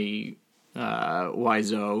Tommy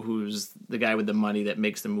Wiseau, who's the guy with the money that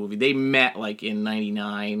makes the movie. They met like in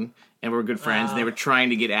 '99 and were good friends. And they were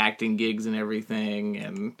trying to get acting gigs and everything.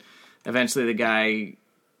 And eventually, the guy,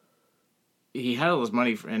 he had all this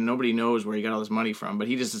money, and nobody knows where he got all this money from. But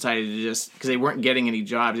he just decided to because they weren't getting any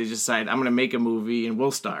jobs, they just decided, I'm going to make a movie and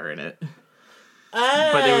we'll star in it.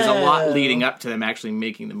 But there was a lot leading up to them actually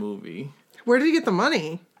making the movie. Where did he get the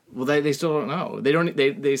money? Well, they still don't know.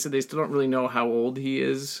 They said they still don't really know how old he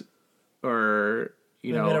is, or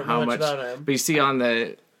how much. But you see on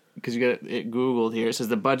because you got it Googled here. It says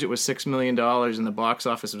the budget was $6 million and the box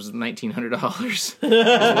office was $1,900.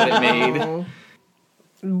 That's what it made.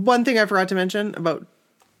 One thing I forgot to mention about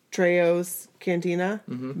Trejo's Cantina: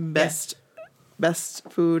 best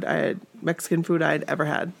food Mexican food I'd ever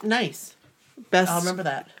had. Nice. Best. I'll remember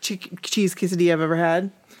that. Cheese quesadilla I've ever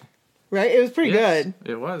had. Right? It was pretty good.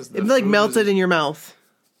 It was. It like melted in your mouth.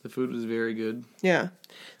 The food was very good. Yeah.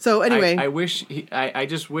 So anyway, I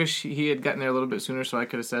just wish he had gotten there a little bit sooner, so I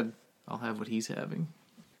could have said, "I'll have what he's having."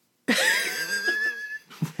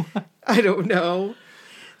 I don't know.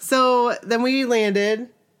 So then we landed,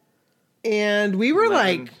 and we were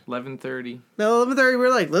 11:30. No, 11:30. We were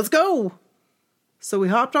like, "Let's go." So we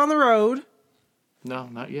hopped on the road. No,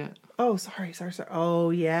 not yet. Oh, sorry. Oh,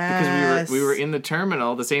 yeah. Because we were in the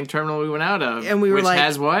terminal, the same terminal we went out of, and we were which like,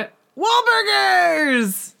 has what?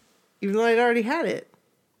 Wahlburgers! Even though I'd already had it.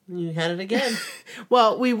 You had it again.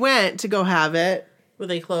 Well, we went to go have it. Were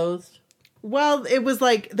they closed? Well, it was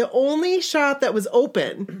like the only shop that was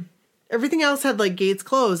open. Everything else had like gates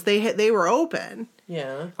closed. They were open.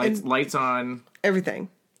 Yeah. Lights on. Everything.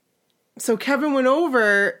 So Kevin went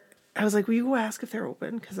over. I was like, will you go ask if they're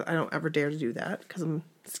open? Because I don't ever dare to do that because I'm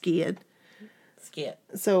scared.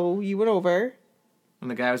 So you went over. And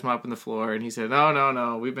the guy was mopping the floor, and he said,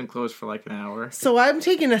 no, we've been closed for like an hour. So I'm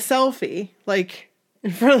taking a selfie, like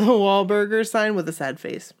in front of the Wahlburger sign with a sad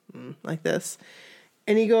face, like this.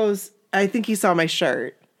 And he goes, I think he saw my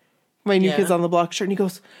shirt, my New Kids on the Block shirt, and he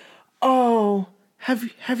goes, "Oh,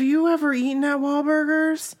 have you ever eaten at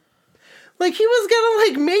Wahlburgers?" Like he was gonna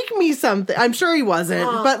like make me something. I'm sure he wasn't,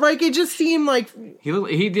 but like it just seemed like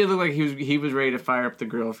he did look like he was ready to fire up the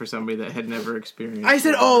grill for somebody that had never experienced. I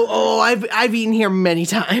said, I've eaten here many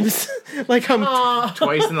times, like I'm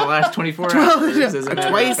twice in the last 24 hours.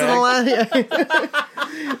 Twice in the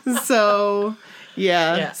last. So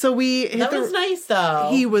yeah. So we hit that was nice though.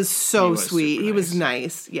 He was so sweet. He was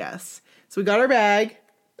nice. Yes. So we got our bag,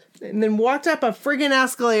 and then walked up a friggin'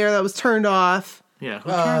 escalator that was turned off. Yeah,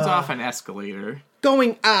 who turns off an escalator?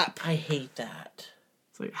 Going up. I hate that.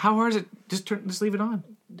 It's like, how hard is it? Just leave it on.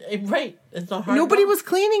 Right. It's not hard. Nobody was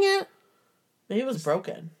cleaning it. Maybe it was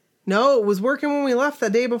broken. No, it was working when we left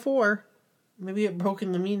the day before. Maybe it broke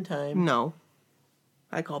in the meantime. No.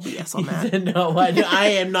 I call BS on that. No, I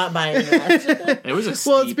am not buying that. It was a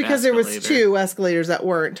steep Well, it's because there escalator. was 2 escalators that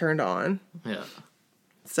weren't turned on. Yeah.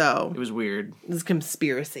 So It was weird. this is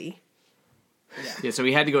conspiracy. Yeah, so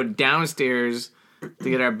we had to go downstairs to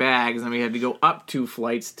get our bags, and we had to go up 2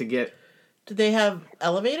 flights to get... Did they have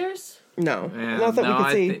elevators? No. Not that we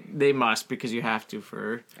could see. They must, because you have to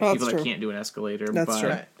for Oh, people that's that true. can't do an escalator. That's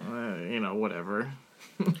but, true. Whatever.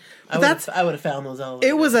 I would have found those elevators.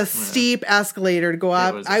 It was a steep escalator to go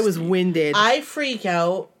up. I was winded. I freak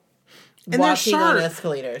out And they're walking on sharp.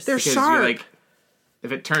 escalators. They're Because sharp. you're like...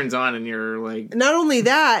 If it turns on and you're like... Not only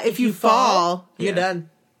that, if you fall, you're done.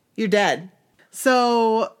 you're dead.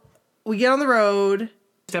 So we get on the road.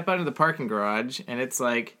 Step out of the parking garage, and it's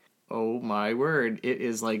like, oh my word, it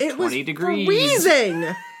is like It 20 was degrees. freezing.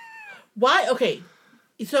 Why? Okay.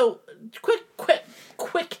 So,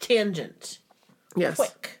 quick tangent. Yes.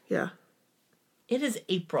 Quick. Yeah. It is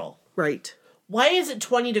April. Right. Why is it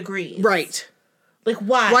 20 degrees? Right. Like,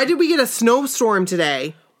 why? Why did we get a snowstorm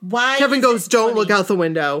today? Why? Kevin is goes, it "Don't 20? look out the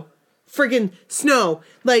window." Friggin' snow.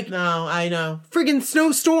 Like, No, I know. friggin'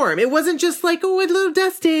 snowstorm. It wasn't just like, oh, a little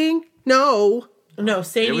dusting. No. No,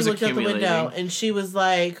 Sadie was looked out the window accumulating. and she was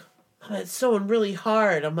like, "Oh, it's snowing really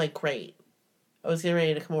hard." I'm like, "Great." I was getting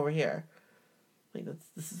ready to come over here. Like,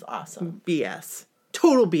 this is awesome. BS.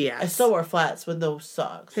 Total BS. I still wear flats with no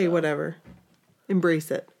socks. Hey, so. whatever. Embrace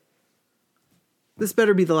it. This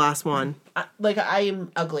better be the last one. I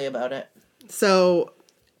am ugly about it. So,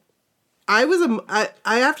 I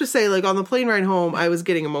have to say, like, on the plane ride home, I was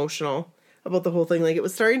getting emotional about the whole thing. Like, it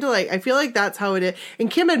was starting to, like, I feel like that's how it is. And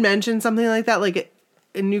Kim had mentioned something like that, like,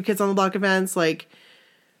 in New Kids on the Block events, like,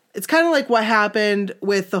 it's kind of like what happened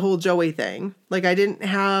with the whole Joey thing. Like, I didn't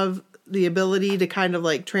have the ability to kind of,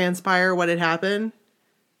 like, transpire what had happened.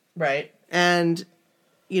 Right. And,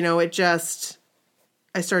 you know, it just,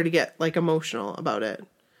 I started to get, like, emotional about it.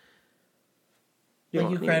 Like,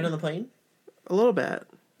 you cried on the plane? A little bit.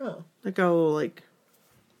 Oh. I go, like,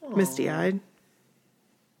 misty-eyed.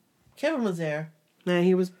 Kevin was there. Nah,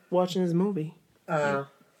 he was watching his movie. So,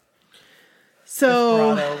 So,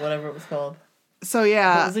 whatever it was called. so What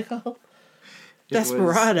yeah, was it called?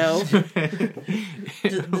 Desperado.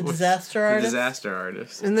 The Disaster The Artist? Disaster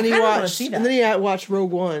Artist. And then he I kinda wanna watched. see that. And then he watched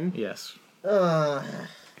Rogue One. Yes.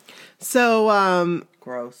 So,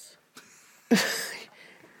 Gross.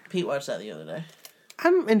 Pete watched that the other day.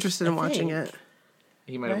 I'm interested in watching think. it.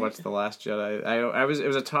 He might have Right. watched The Last Jedi. It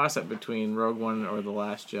was a toss-up between Rogue One or The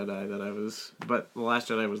Last Jedi but The Last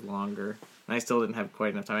Jedi was longer. And I still didn't have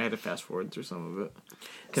quite enough time. I had to fast forward through some of it.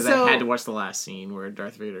 Because So- I had to watch the last scene where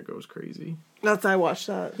Darth Vader goes crazy. I watched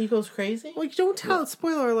that. He goes crazy? Well, you don't tell.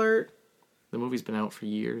 Spoiler alert. The movie's been out for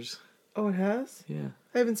years. Oh, it has. Yeah.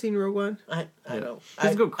 I haven't seen Rogue One. I don't. He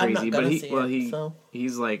doesn't go I'm not crazy, gonna but see it, so.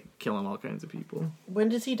 he's like killing all kinds of people. When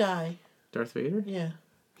does he die? Darth Vader? Yeah.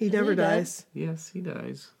 He Is never he dead? dies. Yes, he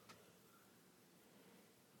dies.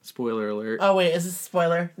 Spoiler alert. Oh, wait, is this a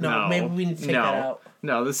spoiler? No, maybe we need to take that out.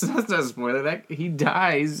 No, this is not a spoiler. That he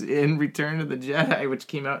dies in Return of the Jedi, which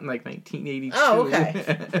came out in like 1982. Oh,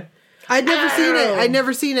 okay. I'd never seen it. Ow. I'd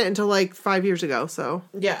never seen it until like 5 years ago. So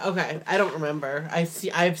Yeah, okay. I don't remember. I've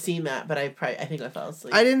seen that, but I think I fell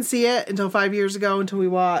asleep. I didn't see it until 5 years ago until we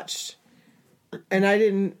watched, and I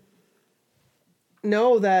didn't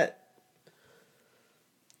know that.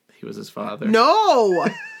 He was his father. No,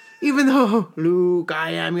 even though Luke,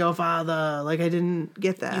 I am your father. Like I didn't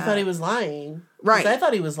get that. You thought he was lying. Right. 'Cause I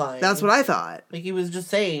thought he was lying. That's what I thought. Like he was just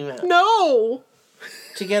saying that. No,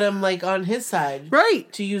 To get him, like, on his side.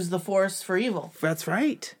 right. To use the Force for evil. That's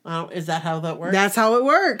right. Is that how that works? That's how it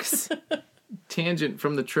works. Tangent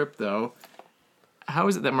from the trip, though. how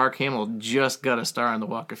is it that Mark Hamill just got a star on the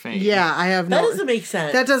Walk of Fame? Yeah, I have That no... doesn't make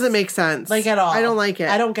sense. That doesn't make sense. Like, at all. I don't like it.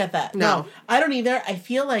 I don't get that. No. No, I don't either. I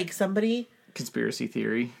feel like somebody... Conspiracy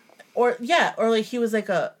theory. Or like he was like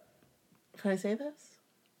a... Can I say this?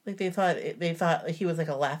 Like they thought like he was like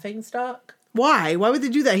a laughing stock. Why? Why would they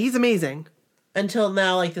do that? He's amazing. Until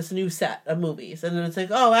now, like this new set of movies. And then it's like,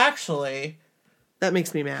 oh, actually, That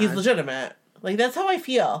makes me mad. he's legitimate. Like, that's how I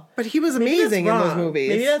feel. But he was Maybe that's amazing in those wrong. movies.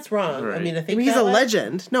 Maybe that's wrong. Right. I mean, I think he's that a way.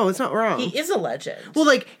 legend. No, it's not wrong. He is a legend. Well,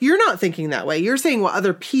 like, you're not thinking that way. You're saying what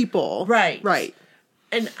other people... Right. Right.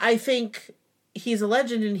 And I think he's a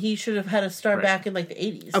legend, and he should have had a star Right. back in like the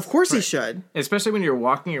 80s. Of course he should. Especially when you're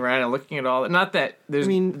walking around and looking at all. Not that there's. I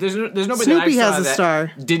mean, there's nobody Snoopy that I saw has a that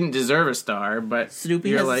star. didn't deserve a star, but Snoopy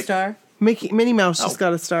you're has like, a star. Minnie Mouse just Oh.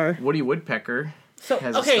 got a star. Woody Woodpecker So,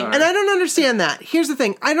 has okay, a star. And I don't understand that. Here's the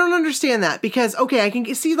thing. I don't understand that because, okay, I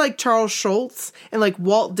can see like Charles Schultz and like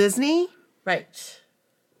Walt Disney. Right.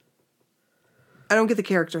 I don't get the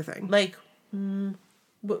character thing. Like,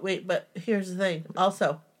 but wait, but here's the thing.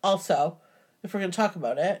 Also, if we're going to talk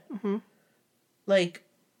about it, like,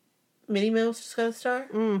 Minnie Mouse just got a star.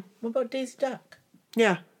 What about Daisy Duck?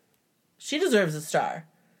 Yeah. She deserves a star.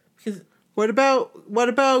 Because What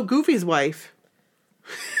about Goofy's wife?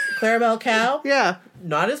 Clarabelle Cow, Yeah.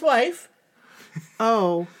 not his wife,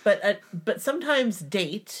 Oh, but sometimes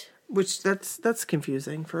date, which that's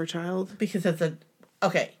confusing for a child. because that's a...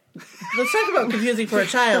 Okay, let's talk about confusing for a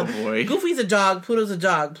child. Oh, boy. Goofy's a dog, Pluto's a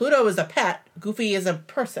dog. Pluto is a pet, Goofy is a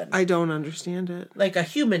person. I don't understand it. Like a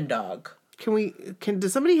human dog.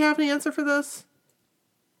 Does somebody have an answer for this?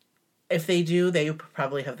 If they do, they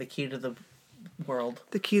probably have the key to the world.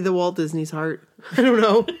 The key to Walt Disney's heart. I don't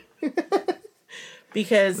know.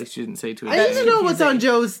 Because At least you didn't say to I need to know what's on confusing.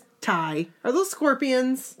 Joe's tie. Are those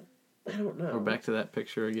scorpions? I don't know. We're back to that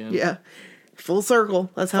picture again. Yeah. Full circle.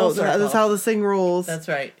 That's how Full circle. that's how this thing rolls. That's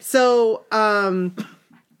right. So, on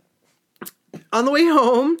the way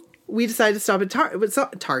home, we decided to stop at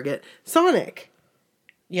Target, Sonic.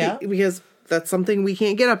 Yeah. Because that's something we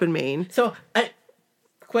can't get up in Maine. So,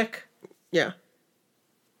 quick, Yeah.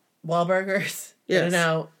 Wahlburgers, Yes.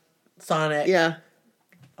 In-N-Out, Sonic, Yeah.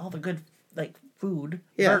 all the good, like, food,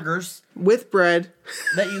 Yeah. burgers With bread.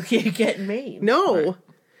 that you can't get in Maine. No. Right.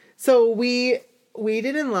 So we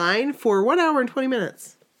waited in line for 1 hour and 20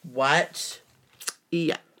 minutes. What?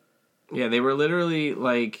 Yeah. Yeah, they were literally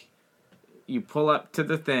like, you pull up to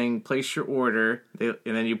the thing, place your order, and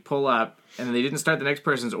then you pull up, and then they didn't start the next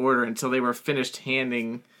person's order until they were finished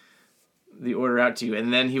handing the order out to you,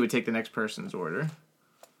 and then he would take the next person's order.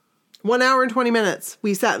 1 hour and 20 minutes.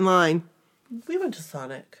 We sat in line. We went to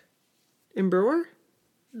Sonic. In Brewer?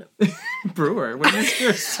 Brewer? When is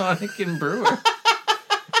there Sonic and Brewer?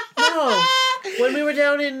 No. When we were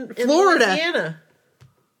down in Florida. Louisiana.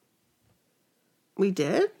 We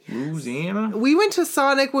did? Louisiana? We went to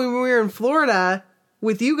Sonic when we were in Florida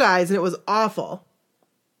with you guys, and it was awful.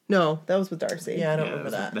 No, that was with Darcy. Yeah, I don't Yeah,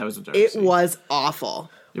 remember that. That was a Darcy. It was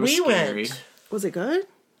awful. It was We scary. went. Was it good?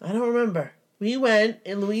 I don't remember. We went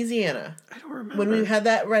in Louisiana. I don't remember. When we had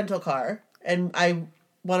that rental car, and I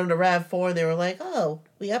wanted a RAV4, and they were like, oh,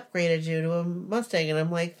 we upgraded you to a Mustang. And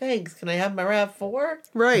I'm like, thanks, can I have my RAV4?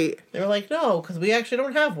 Right. They were like, no, because we actually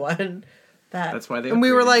don't have one. That's why they. And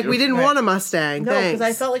we were upgraded like, you. we didn't Right. want a Mustang. No, Thanks. because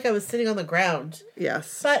I felt like I was sitting on the ground.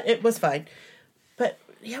 Yes. But it was fine. But,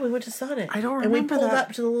 yeah, we went to Sonic. I don't And we remember pulled that.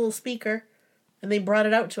 up to the little speaker, and they brought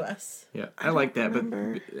it out to us. Yeah, I like that,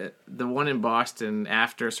 remember. but the one in Boston,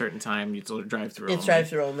 after a certain time, you still drive through. It's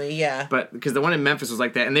drive-through only, yeah. But because the one in Memphis was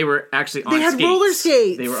like that, and they were actually on They had skates. roller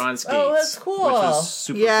skates. They were on skates. Oh, that's cool. Which was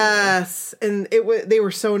super cool. Yes. And they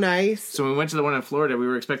were so nice. So when we went to the one in Florida, we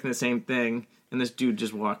were expecting the same thing, and this dude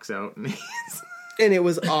just walks out, and And it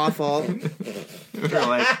was awful. we were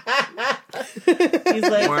like, He's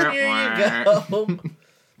like, Wah, here you wah. go.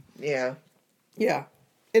 Yeah. Yeah.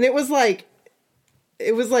 And it was like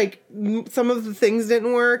some of the things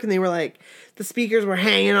didn't work, and they were like, the speakers were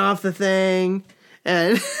hanging off the thing,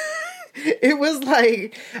 and it was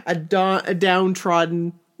like a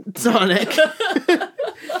downtrodden Sonic.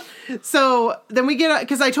 So then we get,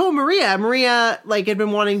 because I told Maria like had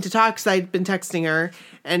been wanting to talk, because I'd been texting her,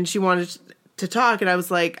 and she wanted to talk, and I was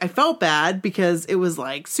like, I felt bad because it was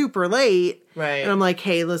like super late, Right. And I'm like,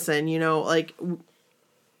 hey, listen, like,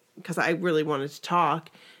 because I really wanted to talk,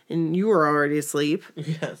 and you were already asleep,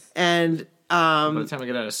 Yes. and by the time I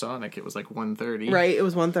got out of Sonic, it was like 1:30. right, it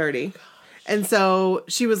was 1:30, and so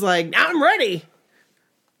she was like, now I'm ready.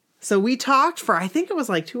 So we talked for, I think it was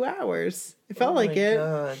like 2 hours. It felt like it.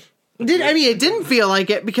 God. It didn't feel like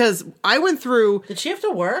it because I went through. Did she have to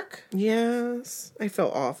work? Yes, I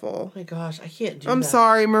felt awful. Oh my gosh, I can't do that. I'm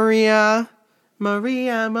sorry, Maria.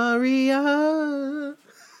 Maria, Maria.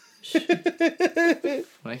 When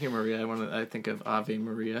I hear Maria, I think of Ave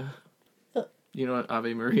Maria. You know what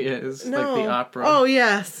Ave Maria is? No. Like the opera. Oh,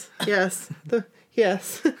 yes. Yes.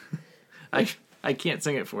 Yes. I can't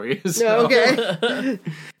sing it for you. So. No, okay.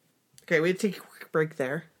 Okay, we had to take a quick break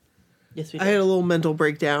there. Yes, we I did. had a little mental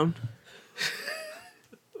breakdown.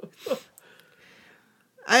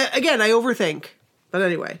 I overthink. But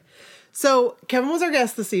anyway. So, Kevin was our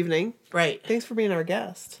guest this evening. Right. Thanks for being our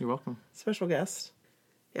guest. You're welcome. Special guest.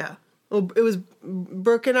 Yeah. Well, it was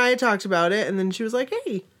Brooke and I had talked about it, and then she was like,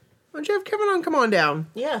 hey, why don't you have Kevin on? Come on down.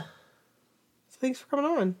 Yeah. So thanks for coming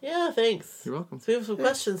on. Yeah, thanks. You're welcome. So we have some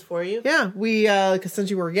questions for you. Yeah, we, because since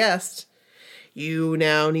you were a guest, you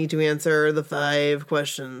now need to answer the 5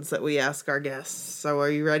 questions that we ask our guests. So are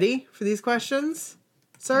you ready for these questions,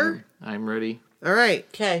 sir? I'm ready. All right.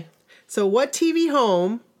 Okay. So what TV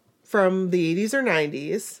home from the 80s or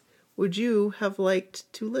 90s would you have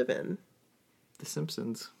liked to live in? The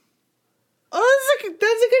Simpsons. Oh, that's a good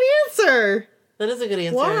answer. That is a good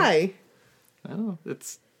answer. Why? I don't know.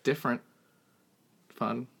 It's different.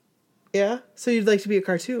 Fun. Yeah. So you'd like to be a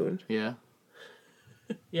cartoon? Yeah.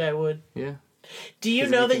 Yeah, I would. Yeah. Do you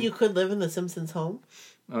 'Cause know we that can- you could live in the Simpsons home?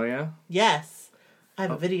 Oh, yeah? Yes. I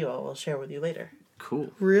have a video I'll share with you later.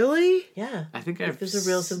 Cool. Really? Yeah. I think Like, there's a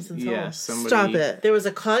real Simpsons yeah, home. somebody... Stop it. There was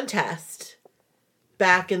a contest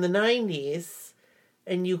back in the 90s,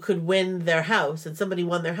 and you could win their house, and somebody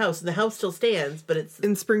won their house, and the house still stands, but it's...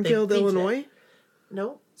 In Springfield, they beached it. Illinois?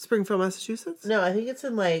 No. Springfield, Massachusetts? No, I think it's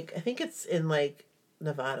in,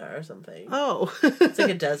 Nevada or something. Oh. It's like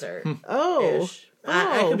a desert. Oh.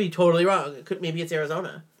 I could be totally wrong. Maybe it's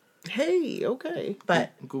Arizona. Hey, okay.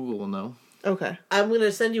 But Google will know. Okay. I'm going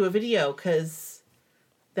to send you a video because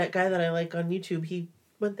that guy that I like on YouTube, he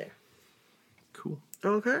went there. Cool.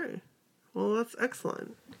 Okay. Well, that's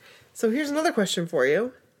excellent. So here's another question for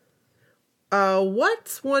you.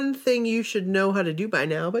 What's one thing you should know how to do by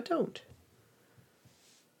now but don't?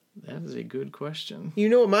 That is a good question. You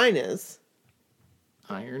know what mine is.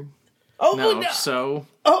 Iron? Oh, No, so...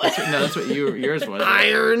 Oh, That's what yours was.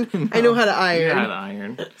 iron. I know how to You iron. had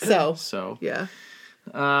iron. So, So... yeah.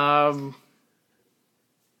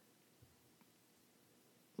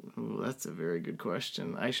 Ooh, that's a very good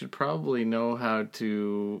question. I should probably know how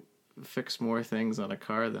to fix more things on a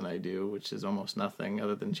car than I do, which is almost nothing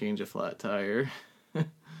other than change a flat tire.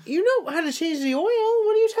 You know how to change the oil?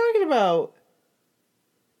 What are you talking about?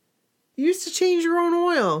 You used to change your own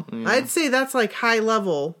oil. Yeah. I'd say that's like high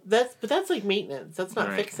level. But that's like maintenance. That's not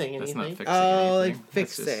Right. fixing That's anything. not fixing Oh, like anything.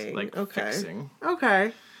 That's just, fixing. like Okay. fixing.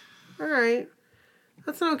 Okay. All right.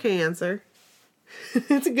 That's an okay answer.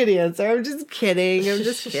 It's a good answer. I'm just kidding. I'm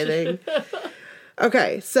just kidding.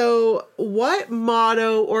 Okay, so what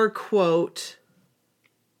motto or quote,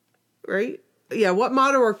 right? Yeah, what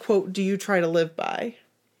motto or quote do you try to live by?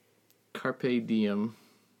 Carpe diem.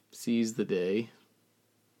 Seize the day.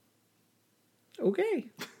 Okay.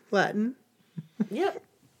 Latin. Yep.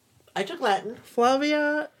 I took Latin.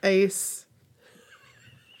 Flavia Ace.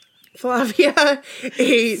 Flavia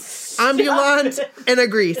Ace. Ambulant and a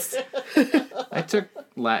grease. I took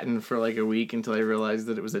Latin for like a week until I realized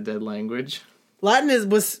that it was a dead language. Latin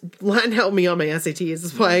helped me on my SATs.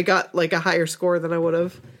 That's why I got like a higher score than I would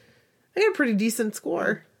have. I got a pretty decent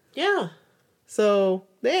score. Yeah. So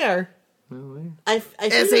there. Well, I seem to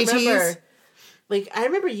SATs? remember. Like, I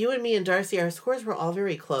remember you and me and Darcy, our scores were all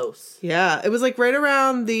very close. Yeah, it was like right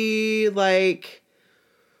around the like,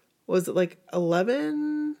 was it like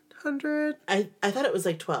 1100? I thought it was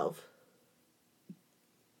like 12.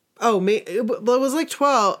 Oh, it was like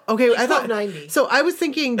 12. Okay, Like I thought 1290. So I was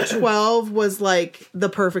thinking 12 was like the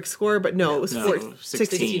perfect score, but no, it was No, 16.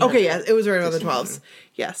 16. Okay, yeah, it was right around the 1600. 12s.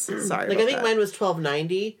 Yes, sorry. Like, about I think that. mine was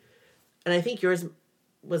 1290, and I think yours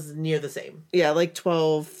was near the same. Yeah, like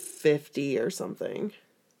 1250 or something.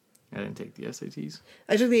 I didn't take the SATs.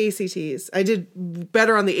 I took the ACTs. I did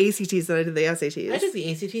better on the ACTs than I did the SATs. I took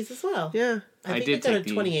the ACTs as well. Yeah, I think did I got a take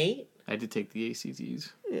the- 28. I did take the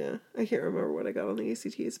ACTs. yeah. I can't remember what I got on the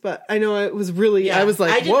ACTs, but I know it was really. Yeah, I was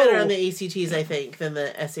like, I did whoa. better on the ACTs, I think, than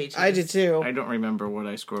the SATs. I did too. I don't remember what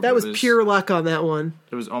I scored. That but was it pure luck on that one.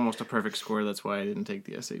 It was almost a perfect score. That's why I didn't take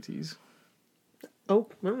the SATs. Oh,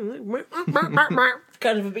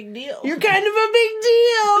 Kind of a big deal. you're kind of a big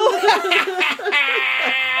deal.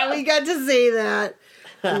 We got to say that.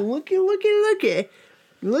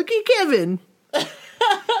 Looky, Kevin.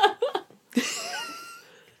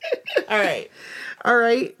 All right. All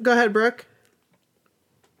right, go ahead, Brooke.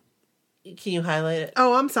 Can you highlight it?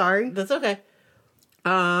 Oh, I'm sorry. That's okay.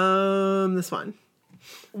 This one.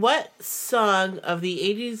 What song of the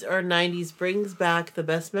 80s or 90s brings back the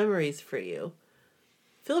best memories for you?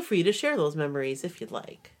 Feel free to share those memories if you'd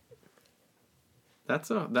like. That's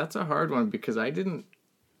a hard one because I didn't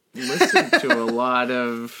listen to a lot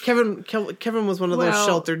of. Kevin was one of those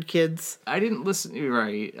sheltered kids. I didn't listen. You're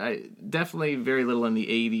right. I definitely very little in the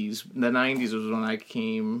 '80s. The '90s was when I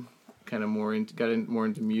came kind of got more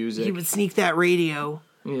into music. He would sneak that radio.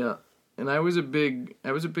 Yeah, and I was a big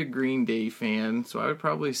Green Day fan, so I would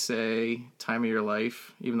probably say "Time of Your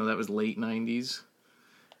Life," even though that was late '90s.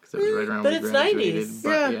 Because that was right around but when we it's graduated. 90s.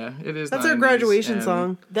 But yeah, it is. That's 90s, our graduation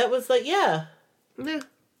song. That was like, yeah. Yeah,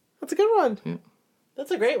 that's a good one. Yeah.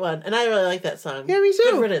 That's a great one. And I really like that song. Yeah, me too.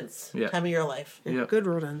 Good riddance. Yeah. Time of your life. Yeah. Good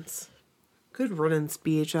riddance. Good riddance,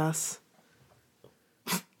 BHS.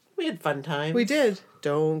 We had fun times. We did.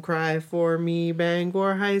 Don't cry for me,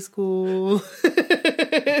 Bangor High School. I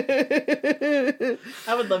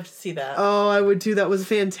would love to see that. Oh, I would too. That was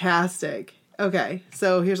fantastic. Okay,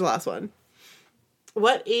 so here's the last one.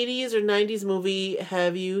 What 80s or 90s movie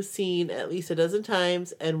have you seen at least a dozen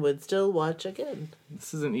times and would still watch again?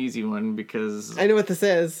 This is an easy one because. I know what this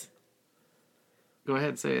is. Go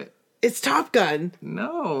ahead, say it. It's Top Gun.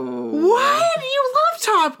 No. What? You love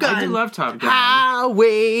Top Gun? I do love Top Gun.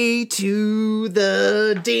 Highway to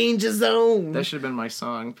the danger zone. That should have been my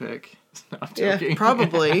song pick. No, I'm Yeah, joking.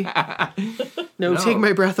 probably. No, Take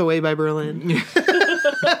My Breath Away by Berlin.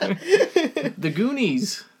 The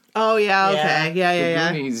Goonies. Oh, yeah, okay.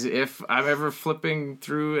 Yeah. The Goonies. If I'm ever flipping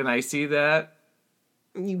through and I see that,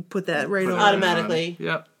 You put that right put on. it Automatically. on.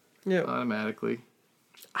 Yep. Yep. Automatically.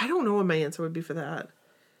 I don't know what my answer would be for that.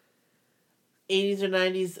 80s or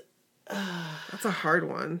 90s? That's a hard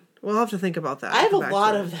one. We'll have to think about that. I have a Come back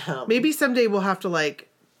lot to it. of them. Maybe someday we'll have to, like,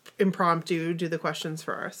 impromptu do the questions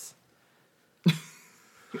for us.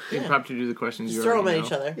 Impromptu do the questions Just you throw them already at know.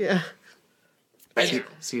 each other. Yeah.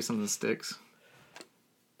 See if something sticks.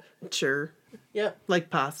 Sure. Yep. Like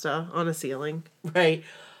pasta on a ceiling. Right.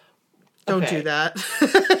 Don't Okay. do that.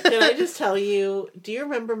 Can I just tell you, do you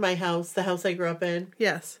remember my house, the house I grew up in?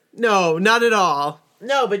 Yes. No, not at all.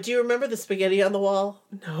 No, but do you remember the spaghetti on the wall?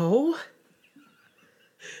 No.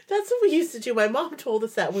 That's what we used to do. My mom told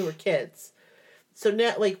us that when we were kids. So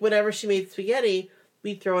now, like, whenever she made spaghetti,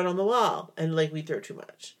 we'd throw it on the wall. And, like, we'd throw too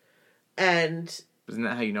much. And, Isn't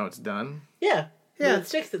that how you know it's done? yeah. Yeah. When it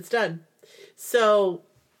sticks, it's done. So,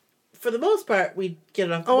 for the most part, we'd get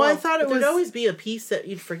it off the Oh, wall. I thought it But there'd was- always be a piece that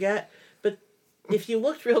you'd forget. But if you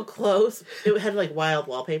looked real close, it had, like, wild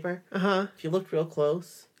wallpaper. Uh-huh. If you looked real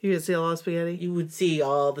close, You didn't see a lot of spaghetti? you would see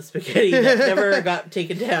all the spaghetti that never got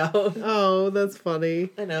taken down. Oh, that's funny.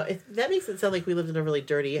 I know. That makes it sound like we lived in a really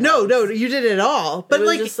dirty house. No, you did it all. But, It was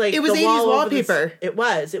like, just, it was the 80s wall over the- wallpaper. It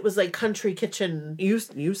was. It was like country kitchen. You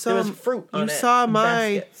saw There was fruit on You it, saw and my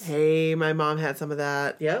baskets. Hey, my mom had some of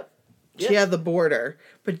that. Yep. She had the border.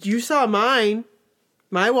 But you saw mine.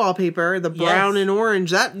 My wallpaper, the brown Yes. and orange.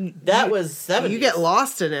 That was 70s. You get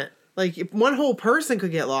lost in it. Like if one whole person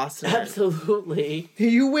could get lost in it. Absolutely.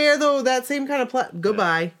 You wear that same kind of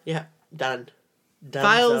goodbye. Yeah. Done.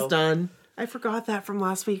 Files so. done. I forgot that from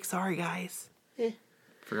last week. Sorry, guys.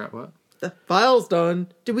 Forgot what? The file's done.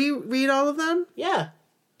 Did we read all of them? Yeah.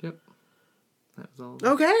 Yep. That was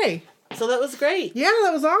all. Okay. So that was great. Yeah,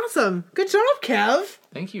 that was awesome. Good job, Kev.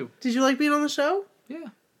 Thank you. Did you like being on the show? Yeah.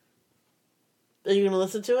 Are you going to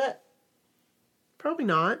listen to it? Probably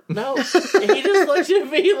not. No. He just looked at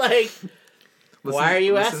me like, why are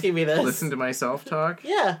you asking me this? Listen to myself talk?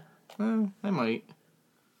 yeah. Well, I might.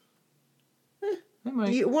 I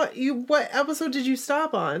might. What episode did you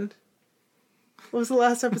stop on? What was the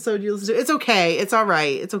last episode you listened to? It's okay. It's all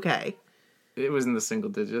right. It's okay. It was in the single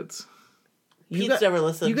digits. Pete's never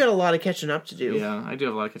listened. You got a lot of catching up to do. Yeah, I do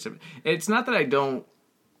have a lot of catch up. It's not that I don't.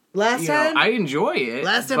 Last time, I enjoy it.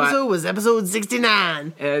 last but episode was episode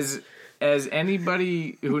 69. As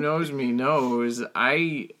anybody who knows me knows,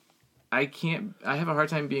 I can't. I have a hard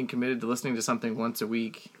time being committed to listening to something once a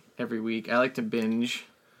week, every week. I like to binge,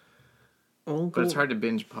 Oh, but it's cool. hard to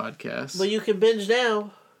binge podcasts. Well, you can binge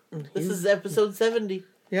now. This is episode 70.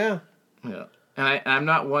 Yeah. Yeah, and I'm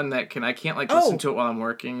not one that can. I can't Oh. listen to it while I'm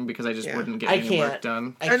working because I just Yeah. wouldn't get I any can't. work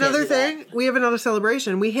done. I can't Another do that. thing, we have another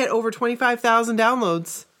celebration. We hit over 25,000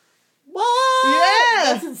 downloads. What?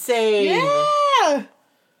 Yeah. That's insane. Yeah.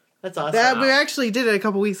 That's awesome. That we actually did it a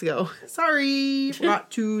couple weeks ago. Sorry,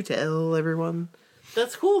 forgot to tell everyone.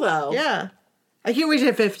 That's cool, though. Yeah. I can't wait to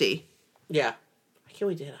hit 50. Yeah. I can't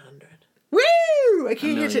wait to hit 100. Woo! I A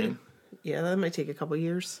can't hit it. million. Yeah, that might take a couple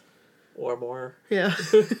years. Or more. Yeah.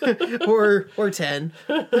 or 10.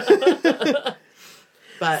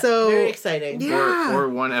 But So- very exciting. Yeah. Or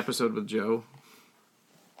one episode with Joe.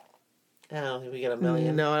 I don't think we get a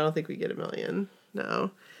million. No, I don't think we get a million.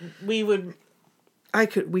 No. We would.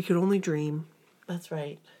 We could only dream. That's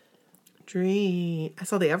right. Dream. I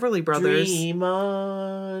saw the Everly Brothers. Dream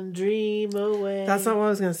on, dream away. That's not what I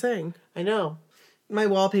was going to sing. I know. My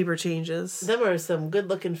wallpaper changes. Them are some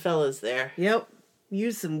good-looking fellas there. Yep.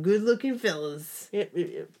 You some good-looking fellas. Yep.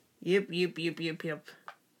 Yep.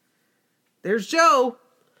 There's Joe.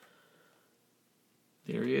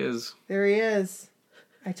 There he is. There he is.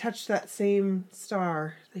 I touched that same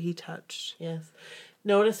star that he touched. Yes.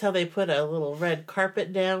 Notice how they put a little red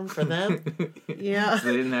carpet down for them? Yeah. So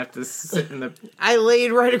they didn't have to sit in the... I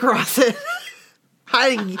laid right across it.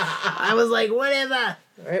 I was like, whatever.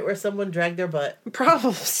 Right where someone dragged their butt.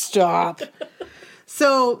 Probably stop.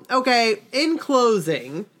 So, okay, in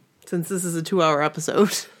closing, since this is a 2-hour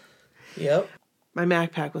episode, Yep. my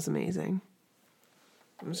Mac pack was amazing.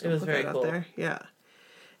 I'm just It gonna was put very that cool. out there. Yeah.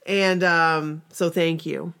 And so thank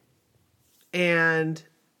you. And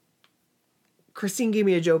Christine gave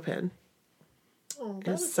me a Joe pin. Oh, A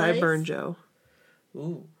that was Sideburn nice. Joe.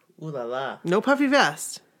 Ooh la la. No puffy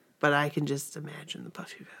vest, but I can just imagine the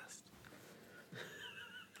puffy vest.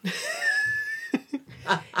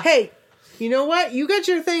 Hey, you know what? You got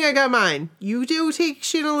your thing, I got mine. You do take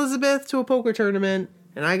Shane Elizabeth to a poker tournament,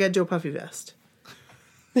 and I got Joe Puffy Vest.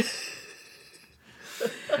 That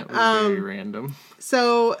was very random.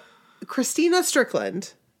 So, Christina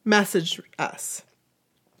Strickland messaged us.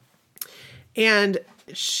 And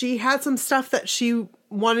she had some stuff that she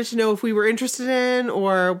wanted to know if we were interested in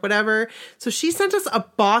or whatever. So she sent us a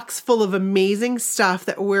box full of amazing stuff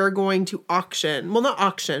that we're going to auction. Well, not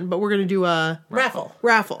auction, but we're going to do a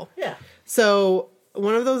Raffle. Yeah. So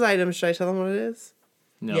one of those items, should I tell them what it is?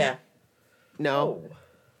 No. Yeah. No.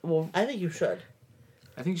 Well, I think you should.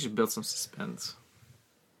 I think you should build some suspense.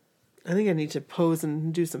 I think I need to pose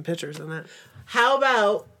and do some pictures in it. How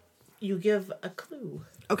about you give a clue?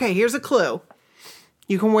 Okay, here's a clue.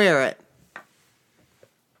 You can wear it.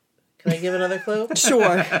 Can I give another clue?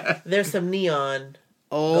 Sure. There's some neon.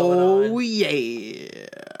 Oh, Going on. yeah.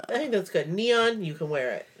 I think that's good. Neon, you can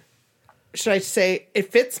wear it. Should I say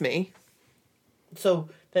it fits me? So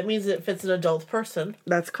that means it fits an adult person.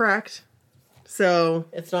 That's correct. So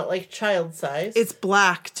It's not like child size. it's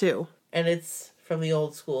black too. And it's from the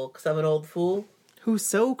old school, because I'm an old fool. Who's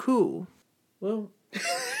so cool? Well.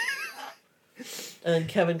 And then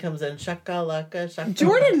Kevin comes in. Shakalaka, shakalaka.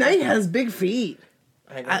 Jordan Knight has big feet.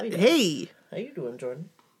 I know he does. Hey. How you doing, Jordan?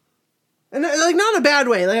 And like not in a bad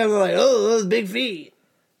way. Like I'm like, oh, those big feet.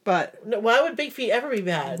 But No, why would big feet ever be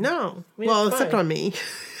bad? no. I mean, Well, it's except fine. on me.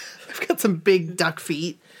 I've got some big duck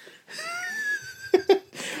feet.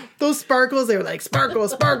 Those sparkles, they were like, sparkle,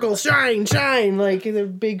 sparkle, shine, shine. Like, they're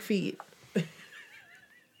big feet.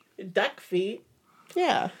 Duck feet,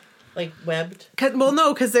 Yeah. like webbed, Well,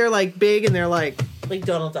 no, because they're like big and they're like, like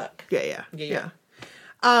Donald Duck. yeah.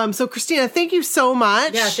 So, Christina, thank you so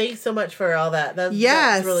much. Yeah, thanks so much for all that. That's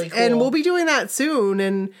Yes, really cool. and we'll be doing that soon.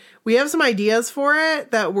 And we have some ideas for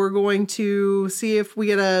it that we're going to see if we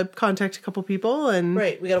get to contact a couple people. And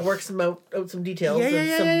right. We got to work out some details. Yeah, and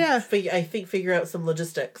yeah. figure out some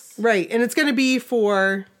logistics. Right, and it's going to be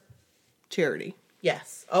for charity.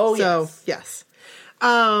 Yes. Oh, So, yes. yes.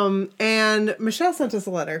 And Michelle sent us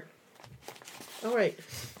a letter. All right.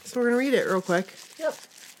 So we're going to read it real quick. Yep.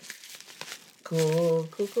 Cool.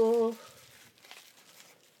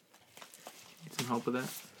 Need some help with that?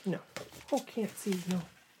 No. Oh, can't see. No.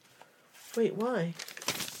 Wait, why?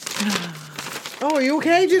 Oh, are you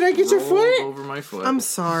okay? Did I get your Rolled foot? over my foot. I'm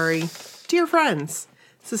sorry. Dear friends,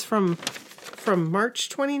 this is from March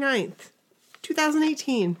 29th,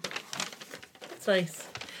 2018. That's nice.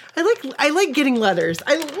 I like getting letters.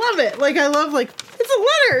 I love it. I love it's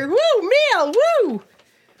a letter. Woo, mail. Woo.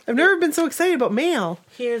 I've never been so excited about mail.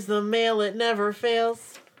 Here's the mail, it never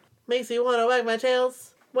fails. Makes me want to wag my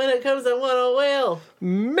tails. When it comes, I want to wail.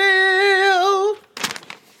 Mail.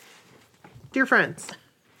 Dear friends,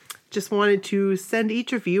 just wanted to send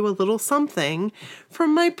each of you a little something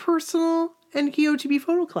from my personal NKOTB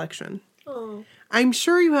photo collection. Oh. I'm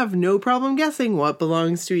sure you have no problem guessing what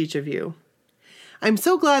belongs to each of you. I'm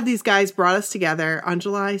so glad these guys brought us together on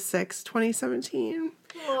July 6, 2017.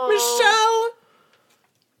 Aw. Michelle!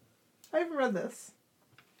 I haven't read this.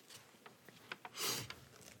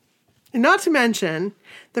 And not to mention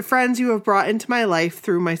the friends you have brought into my life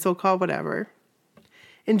through my so-called whatever.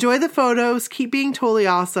 Enjoy the photos. Keep being totally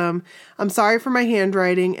awesome. I'm sorry for my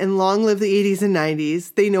handwriting, and long live the 80s and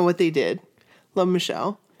 90s. They know what they did. Love,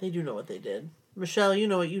 Michelle. They do know what they did. Michelle, you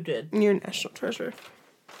know what you did. You're a national treasure.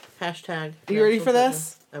 Hashtag. Are you ready national for treasure.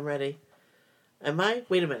 this? I'm ready. Am I?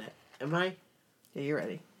 Wait a minute. Am I? Yeah, you're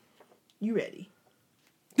ready. You ready?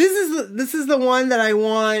 This is the one that I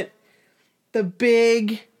want the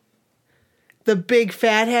big the big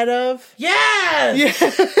fat head of. Yes!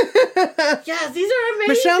 Yeah. Yes, these are amazing.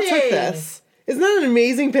 Michelle took this. Isn't that an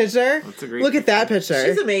amazing picture? That's a great Look at that picture.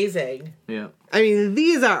 She's amazing. Yeah. I mean,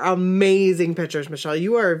 these are amazing pictures, Michelle.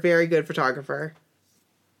 You are a very good photographer.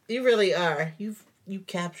 You really are. You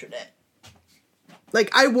captured it. Like,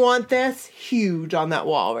 I want this huge on that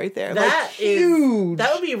wall right there. That like, huge.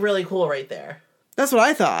 That would be really cool right there. That's what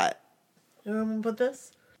I thought. You know where I'm gonna put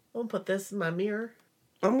this? I'm gonna put this in my mirror.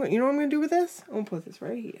 You know what I'm gonna do with this? I'm gonna put this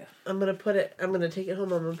right here. I'm gonna take it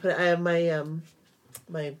home. I'm gonna put it. I have my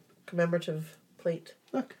my commemorative plate.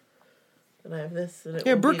 Look. And I have this. And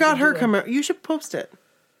Yeah, Brooke got her You should post it.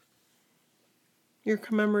 Your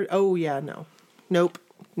commemorative. Oh yeah, no, nope,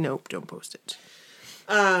 don't post it.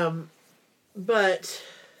 But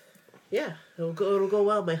yeah, it'll go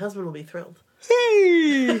well. My husband will be thrilled.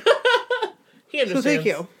 Hey. He understands. So thank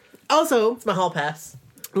you. Also, It's my hall pass.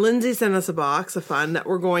 Lindsay sent us a box of fun that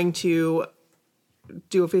we're going to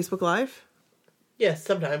do a Facebook Live. Yes,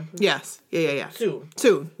 sometime. Yes. Yeah.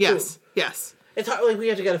 Soon. Yes. Yes. It's hard. Like we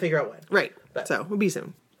have to gotta figure out when. Right. But- So it'll be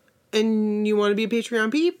soon. And you want to be a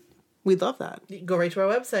Patreon peep? We'd love that. You can go right to our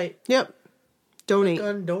website. Yep. Donate. Click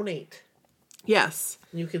on donate. Yes.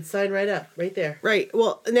 You can sign right up, right there. Right.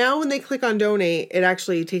 Well, now when they click on donate, it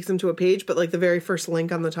actually takes them to a page, but like the very first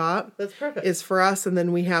link on the top That's perfect. is for us, and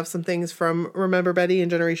then we have some things from Remember Betty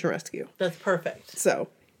and Generation Rescue. That's perfect. So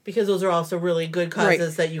Because those are also really good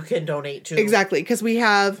causes that you can donate to. exactly, because we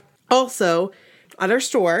have also at our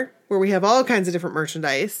store where we have all kinds of different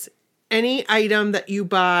merchandise. Any item that you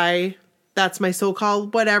buy that's my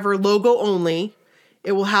so-called whatever logo only,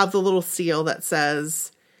 it will have the little seal that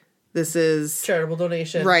says this is Charitable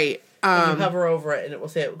donation. right. And you hover over it and it will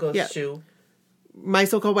say it goes yeah. to. My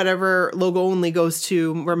so-called whatever logo only goes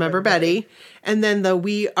to Remember Betty. And then the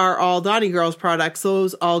We Are All Donny Girls products,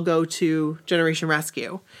 those all go to Generation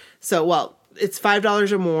Rescue. So, well, it's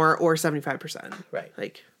 $5 or more or 75%. Right.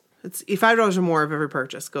 Like, it's $5 or more of every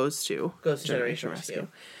purchase goes to Generation Rescue.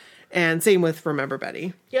 And same with Remember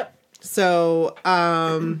Betty. Yep. So,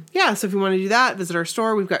 yeah, so if you want to do that, visit our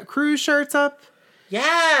store. We've got cruise shirts up.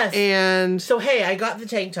 Yes. And So, hey, I got the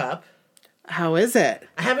tank top. how is it?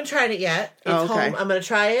 I haven't tried it yet. It's Oh, okay. home. I'm going to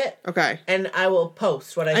try it. Okay. And I will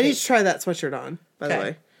post what I I think. need to try that sweatshirt on, by the Okay.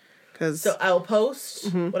 way. Cause, So I will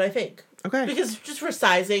post what I think. okay. Because just for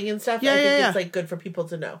sizing and stuff, Yeah, I think yeah, it's yeah. like good for people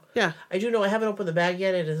to know. yeah. I do know I haven't opened the bag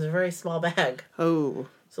yet. It is a very small bag. Oh,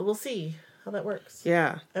 So we'll see how that works.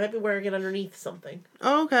 yeah. I might be wearing it underneath something.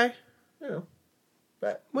 Oh, okay. I don't know.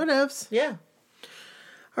 But Whatevs. yeah.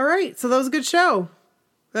 All right. So that was a good show.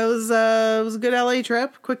 That was a good LA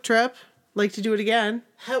trip. Quick trip. Like to do it again.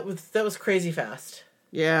 That was crazy fast.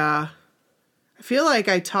 Yeah. I feel like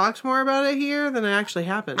I talked more about it here than it actually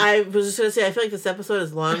happened. I was just going to say, I feel like this episode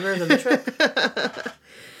is longer than the trip.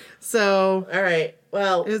 So All right.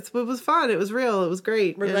 Well, it was fun. It was real. It was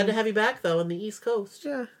great. we're glad to have you back, though, on the East Coast.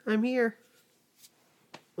 Yeah, I'm here.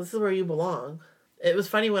 This is where you belong. It was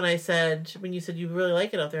funny when you said you really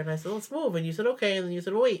like it out there, and I said, let's move. And you said, okay. And then you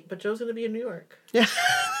said, well, wait, but Joe's going to be in New York. Yeah.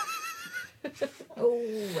 Oh,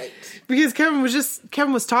 right. Because Kevin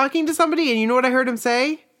was talking to somebody, and you know what I heard him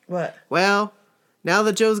say? What? Well, now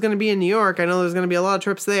that Joe's going to be in New York, I know there's going to be a lot of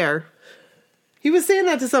trips there. He was saying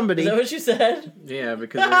that to somebody. Is that what you said? Yeah,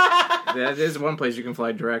 because that is one place you can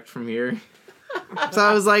fly direct from here. So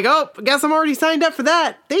I was like, oh, I guess I'm already signed up for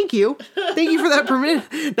that. Thank you. Thank you for that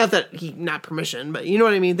permission. Not permission, but you know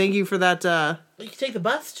what I mean. Thank you for that. You can take the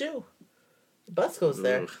bus, too. The bus goes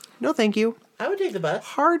there. No, thank you. I would take the bus.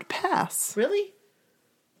 Hard pass. Really?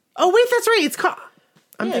 Oh, wait, that's right. It's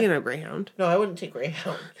I'm Yeah. thinking of Greyhound. No, I wouldn't take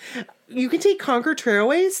Greyhound. You can take Concord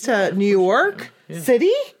Trailways to New York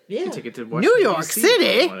City? Yeah. Take it to New Washington, York DC City?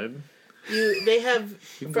 if you wanted. They have,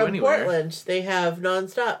 can go from anywhere. Portland, they have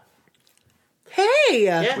nonstop. Hey!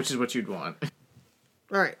 Yeah. Which is what you'd want.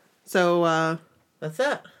 All right. So, That's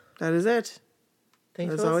that. that is it.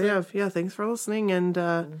 Thanks That's for all we listening. have. Yeah, thanks for listening. And,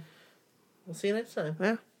 We'll see you next time.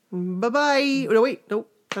 yeah. Bye-bye. No, wait.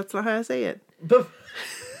 Nope. That's not how I say it. Bye.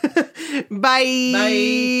 Bye.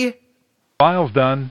 Bye. File's done.